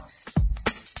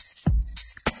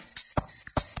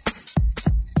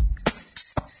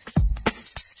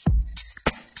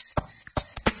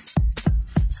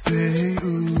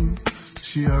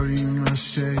 Shiarim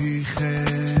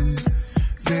Sheikhem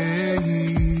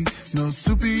Vehi no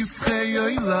supis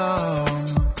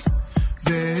chayolam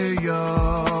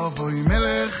Veyavoy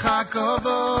melech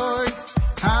hakavoy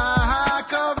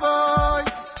hakavoy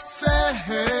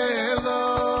sehelo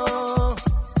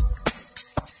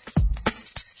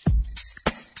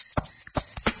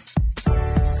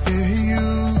Seyu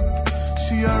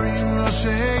Shiarim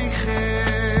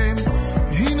Sheikhem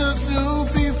Hino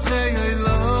supis chayolam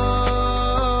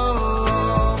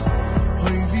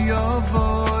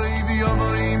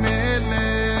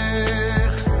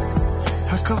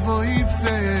Kavoy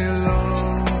zelo,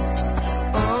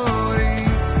 oy,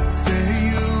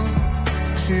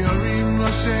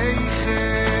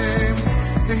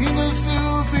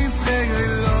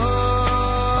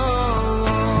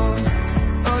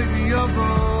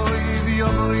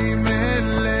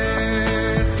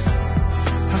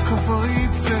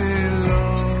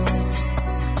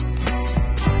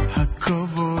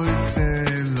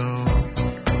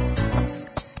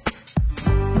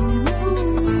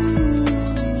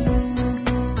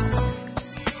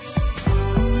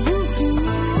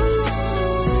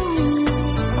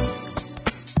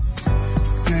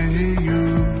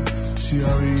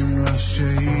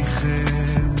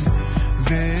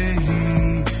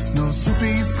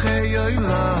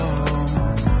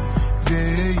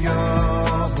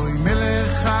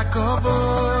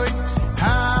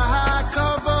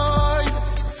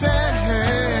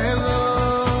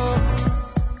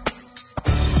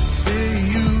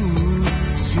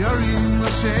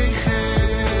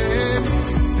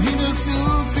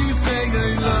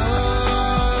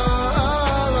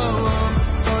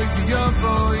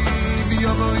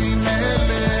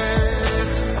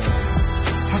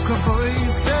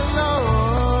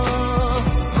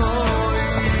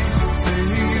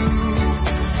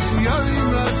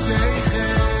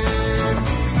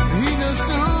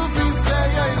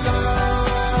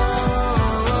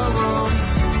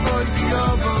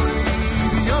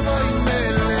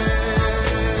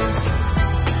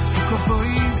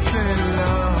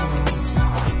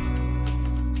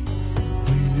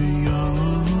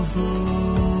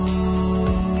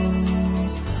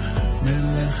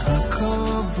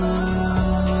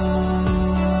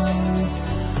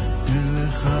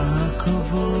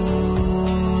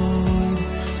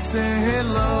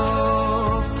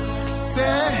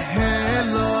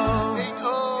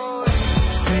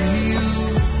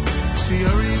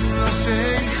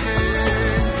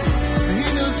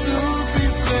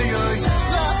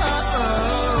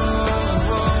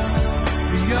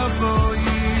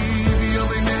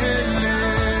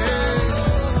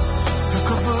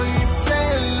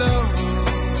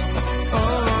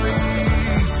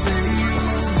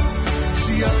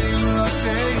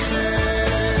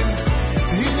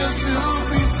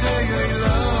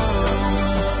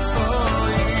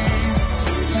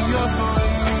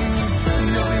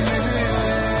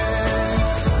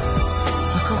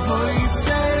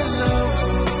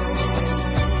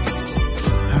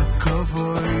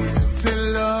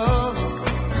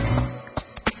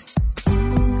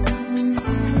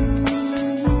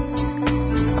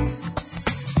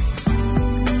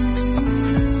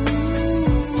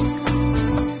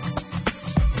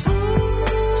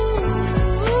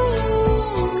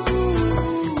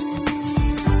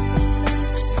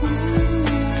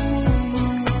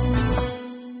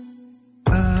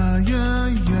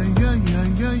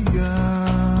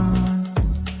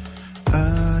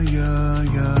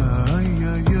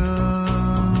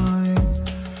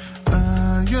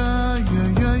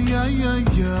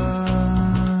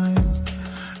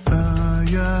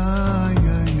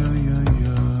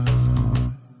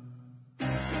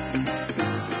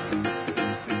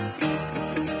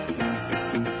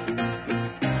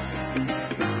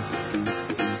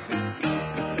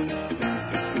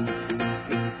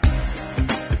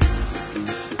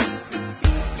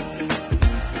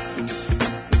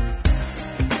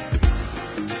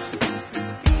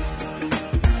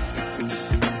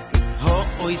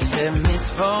 oise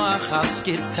mitzvah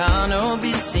chaskitano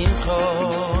bisimcho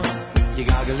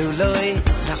Yigagalu loy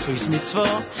nasois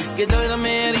mitzvah gedoy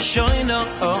mer shoyno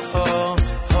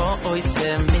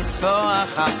oise mitzvah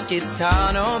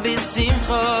chaskitano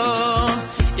bisimcho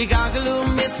Yigagalu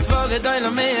mitzvah gedoy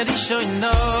mer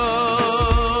shoyno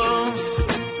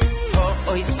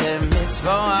oise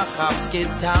mitzvah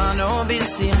chaskitano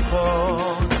bisimcho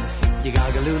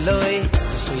Yigagalu loy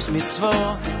nasois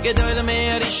mitzvah gedoy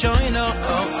mer shoyno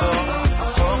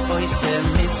oise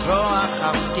mitzvah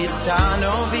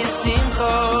chaskitano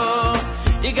bisimcho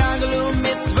Yigagalu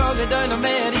mitzvah gedoy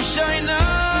mer shoyno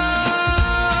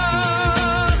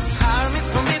schar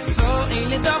mitzvah in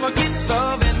lidava kitzvah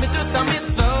wenn mit der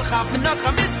mitzvah hab mir noch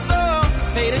a mitzvah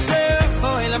hey se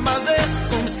hoyle maze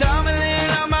stamel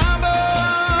la mabo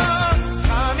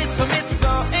schar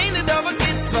mitzvah in lidava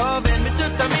kitzvah wenn mit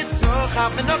der mitzvah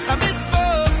hab mir noch a mitzvah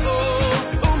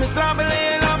stamel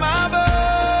la mabo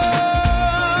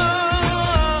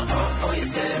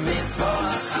oise mitzvah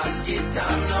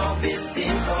chaskitano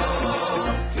bisimcho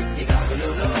Yigagalu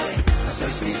loy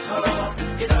nasois mitzvah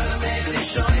gedoy mer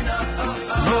shoyno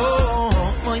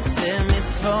oise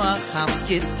mitzvah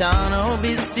chaskitano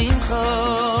bisimcho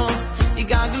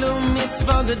Yigagalu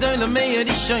mitzvah gedoy mer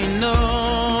shoyno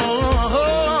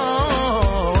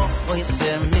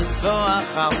oise mitzvah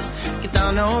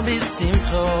chaskitano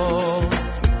bisimcho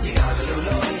Yigagalu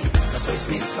loy nasois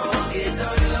mitzvah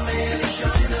gedoy mer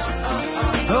shoyno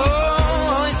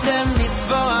oise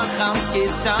mitzvah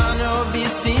chaskitano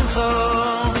bisimcho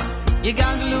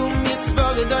Yigagalu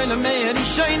mitzvah gedoy mer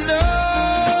shoyno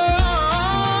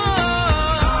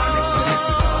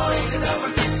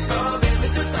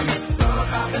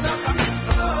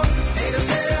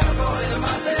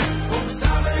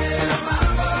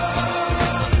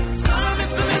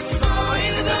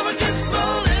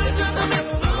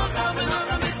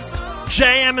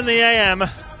JM in the AM.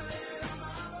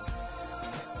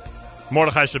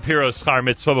 Mordechai Shapiro's Schar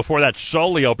Mitzvah. Before that,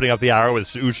 Sholi opening up the hour with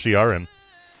Ushiarim.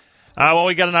 Well,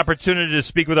 we got an opportunity to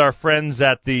speak with our friends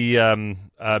at the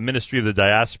Ministry of the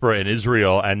Diaspora in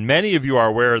Israel, and many of you are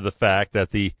aware of the fact that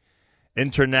the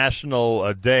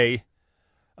International Day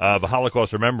of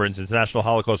Holocaust Remembrance, International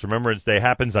Holocaust Remembrance Day,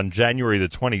 happens on January the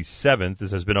 27th.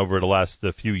 This has been over the last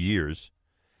few years.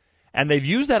 And they've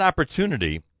used that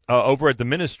opportunity over at the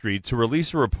ministry to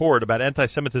release a report about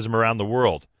anti-Semitism around the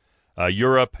world,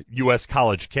 Europe, U.S.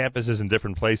 college campuses in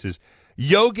different places.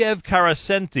 Yogev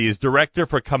Karasenty is Director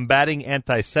for Combating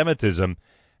Anti-Semitism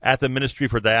at the Ministry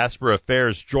for Diaspora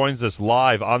Affairs, joins us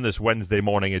live on this Wednesday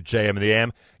morning at JM in the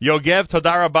AM. Yogev,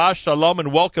 Toda Rabah, Shalom,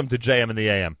 and welcome to JM in the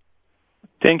AM.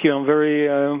 Thank you. I'm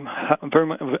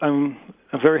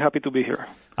very happy to be here.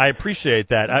 I appreciate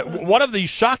that. One of the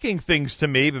shocking things to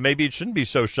me, but maybe it shouldn't be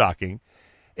so shocking,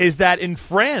 is that in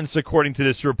France, according to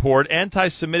this report,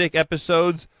 anti-Semitic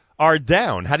episodes are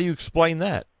down. How do you explain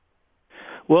that?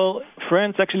 Well,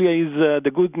 France actually is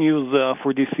the good news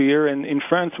for this year. And in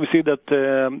France, we see that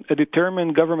a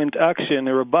determined government action,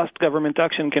 a robust government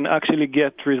action, can actually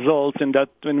get results. And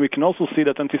we can also see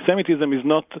that anti-Semitism is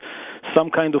not some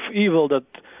kind of evil that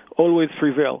always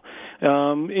prevail.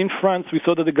 In France, we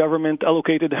saw that the government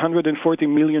allocated 140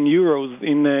 million euros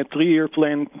in a 3-year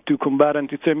plan to combat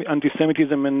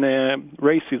anti-Semitism and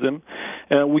racism.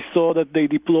 We saw that they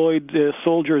deployed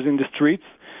soldiers in the streets,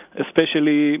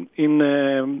 especially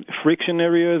in friction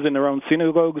areas and around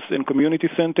synagogues and community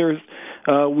centers.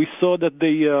 We saw that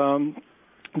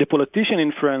the politician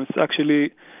in France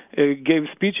actually gave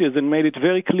speeches and made it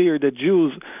very clear that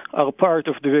Jews are part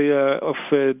of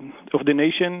the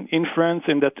nation in France,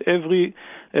 and that every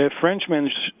Frenchman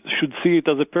should see it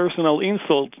as a personal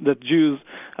insult that Jews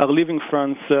are leaving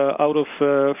France out of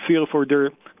fear for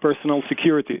their personal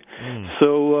security.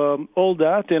 So all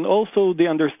that, and also the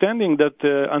understanding that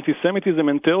anti-Semitism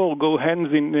and terror go hand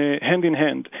in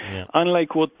hand. Yeah.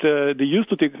 Unlike what they used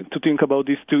to think about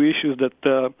these two issues,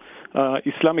 that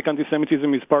Islamic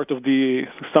anti-Semitism is part of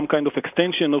some kind of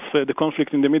extension of the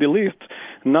conflict in the Middle East.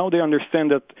 Now they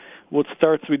understand that what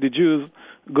starts with the Jews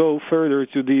go further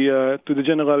to the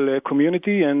general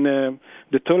community, and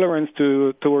the tolerance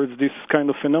towards this kind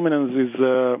of phenomenon is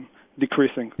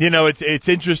decreasing. You know, it's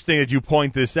interesting that you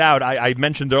point this out. I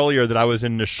mentioned earlier that I was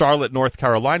in Charlotte, North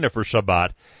Carolina for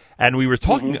Shabbat, and we were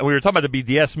talking about the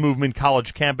BDS movement,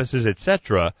 college campuses,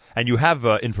 etc. And you have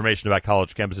information about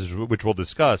college campuses, which we'll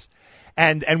discuss.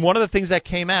 And one of the things that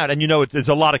came out, and you know, there's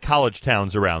a lot of college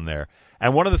towns around there.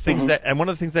 And one of the things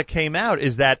that came out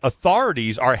is that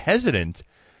authorities are hesitant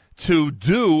to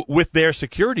do with their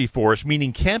security force,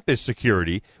 meaning campus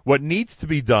security, what needs to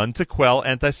be done to quell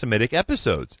anti-Semitic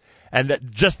episodes. and that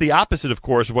just the opposite, of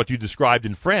course, of what you described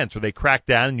in France, where they cracked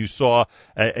down and you saw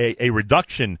a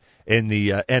reduction in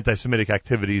the anti-Semitic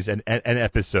activities and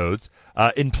episodes.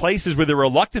 In places where they're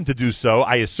reluctant to do so,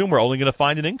 I assume we're only going to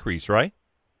find an increase, right?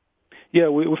 Yeah,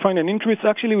 we find an increase.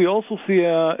 Actually, we also see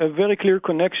a very clear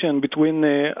connection between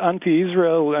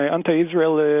anti-Israel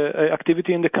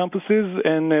activity in the campuses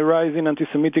and a rise in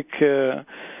anti-Semitic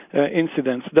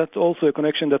incidents. That's also a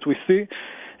connection that we see,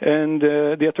 and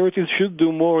the authorities should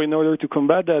do more in order to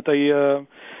combat that.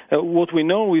 What we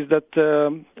know is that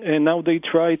now they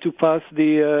try to pass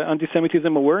the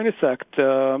Anti-Semitism Awareness Act.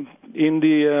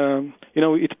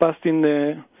 It passed in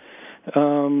the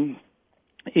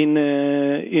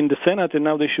Senate, and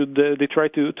now they try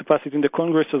to pass it in the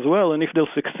Congress as well. And if they'll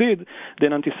succeed,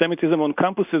 then anti-Semitism on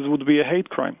campuses would be a hate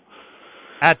crime.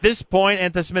 At this point,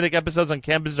 anti-Semitic episodes on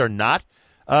campuses are not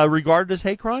regarded as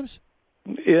hate crimes?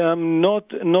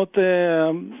 Not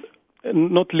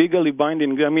legally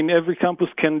binding. I mean, every campus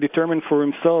can determine for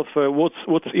himself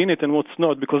what's in it and what's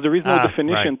not, because there is no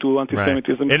definition to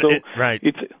anti-Semitism. Right.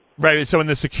 So when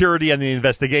the security and the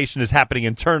investigation is happening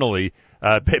internally,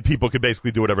 people could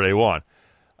basically do whatever they want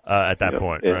at that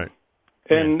point, right?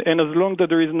 And as long as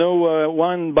there is no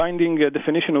one binding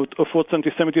definition of what's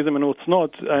anti-Semitism and what's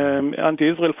not,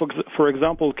 anti-Israel, for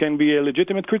example, can be a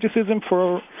legitimate criticism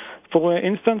for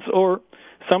instance, or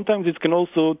sometimes it can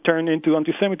also turn into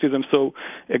anti-Semitism. So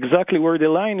exactly where the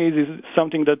line is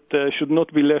something that should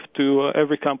not be left to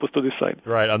every campus to decide.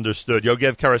 Right, understood.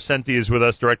 Yogev Karasenty is with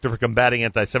us, Director for Combating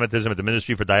Anti-Semitism at the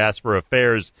Ministry for Diaspora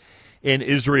Affairs in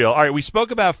Israel. All right, we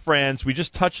spoke about France. We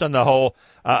just touched on the whole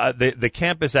the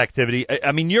campus activity.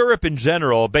 I mean, Europe in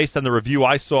general, based on the review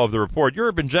I saw of the report,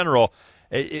 Europe in general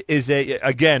is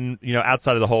again,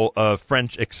 outside of the whole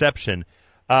French exception,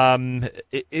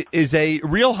 is a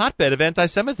real hotbed of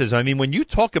anti-Semitism. I mean, when you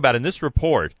talk about in this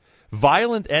report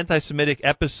violent anti-Semitic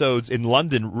episodes in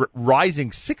London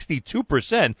rising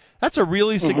 62%, that's a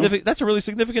really significant. That's a really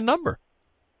significant number.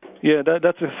 Yeah,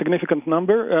 that's a significant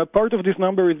number. Part of this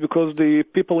number is because the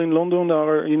people in London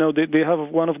are, they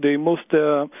have one of the most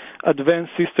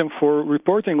advanced systems for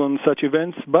reporting on such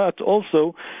events. But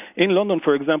also, in London,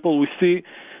 for example, we see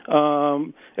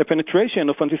a penetration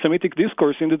of anti-Semitic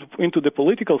discourse into the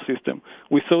political system.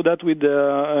 We saw that with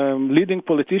leading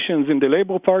politicians in the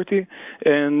Labour Party,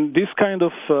 and this kind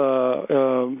of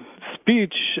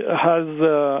speech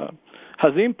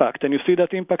has impact, and you see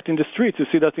that impact in the streets. You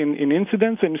see that in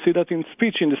incidents, and you see that in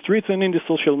speech in the streets and in the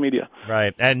social media.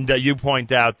 Right, and you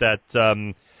point out that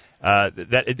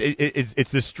that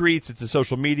it's the streets, it's the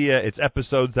social media, it's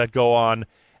episodes that go on,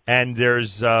 and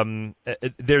there's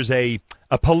a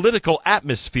political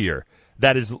atmosphere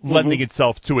that is lending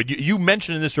itself to it. You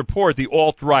mentioned in this report the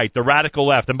alt-right, the radical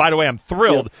left, and by the way, I'm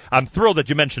thrilled that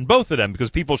you mentioned both of them,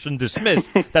 because people shouldn't dismiss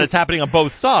that it's happening on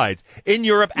both sides in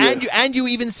Europe, and you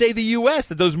even say the U.S.,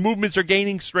 that those movements are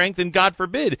gaining strength, and God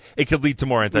forbid it could lead to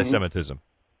more anti-Semitism.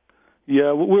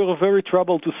 Yeah, we were very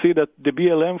troubled to see that the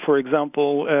BLM, for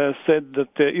example, said that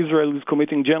Israel is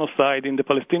committing genocide in the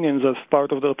Palestinians as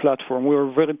part of their platform. We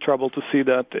were very troubled to see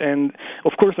that. And,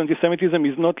 of course, anti-Semitism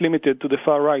is not limited to the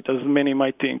far right, as many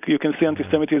might think. You can see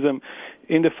anti-Semitism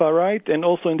in the far right and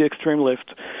also in the extreme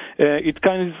left. It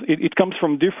comes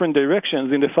from different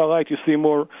directions. In the far right, you see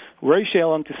more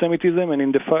racial anti-Semitism, and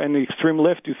in the extreme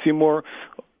left, you see more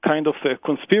kind of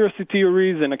conspiracy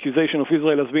theories and accusation of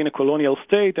Israel as being a colonial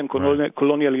state and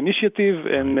colonial initiative,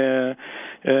 and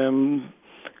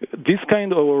this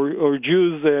kind or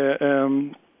Jews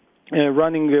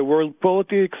running world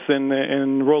politics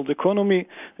and world economy.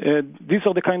 These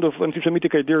are the kind of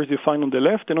anti-Semitic ideas you find on the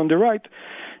left, and on the right,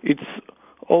 it's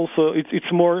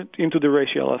more into the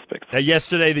racial aspect.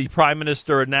 Yesterday, the Prime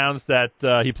Minister announced that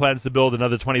he plans to build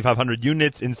another 2,500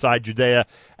 units inside Judea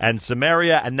and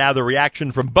Samaria, and now the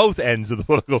reaction from both ends of the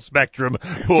political spectrum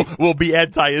will be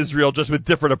anti-Israel, just with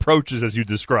different approaches, as you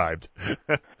described,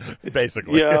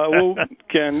 basically. Yeah, well,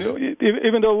 Ken,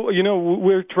 even though,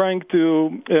 we're trying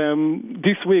to,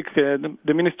 this week,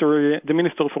 the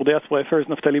Minister for Diaspora Affairs,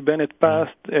 Naftali Bennett,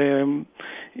 passed,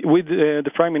 with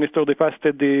the Prime Minister, they passed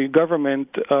at the government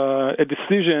a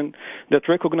decision that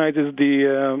recognizes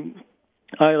the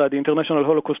IHRA, the International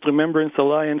Holocaust Remembrance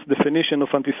Alliance definition of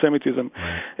anti-Semitism,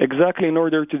 exactly in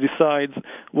order to decide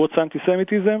what's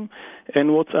anti-Semitism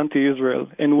and what's anti-Israel,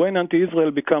 and when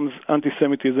anti-Israel becomes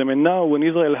anti-Semitism. And now when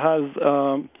Israel has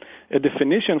a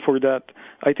definition for that,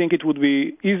 I think it would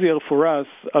be easier for us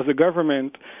as a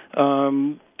government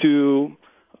to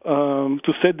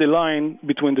set the line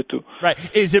between the two. Right.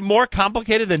 Is it more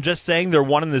complicated than just saying they're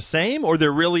one and the same, or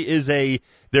there really is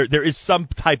there is some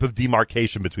type of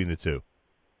demarcation between the two?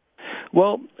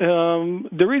 Well,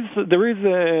 there is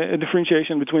a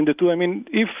differentiation between the two. I mean,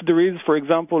 if there is, for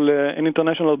example, an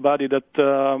international body that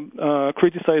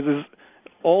criticizes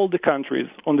all the countries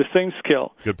on the same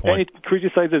scale, Good point. and it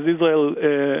criticizes Israel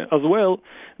as well,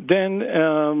 then,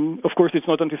 of course, it's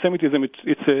not anti-Semitism,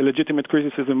 it's a legitimate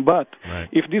criticism. But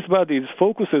if this body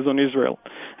focuses on Israel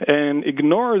and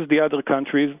ignores the other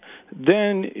countries,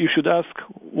 then you should ask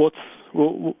what's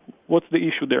the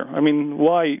issue there? I mean,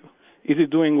 why is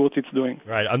it doing what it's doing?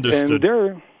 Right, understood.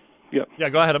 And yeah,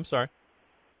 go ahead, I'm sorry.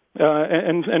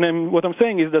 And what I'm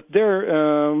saying is that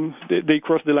they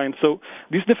cross the line. So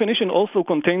this definition also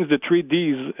contains the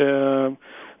 3Ds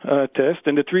test,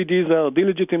 and the 3Ds are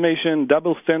delegitimation,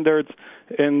 double standards,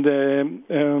 and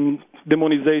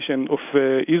demonization of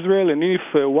Israel. And if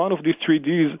one of these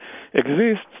 3Ds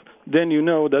exists, then you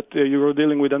know that you are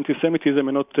dealing with anti-Semitism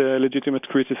and not legitimate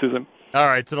criticism. All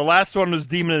right, so the last one was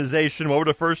demonization. What were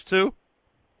the first two?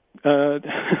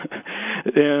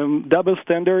 Double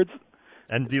standards,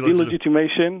 and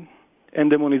delegitimation,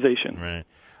 and demonization. Right.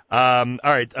 All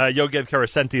right, Yogev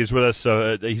Karasenty is with us.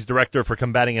 He's Director for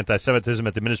Combating Anti-Semitism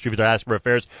at the Ministry of Diaspora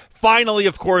Affairs. Finally,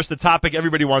 of course, the topic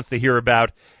everybody wants to hear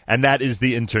about, and that is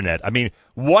the Internet. I mean,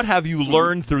 what have you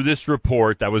learned through this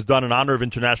report that was done in honor of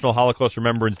International Holocaust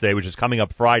Remembrance Day, which is coming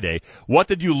up Friday? What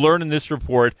did you learn in this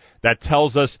report that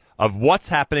tells us of what's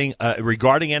happening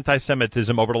regarding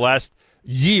anti-Semitism over the last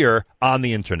year on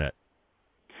the Internet?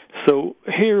 So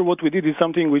here, what we did is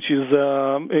something which is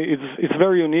it's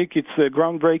very unique. It's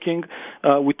groundbreaking.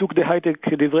 We took the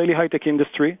Israeli high-tech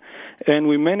industry, and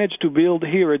we managed to build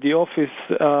here at the office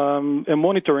a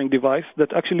monitoring device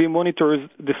that actually monitors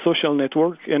the social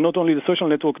network, and not only the social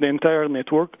network, the entire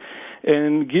network,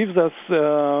 and gives us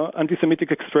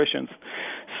anti-Semitic expressions.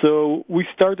 So we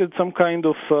started some kind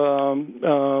of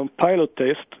pilot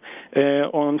test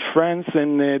on France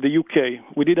and the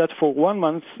UK. We did that for 1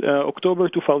 month, October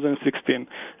 2016.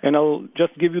 And I'll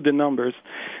just give you the numbers.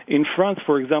 In France,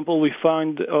 for example, we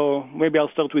found, maybe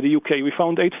I'll start with the UK. We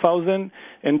found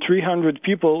 8,300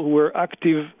 people who were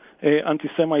active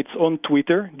anti-Semites on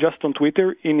Twitter, just on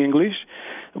Twitter in English.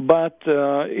 But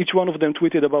each one of them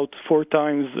tweeted about 4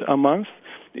 times a month.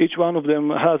 Each one of them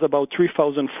has about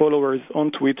 3,000 followers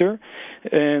on Twitter.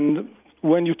 And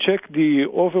when you check the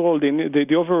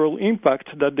overall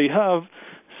impact that they have,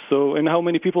 so and how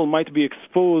many people might be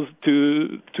exposed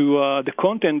to the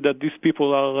content that these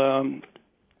people are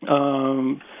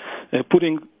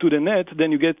putting to the net,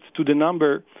 then you get to the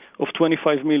number of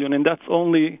 25 million, and that's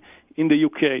only in the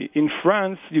UK. In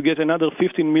France, you get another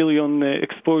 15 million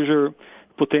exposure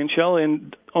potential,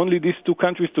 and only these two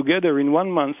countries together in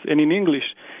 1 month, and in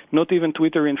English, not even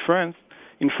Twitter in France.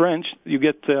 In French, you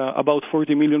get about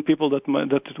 40 million people that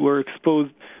were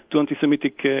exposed to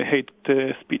anti-Semitic hate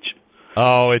speech.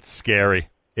 Oh, it's scary.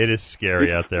 It is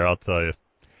scary out there, I'll tell you.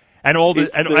 And all this,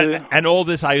 and all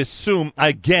this, I assume.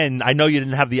 Again, I know you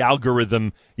didn't have the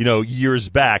algorithm, years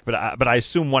back, but I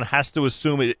assume one has to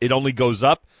assume it only goes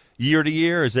up year to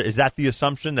year. Is that the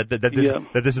assumption that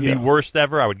this is the worst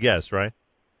ever? I would guess, right?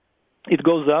 It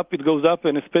goes up,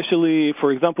 and especially,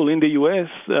 for example, in the U.S.,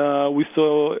 we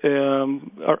saw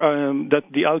that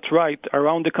the alt-right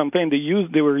around the campaign,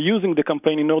 they were using the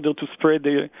campaign in order to spread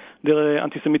their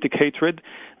anti-Semitic hatred.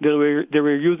 They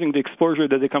were using the exposure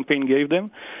that the campaign gave them,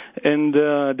 and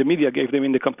the media gave them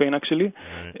in the campaign, actually.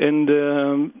 Right.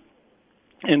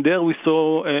 And there we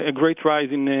saw a great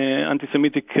rise in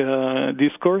anti-Semitic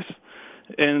discourse.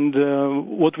 And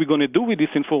what we're going to do with this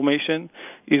information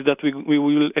is that we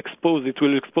will expose it.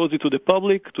 We'll expose it to the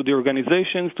public, to the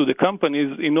organizations, to the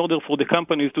companies, in order for the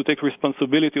companies to take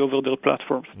responsibility over their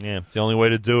platforms. Yeah, it's the only way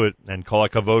to do it. And kol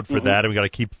hakavod for that. And we got to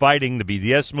keep fighting the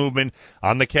BDS movement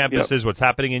on the campuses, what's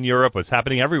happening in Europe, what's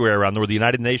happening everywhere around the world, the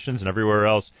United Nations and everywhere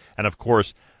else, and of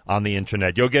course on the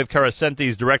Internet. Yogev Karasenty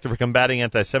is Director for Combating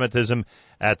Anti-Semitism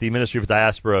at the Ministry of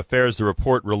Diaspora Affairs. The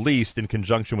report released in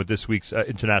conjunction with this week's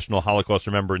International Holocaust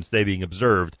Remembrance Day being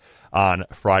observed on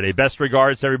Friday. Best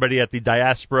regards to everybody at the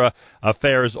Diaspora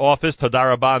Affairs office. Toda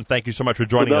rabah, and thank you so much for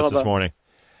joining us this morning.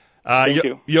 Thank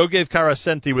you. Yogev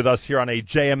Karasenty with us here on a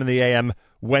JM in the AM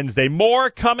Wednesday. More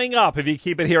coming up if you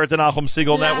keep it here at the Nachum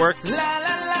Segal Network. La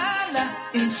la la la,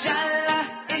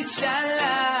 inshallah,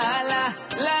 inshallah, la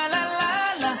la la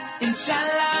la la,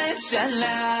 inshallah,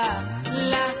 inshallah,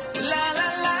 la la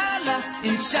la la la,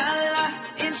 inshallah,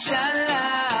 inshallah.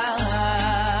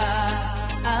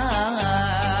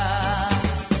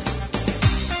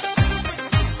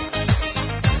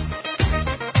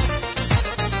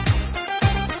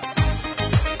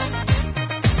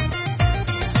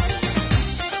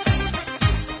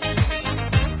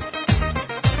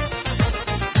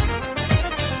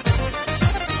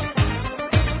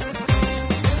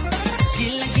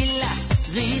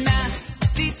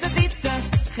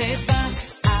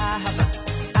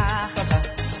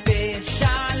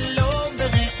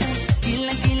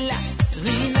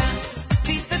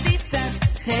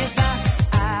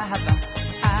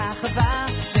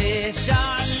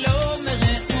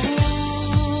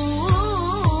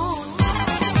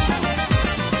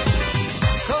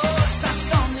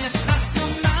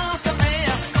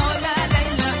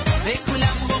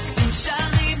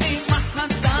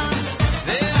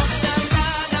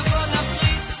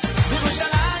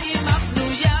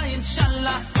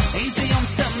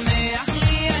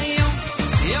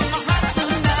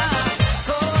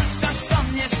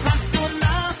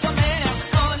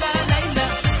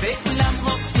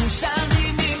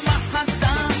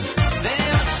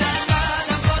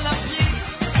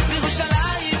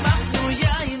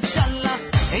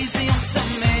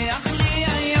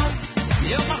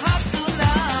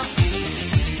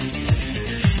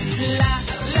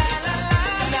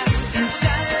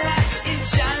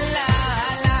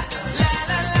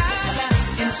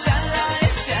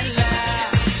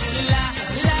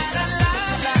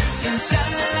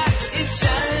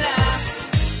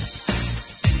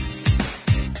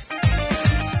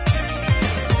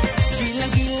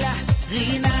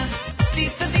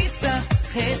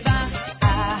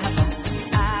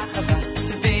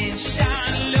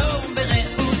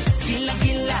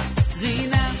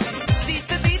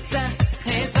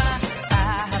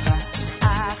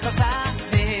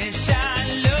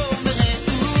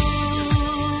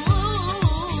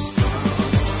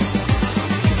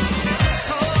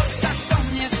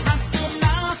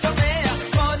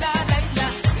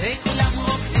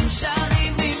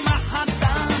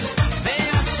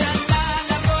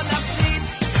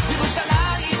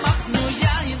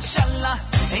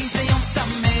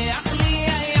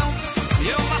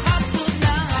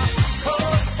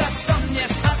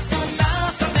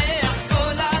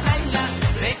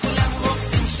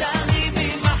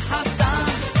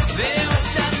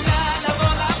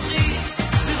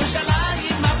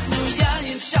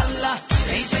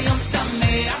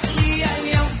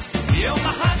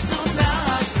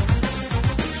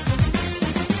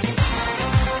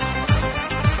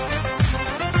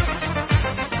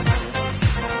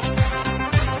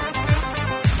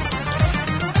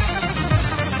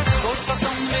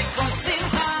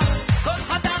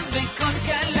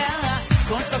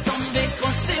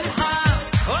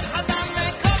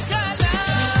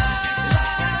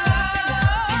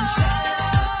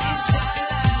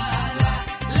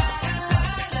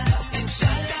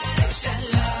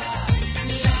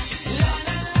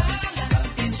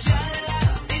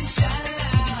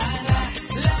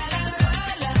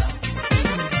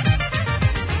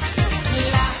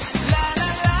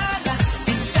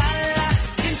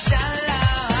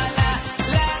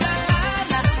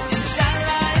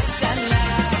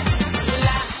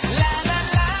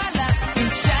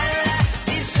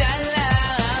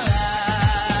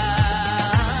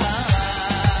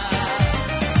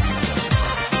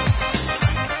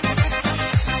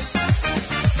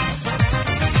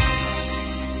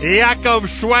 Yaakov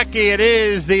Shweki, it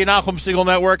is the Nachum Segal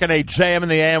Network and a JM in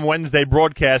the AM Wednesday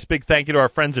broadcast. Big thank you to our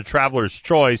friends at Traveler's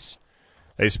Choice.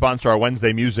 They sponsor our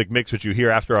Wednesday music mix, which you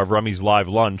hear after our Rummy's live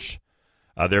lunch.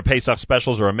 Their Pesach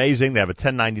specials are amazing. They have a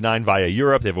 $10.99 via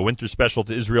Europe. They have a winter special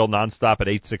to Israel nonstop at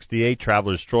 $8.68.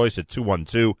 Traveler's Choice at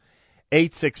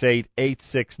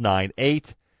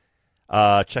 212-868-8698.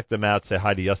 Check them out. Say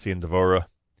hi to Yossi and Devorah.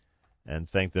 And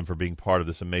thank them for being part of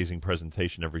this amazing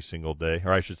presentation every single day.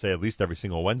 Or I should say at least every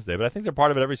single Wednesday. But I think they're part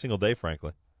of it every single day,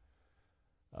 frankly.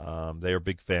 They are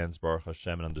big fans, Baruch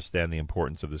Hashem, and understand the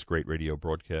importance of this great radio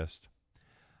broadcast.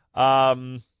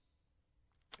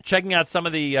 Checking out some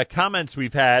of the comments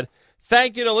we've had.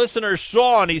 Thank you to listener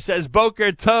Sean. He says,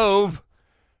 Boker Tov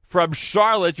from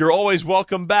Charlotte. You're always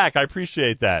welcome back. I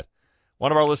appreciate that.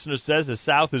 One of our listeners says, the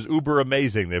South is uber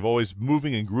amazing. They've always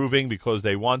moving and grooving because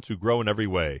they want to grow in every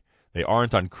way. They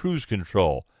aren't on cruise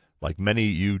control like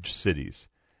many huge cities.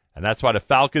 And that's why the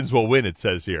Falcons will win, it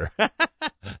says here.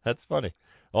 That's funny.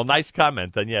 Well, nice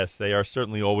comment. And yes, they are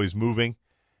certainly always moving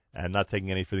and not taking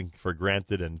anything for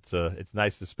granted. And it's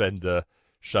nice to spend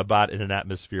Shabbat in an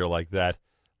atmosphere like that,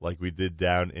 like we did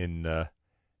down in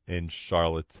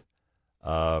Charlotte,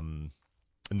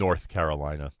 North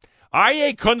Carolina.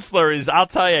 Aryeh Kunstler is, I'll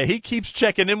tell you, he keeps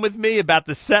checking in with me about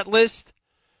the set list.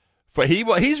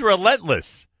 He's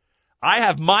relentless. I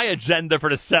have my agenda for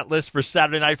the set list for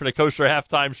Saturday night for the Kosher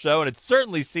Halftime Show, and it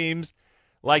certainly seems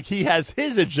like he has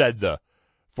his agenda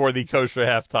for the Kosher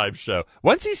Halftime Show.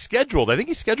 When's he scheduled? I think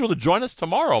he's scheduled to join us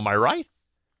tomorrow. Am I right?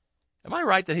 Am I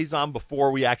right that he's on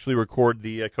before we actually record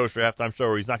the Kosher Halftime Show,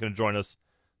 or he's not going to join us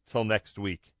till next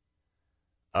week?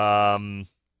 Not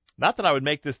that I would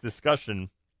make this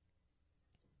discussion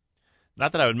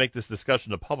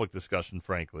a public discussion,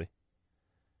 frankly.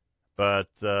 But,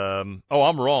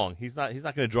 I'm wrong. He's not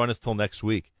going to join us till next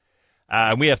week.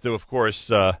 And we have to, of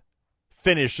course,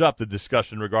 finish up the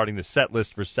discussion regarding the set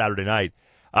list for Saturday night.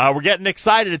 We're getting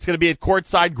excited. It's going to be at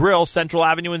Courtside Grill, Central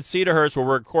Avenue in Cedarhurst, where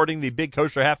we're recording the Big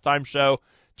Kosher Halftime Show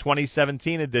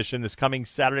 2017 edition this coming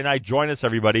Saturday night. Join us,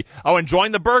 everybody. Oh, and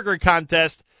join the burger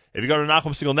contest. If you go to the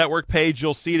Nachum Segal Network page,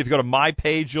 you'll see it. If you go to my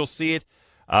page, you'll see it.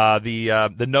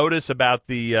 The notice about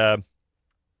the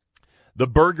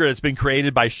burger that's been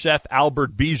created by Chef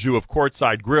Albert Bijou of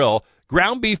Courtside Grill.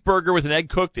 Ground beef burger with an egg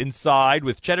cooked inside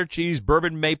with cheddar cheese,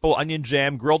 bourbon maple, onion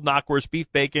jam, grilled knockwurst, beef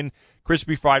bacon,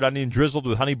 crispy fried onion drizzled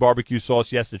with honey barbecue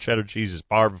sauce. Yes, the cheddar cheese is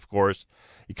barb, of course.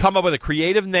 You come up with a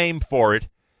creative name for it.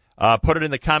 Put it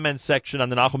in the comments section on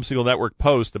the Nachum Segal Network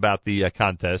post about the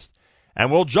contest.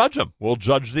 and we'll judge them. We'll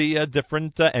judge the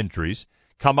different entries,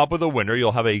 come up with a winner.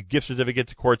 You'll have a gift certificate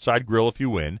to Courtside Grill if you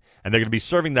win, and they're going to be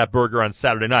serving that burger on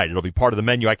Saturday night. It'll be part of the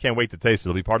menu. I can't wait to taste it.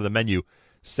 It'll be part of the menu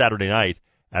Saturday night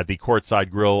at the Courtside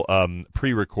Grill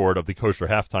pre-record of the Kosher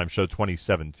Halftime Show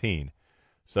 2017.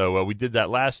 So we did that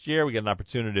last year. We get an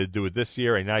opportunity to do it this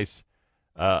year. A nice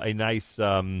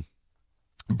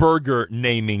burger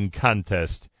naming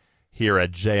contest here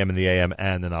at JM in the AM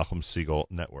and the Nachum Siegel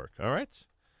Network. All right?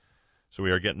 So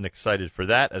we are getting excited for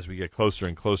that as we get closer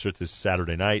and closer to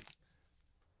Saturday night.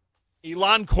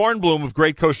 Ilan Kornblum of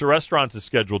Great Kosher Restaurants is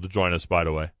scheduled to join us, by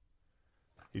the way.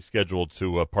 He's scheduled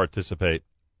to participate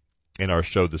in our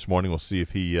show this morning. We'll see if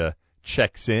he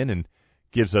checks in and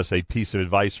gives us a piece of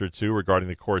advice or two regarding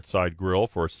the Courtside Grill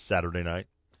for Saturday night.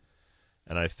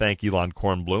 And I thank Ilan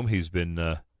Kornblum. He's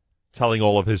been telling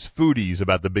all of his foodies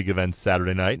about the big event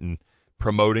Saturday night and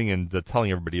promoting and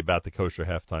telling everybody about the Kosher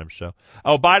Halftime Show.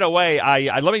 Oh, by the way,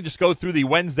 I let me just go through the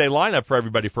Wednesday lineup for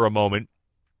everybody for a moment.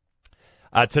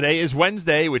 Today is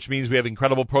Wednesday, which means we have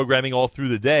incredible programming all through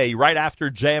the day. Right after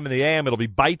JM in the AM, it'll be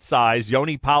bite-sized.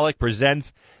 Yoni Pollack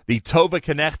presents the Tova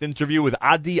Knecht interview with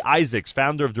Adi Isaacs,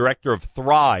 founder and director of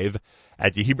Thrive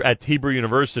at Hebrew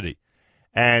University.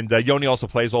 And Yoni also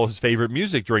plays all his favorite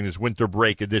music during this winter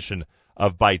break edition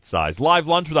of Bite Size. Live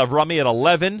lunch with Avrami at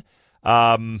 11.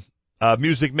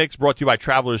 Music mix brought to you by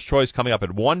Traveler's Choice coming up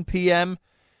at 1 p.m.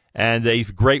 And a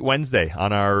great Wednesday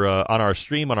on our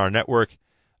stream, on our network,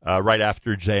 right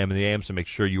after JM in the AM, so make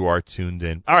sure you are tuned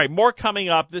in. All right, more coming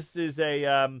up. This is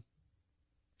a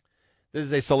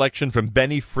selection from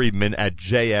Benny Friedman at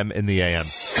JM in the AM.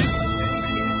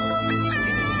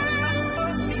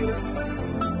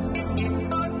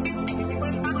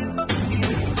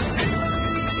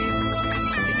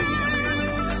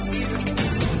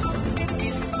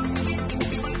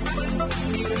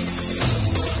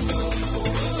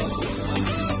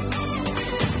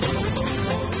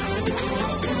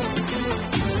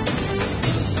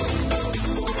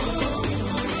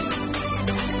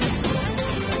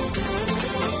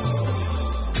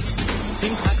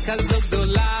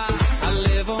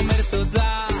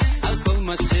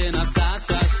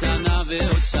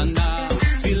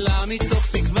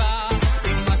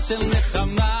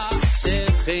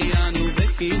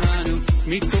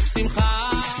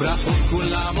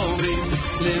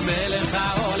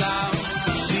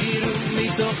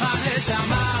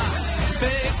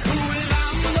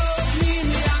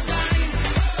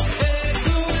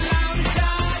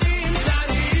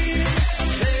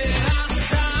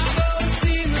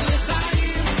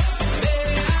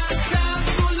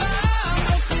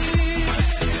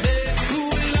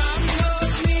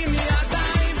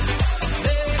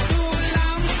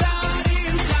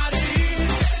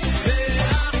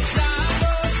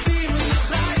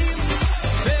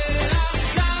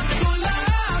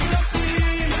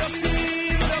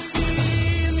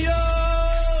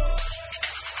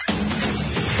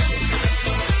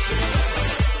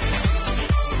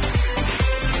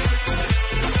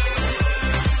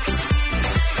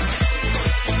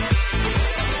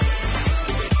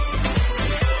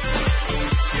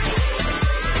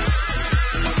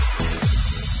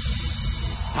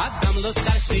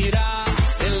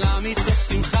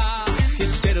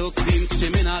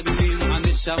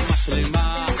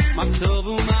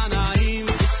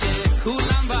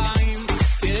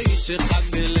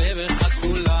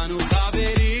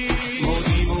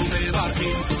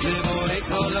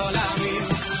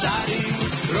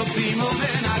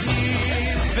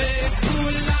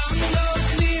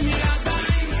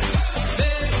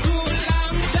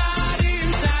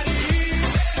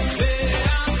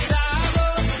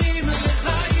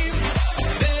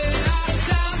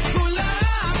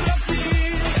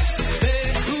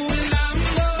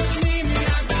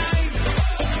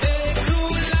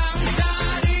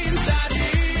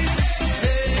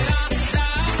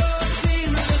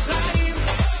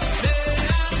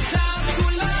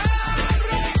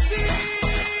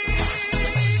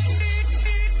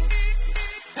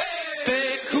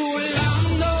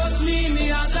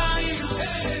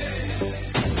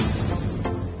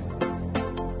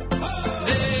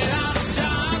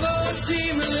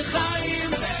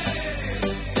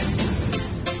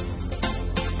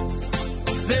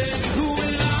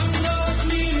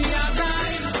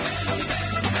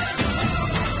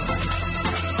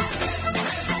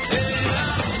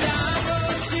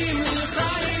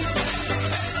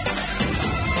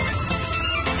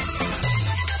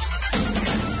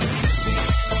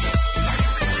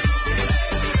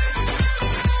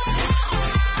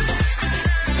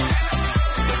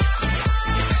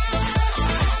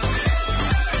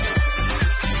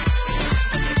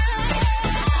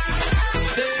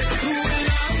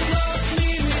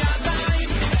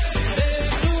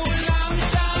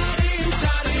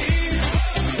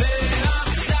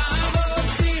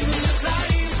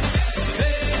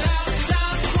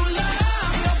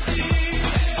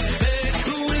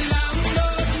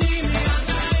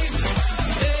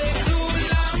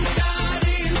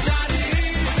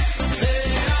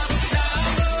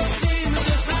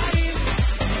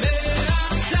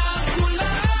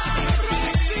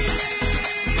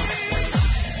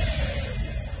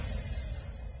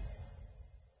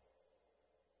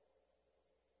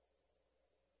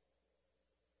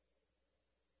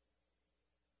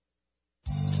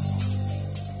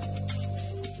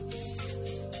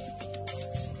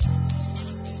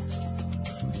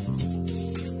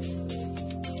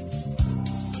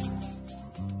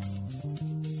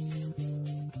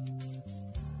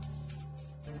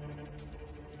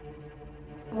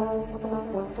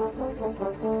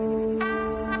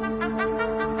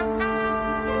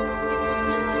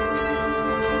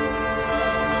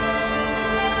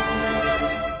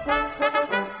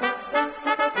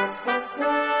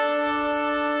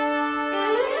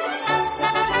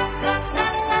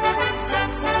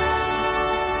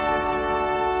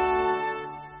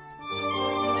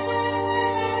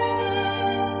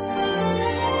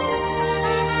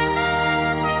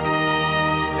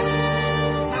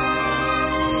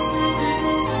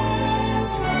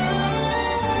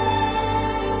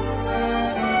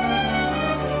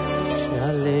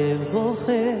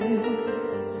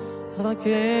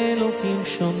 אלוקים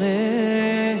שומע,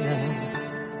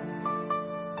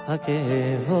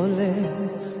 הכאב עולה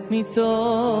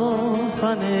מתוך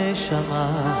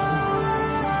הנשמה,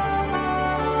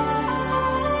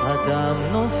 אדם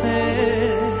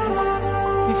נופל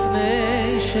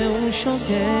לפני שהוא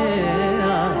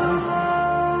שוקע,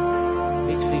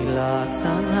 בתפילה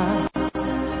קטנה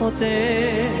חוטא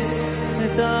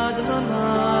את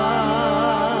הדממה.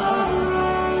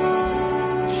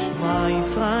 שמע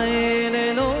ישראל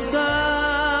אלוקיי,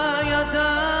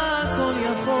 אתה כל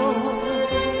יכול,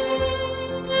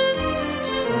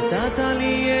 נתת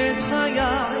לי את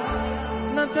חיי,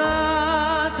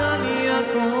 נתת לי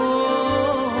הכל,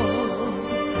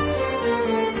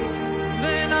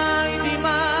 ועיניי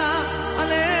דמעה,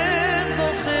 הלב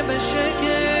בוכה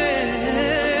בשקט,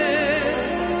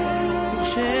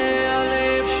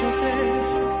 וכשהלב שותק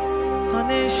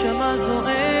הנשמה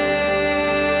זועקת.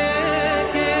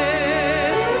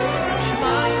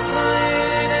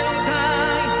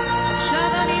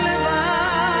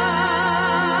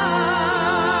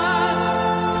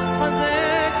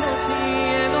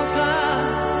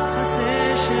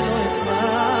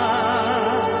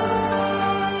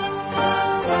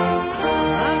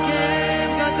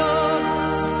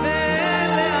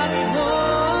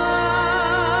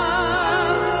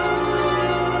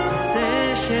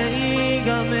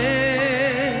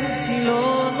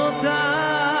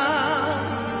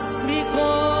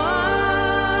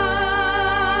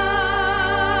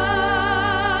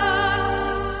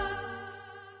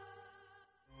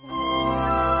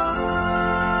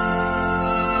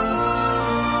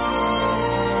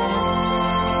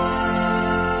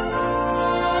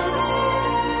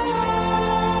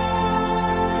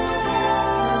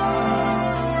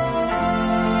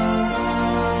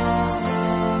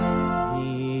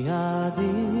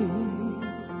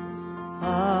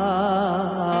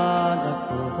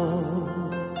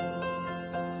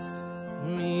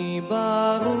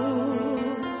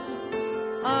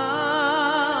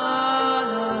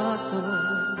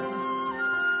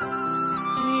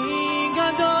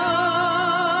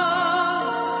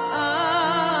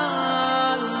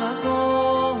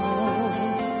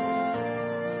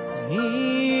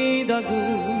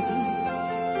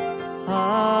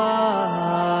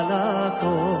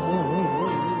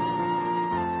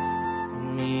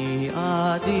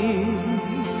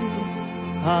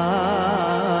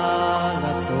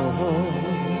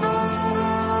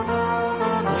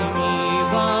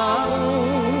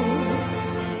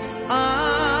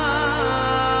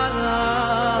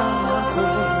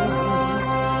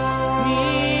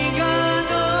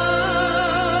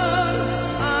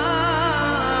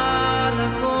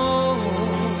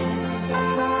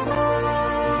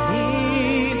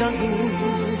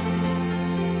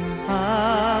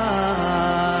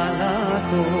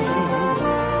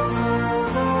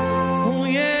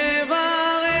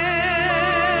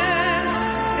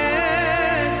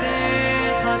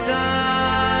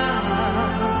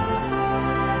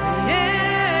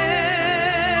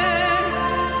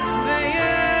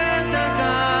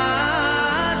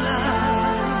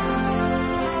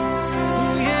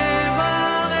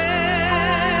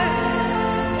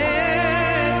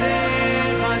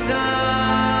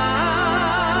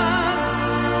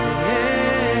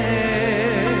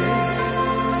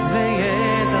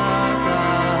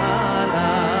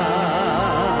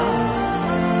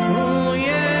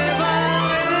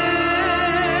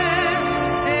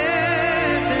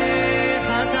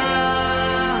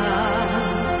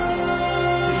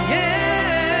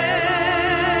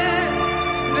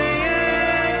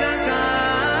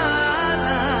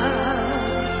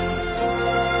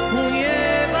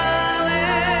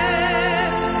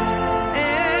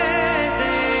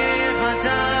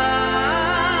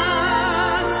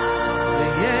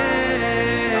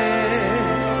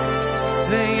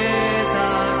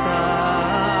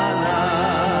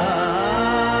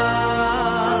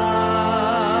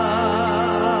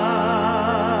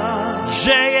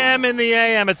 In the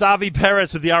AM, it's Avi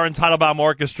Peretz with the Aaron Teitelbaum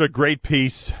Orchestra. Great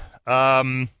piece.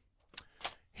 Here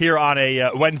here on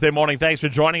a Wednesday morning. Thanks for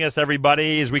joining us,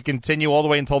 everybody, as we continue all the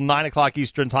way until 9 o'clock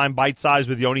Eastern Time. Bite Size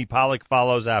with Yoni Pollack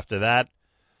follows after that.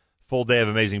 Full day of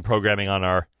amazing programming on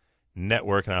our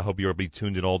network, and I hope you'll be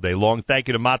tuned in all day long. Thank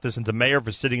you to Matis and to Mayor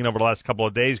for sitting in over the last couple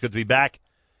of days. Good to be back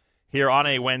here on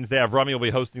a Wednesday. Avrami will be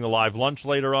hosting the live lunch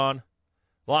later on.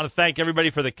 I want to thank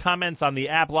everybody for the comments on the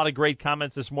app. A lot of great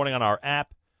comments this morning on our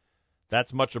app.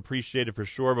 That's much appreciated for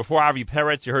sure. Before Avi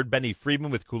Peretz, you heard Benny Friedman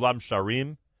with Kulam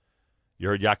Sharim. You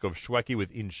heard Yaakov Shweki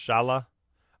with Inshallah.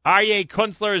 Aryeh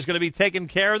Kunstler is going to be taking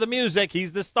care of the music.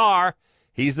 He's the star.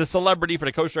 He's the celebrity for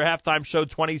the Kosher Halftime Show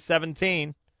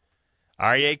 2017.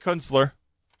 Aryeh Kunstler.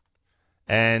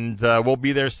 And we'll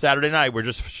be there Saturday night. We're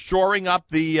just shoring up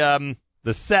the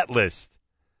set list.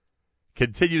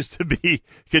 Continues to be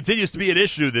an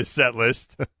issue, this set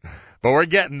list. But we're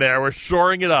getting there. We're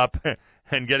shoring it up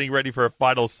and getting ready for a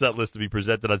final set list to be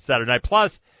presented on Saturday night.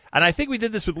 Plus, and I think we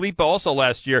did this with Lipa also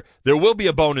last year, there will be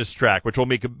a bonus track, which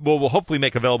we'll hopefully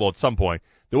make available at some point.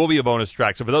 There will be a bonus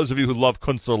track. So for those of you who love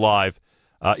Kunstler Live,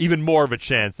 even more of a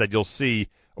chance that you'll see,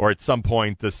 or at some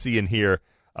point to see and hear,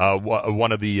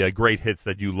 one of the great hits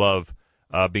that you love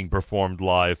being performed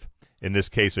live, in this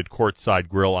case at Courtside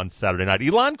Grill on Saturday night.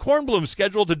 Ilan Kornblum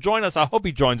scheduled to join us. I hope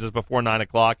he joins us before 9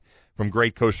 o'clock from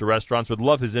Great Kosher Restaurants. Would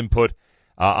love his input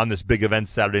on this big event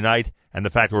Saturday night, and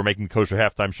the fact that we're making the Kosher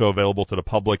Halftime Show available to the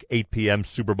public 8 p.m.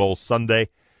 Super Bowl Sunday.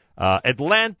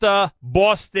 Atlanta,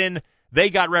 Boston, they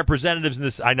got representatives in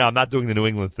this. I know, I'm not doing the New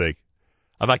England thing.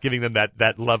 I'm not giving them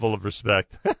that level of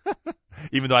respect,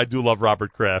 even though I do love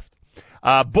Robert Kraft.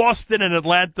 Boston and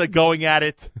Atlanta going at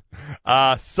it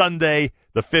Sunday,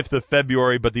 the 5th of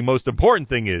February, but the most important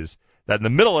thing is that in the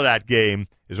middle of that game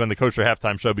is when the Kosher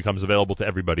Halftime Show becomes available to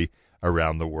everybody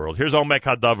around the world. Here's Omek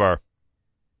Hadavar.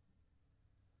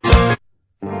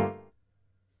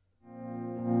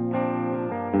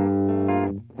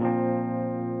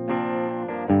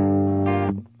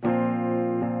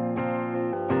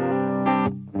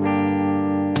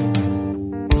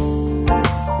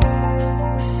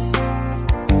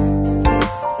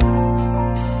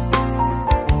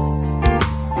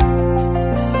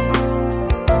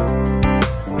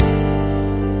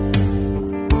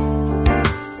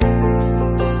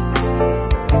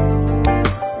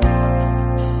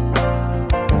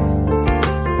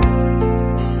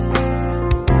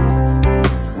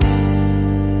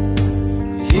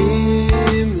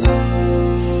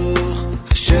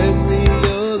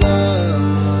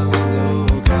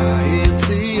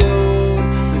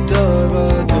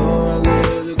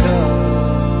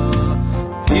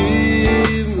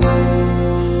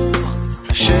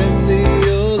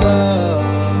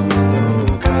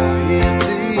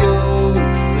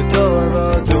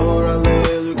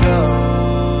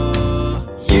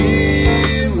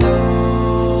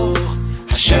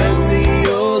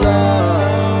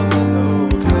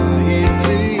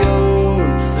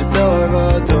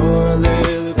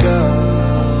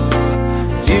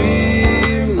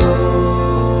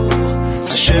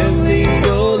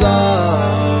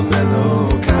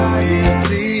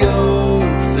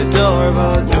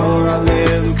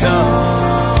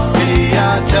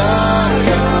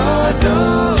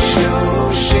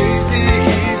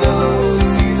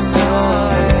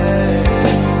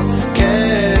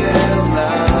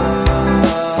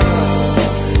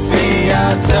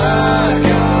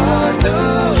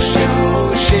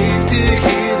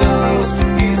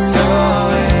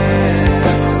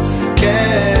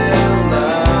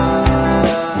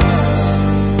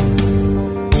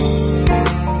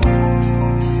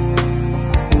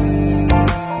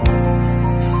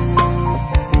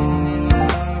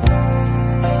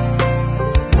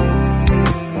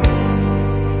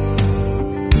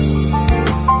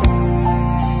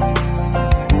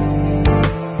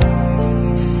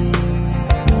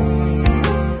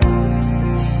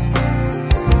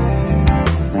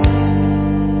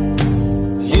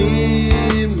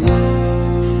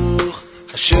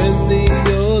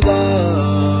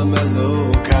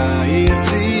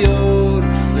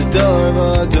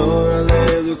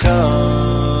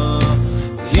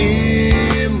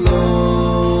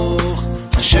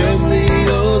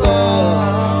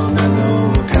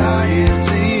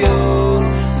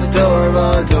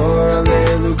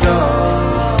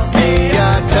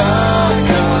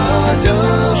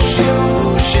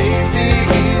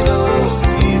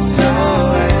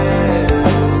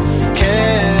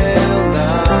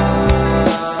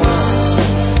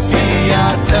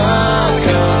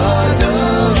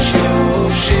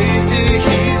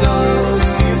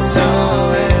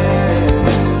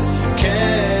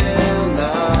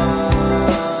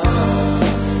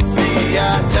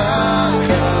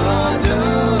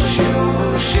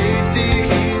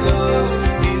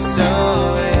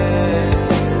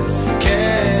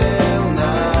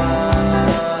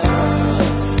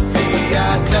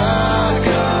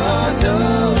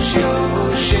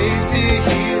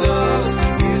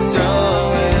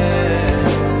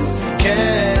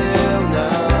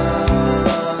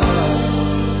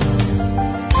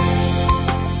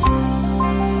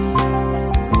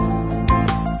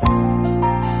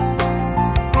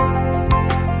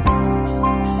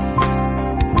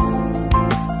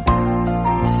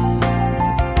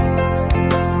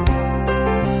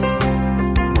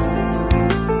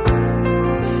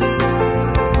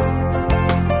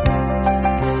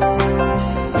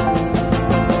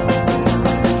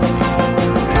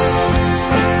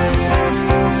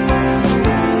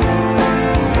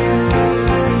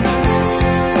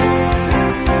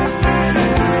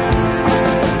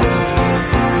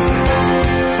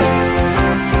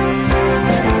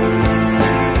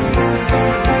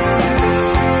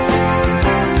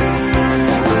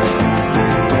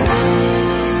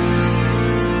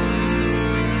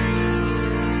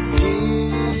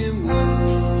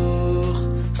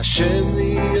 Hashem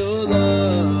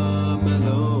li'olam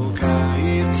Elokai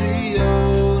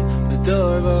Tzion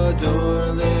V'dor v'dor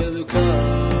le'eluka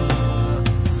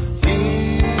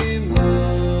Yimloch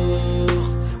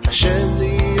Hashem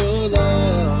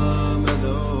li'olam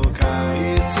Elokai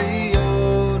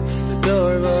Tzion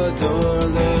V'dor v'dor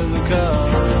le'eluka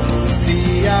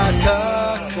V'yata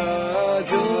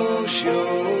kadosh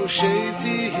yoshev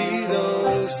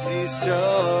tihilos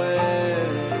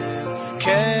Yisrael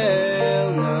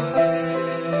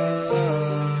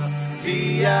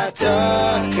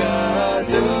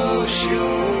Kadosh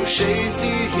Yoshev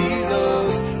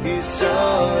Tihilos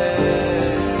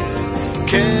Yisrael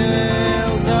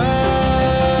Kelna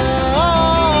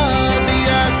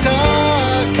V'yata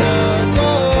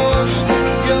Kadosh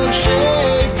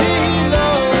Yoshev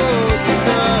Tihilos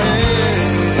Yisrael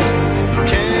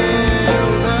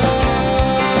Kelna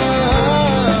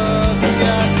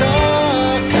V'yata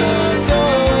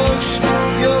Kadosh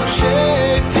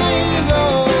Yoshev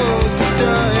Tihilos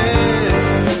Yisrael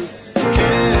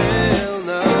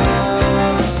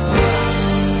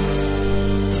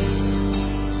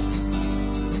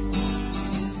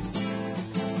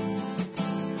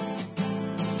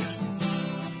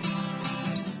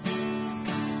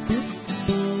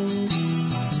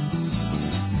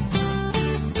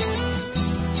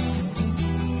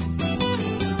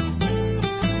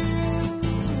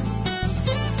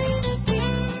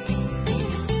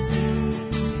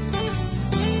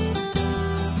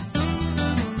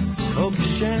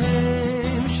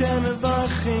כשם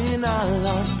שמברכים על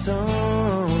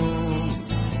הטוב,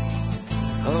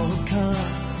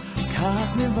 כך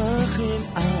מברכים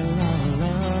על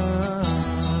הרע.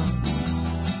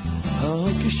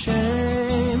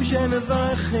 כשם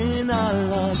שמברכים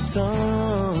על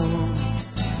הטוב,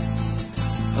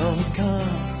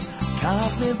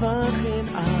 כך מברכים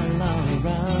על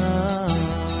הרע.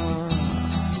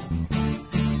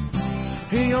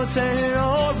 יוצא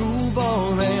אור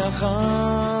ובורח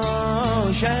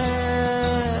חושך,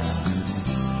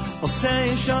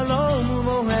 עושה שלום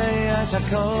ובורח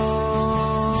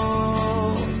הכל.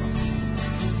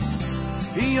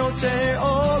 יוצא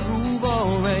אור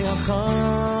ובורח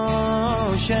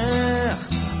חושך,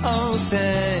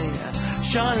 עושה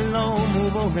שלום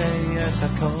ובורח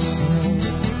הכל.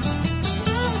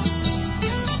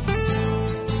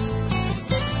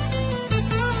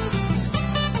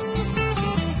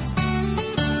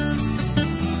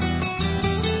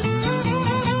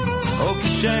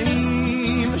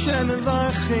 כשם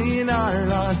שמברכים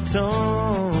על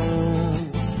הטוב,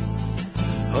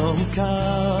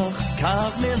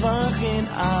 כך מברכים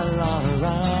על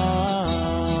הרע.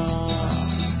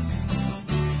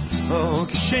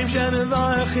 כשם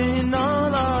שמברכים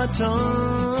על הטוב,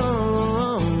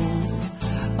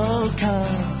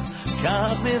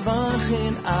 כך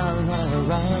מברכים על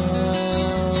הרע.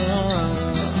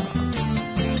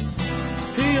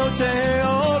 יוצא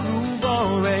אור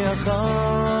ובורח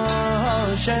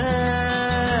חושך,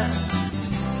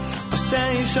 עושה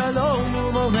שלום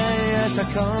ובורח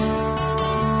הכל.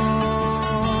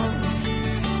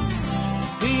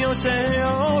 יוצא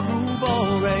אור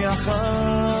ובורח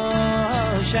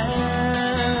חושך,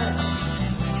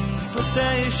 עושה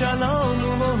שלום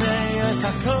ובורח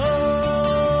הכל.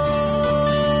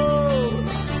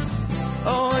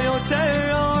 יוצא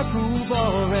אור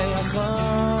ובורח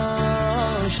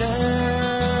חושך,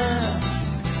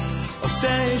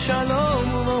 עושה שלום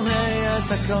ובורח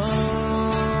הכל.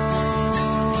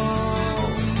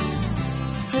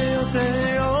 יוצא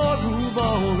אור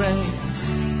ובורח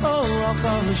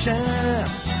חושך,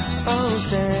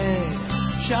 עושה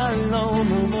שלום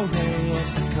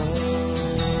ובורח הכל.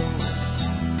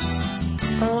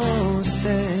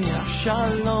 עושה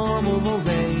שלום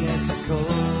ובורח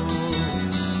הכל.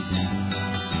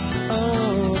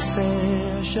 עושה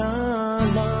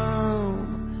שלום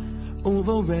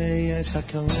ובורח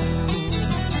הכל.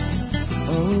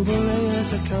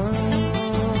 ובורח הכל.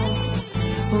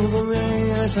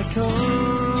 ובורח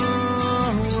הכל.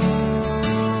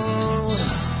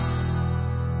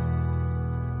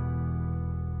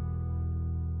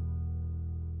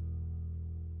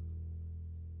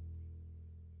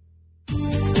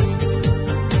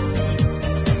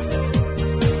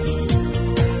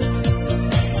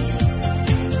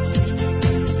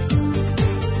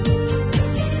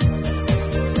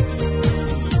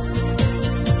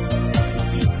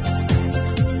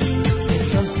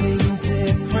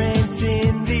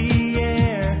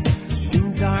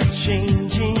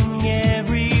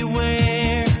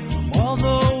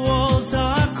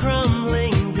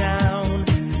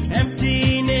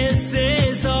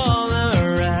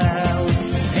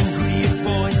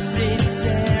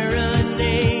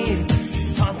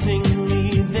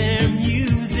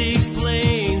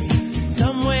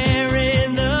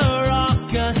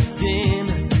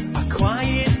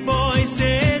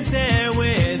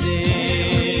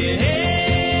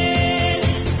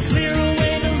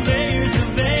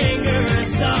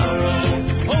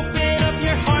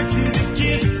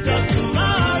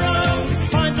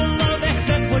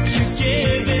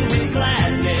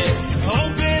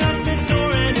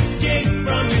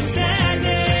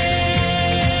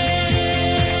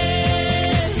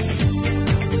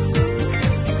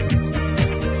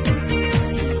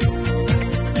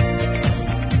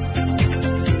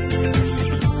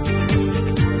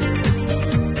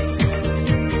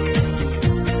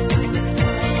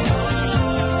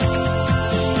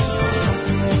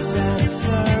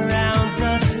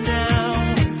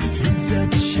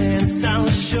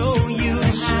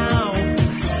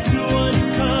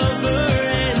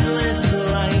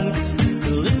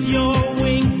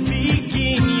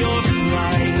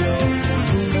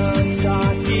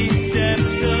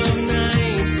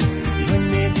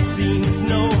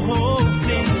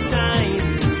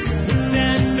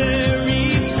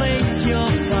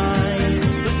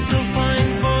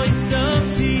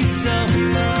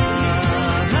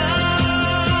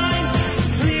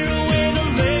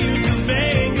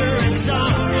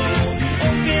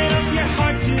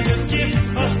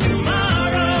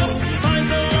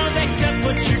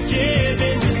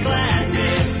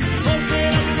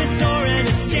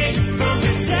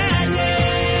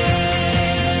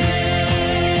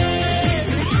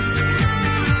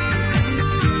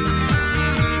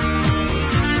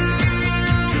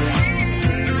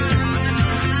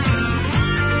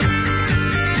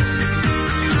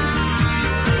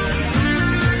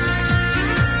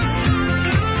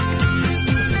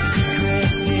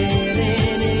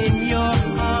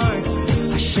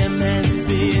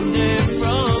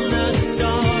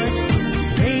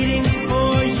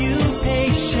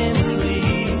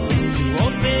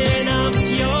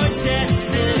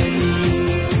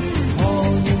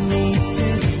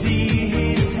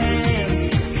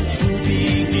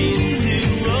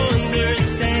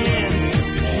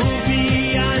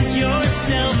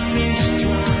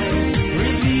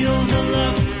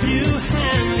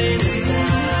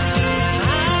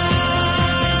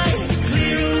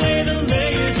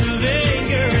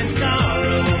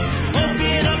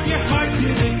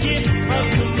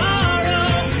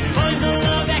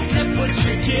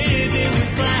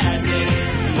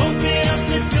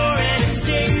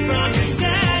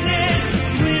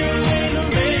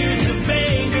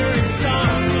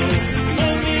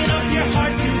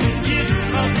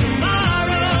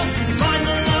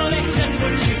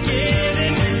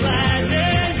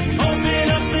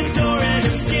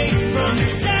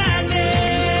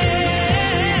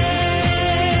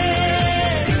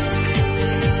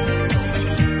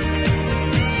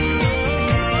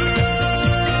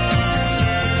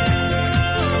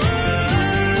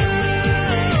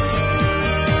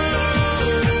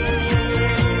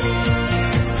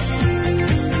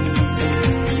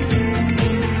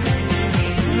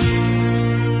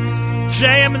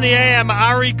 JM in the AM,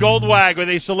 Ari Goldwag with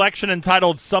a selection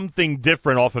entitled Something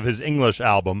Different off of his English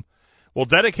album. We'll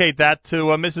dedicate that to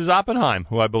Mrs. Oppenheim,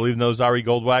 who I believe knows Ari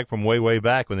Goldwag from way, way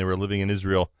back when they were living in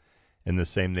Israel in the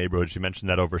same neighborhood. She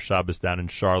mentioned that over Shabbos down in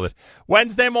Charlotte.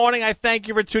 Wednesday morning, I thank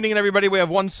you for tuning in, everybody. We have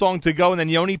one song to go, and then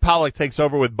Yoni Pollack takes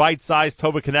over with Bite Size.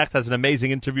 Tova Connect has an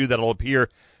amazing interview that will appear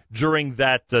during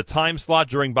that time slot,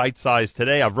 during Bite Size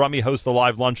today. Avrami hosts a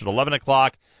live lunch at 11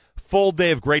 o'clock. Full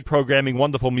day of great programming,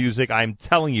 wonderful music. I'm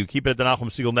telling you, keep it at the Nachum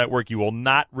Segal Network. You will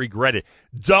not regret it.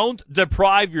 Don't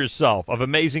deprive yourself of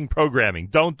amazing programming.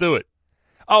 Don't do it.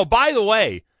 Oh, by the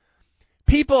way,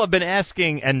 people have been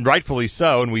asking, and rightfully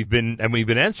so, and we've been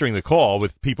answering the call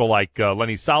with people like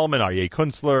Lenny Solomon, Aryeh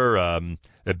Kunstler,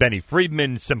 Benny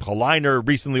Friedman, Simcha Leiner,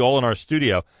 recently all in our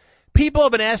studio. People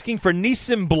have been asking for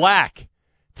Nissim Black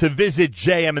to visit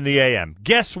JM in the AM.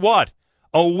 Guess what?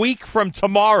 A week from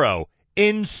tomorrow,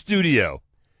 in studio.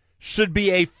 Should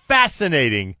be a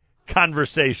fascinating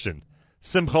conversation.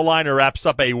 Simcha Leiner wraps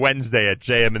up a Wednesday at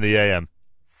JM in the AM.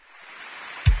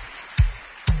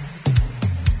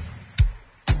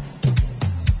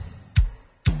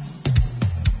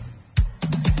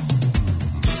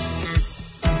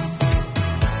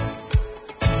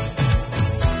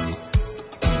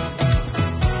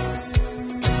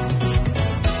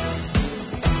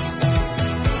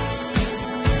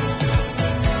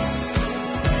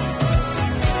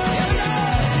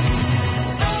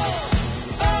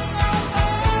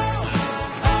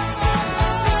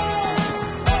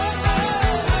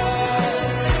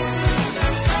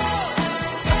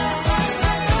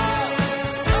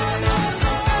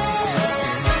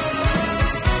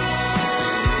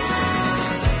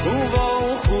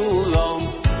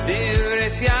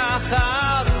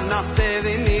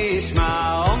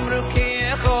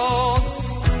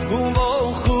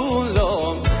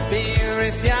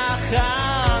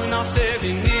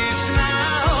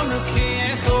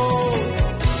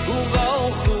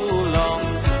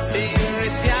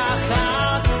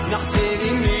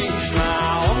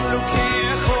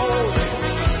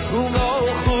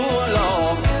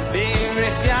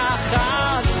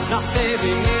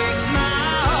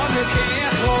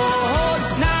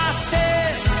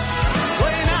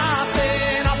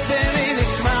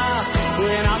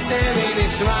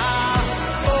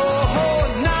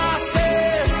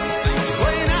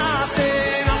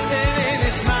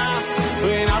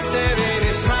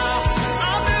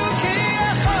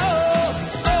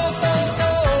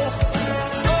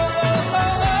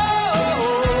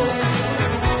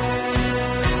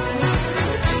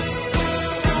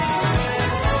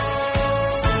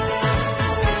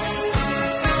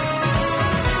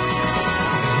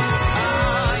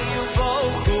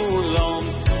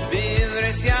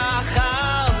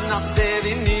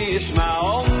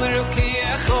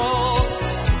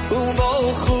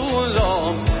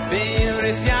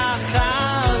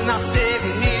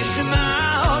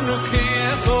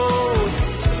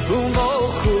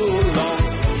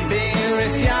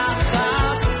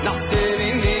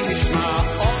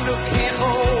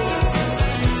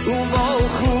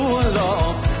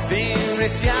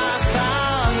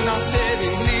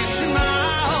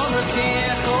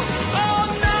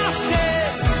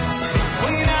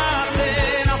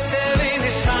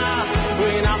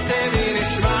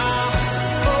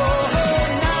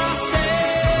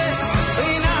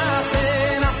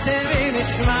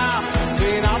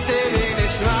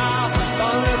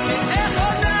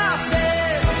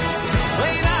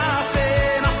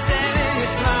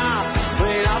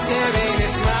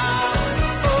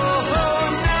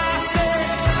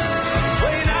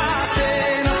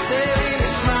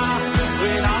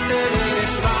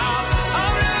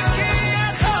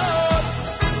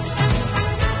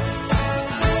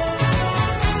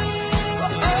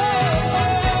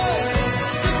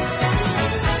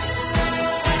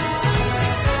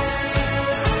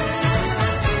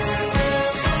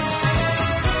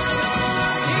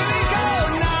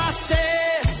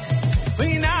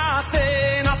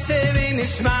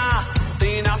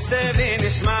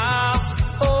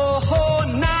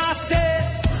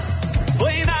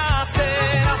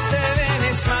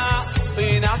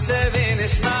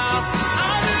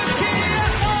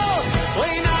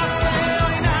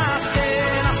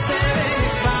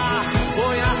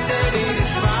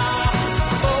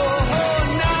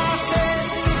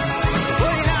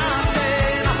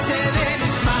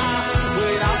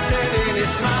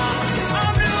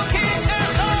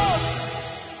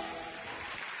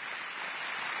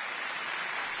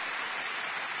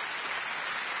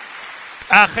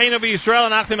 Achenu b'Yisrael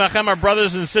and Achim Achem, our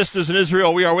brothers and sisters in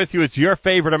Israel, we are with you. It's your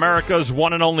favorite America's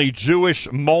one and only Jewish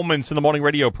Moments in the Morning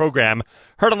radio program.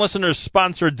 Heard on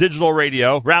listeners-sponsored digital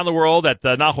radio around the world at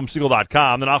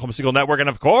NachumSegal.com, the Nachum Segal Network, and,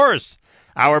 of course,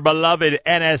 our beloved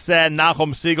NSN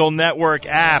Nachum Segal Network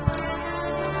app.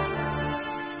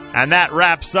 And that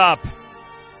wraps up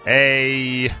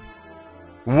a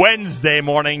Wednesday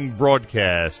morning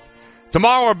broadcast.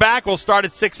 Tomorrow we're back. We'll start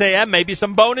at 6 a.m., maybe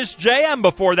some bonus JM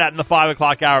before that in the 5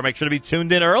 o'clock hour. Make sure to be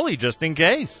tuned in early just in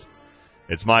case.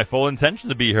 It's my full intention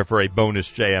to be here for a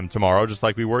bonus JM tomorrow, just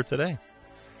like we were today.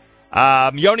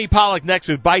 Yoni Pollack next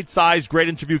with Bite Size. Great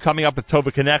interview coming up with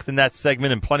Tova Connect in that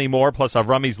segment and plenty more, plus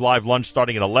Avrami's live lunch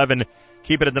starting at 11.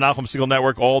 Keep it at the Nachum Segal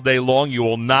Network all day long. You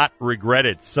will not regret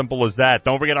it. Simple as that.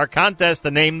 Don't forget our contest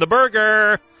to name the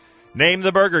burger. Name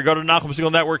the burger. Go to the Nachum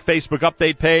Segal Network Facebook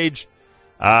update page.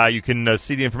 You can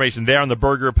see the information there on the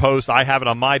burger post. I have it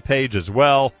on my page as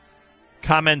well.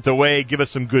 Comment away. Give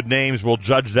us some good names. We'll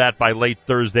judge that by late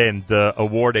Thursday and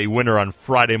award a winner on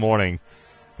Friday morning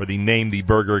for the Name the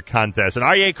Burger contest. And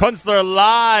Aryeh Kunstler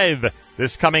live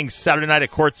this coming Saturday night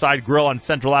at Courtside Grill on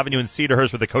Central Avenue in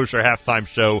Cedarhurst with a kosher halftime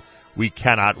show. We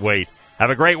cannot wait. Have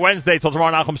a great Wednesday. Till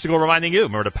tomorrow, Nachum Segal reminding you,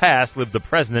 remember the past, live the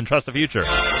present, and trust the future.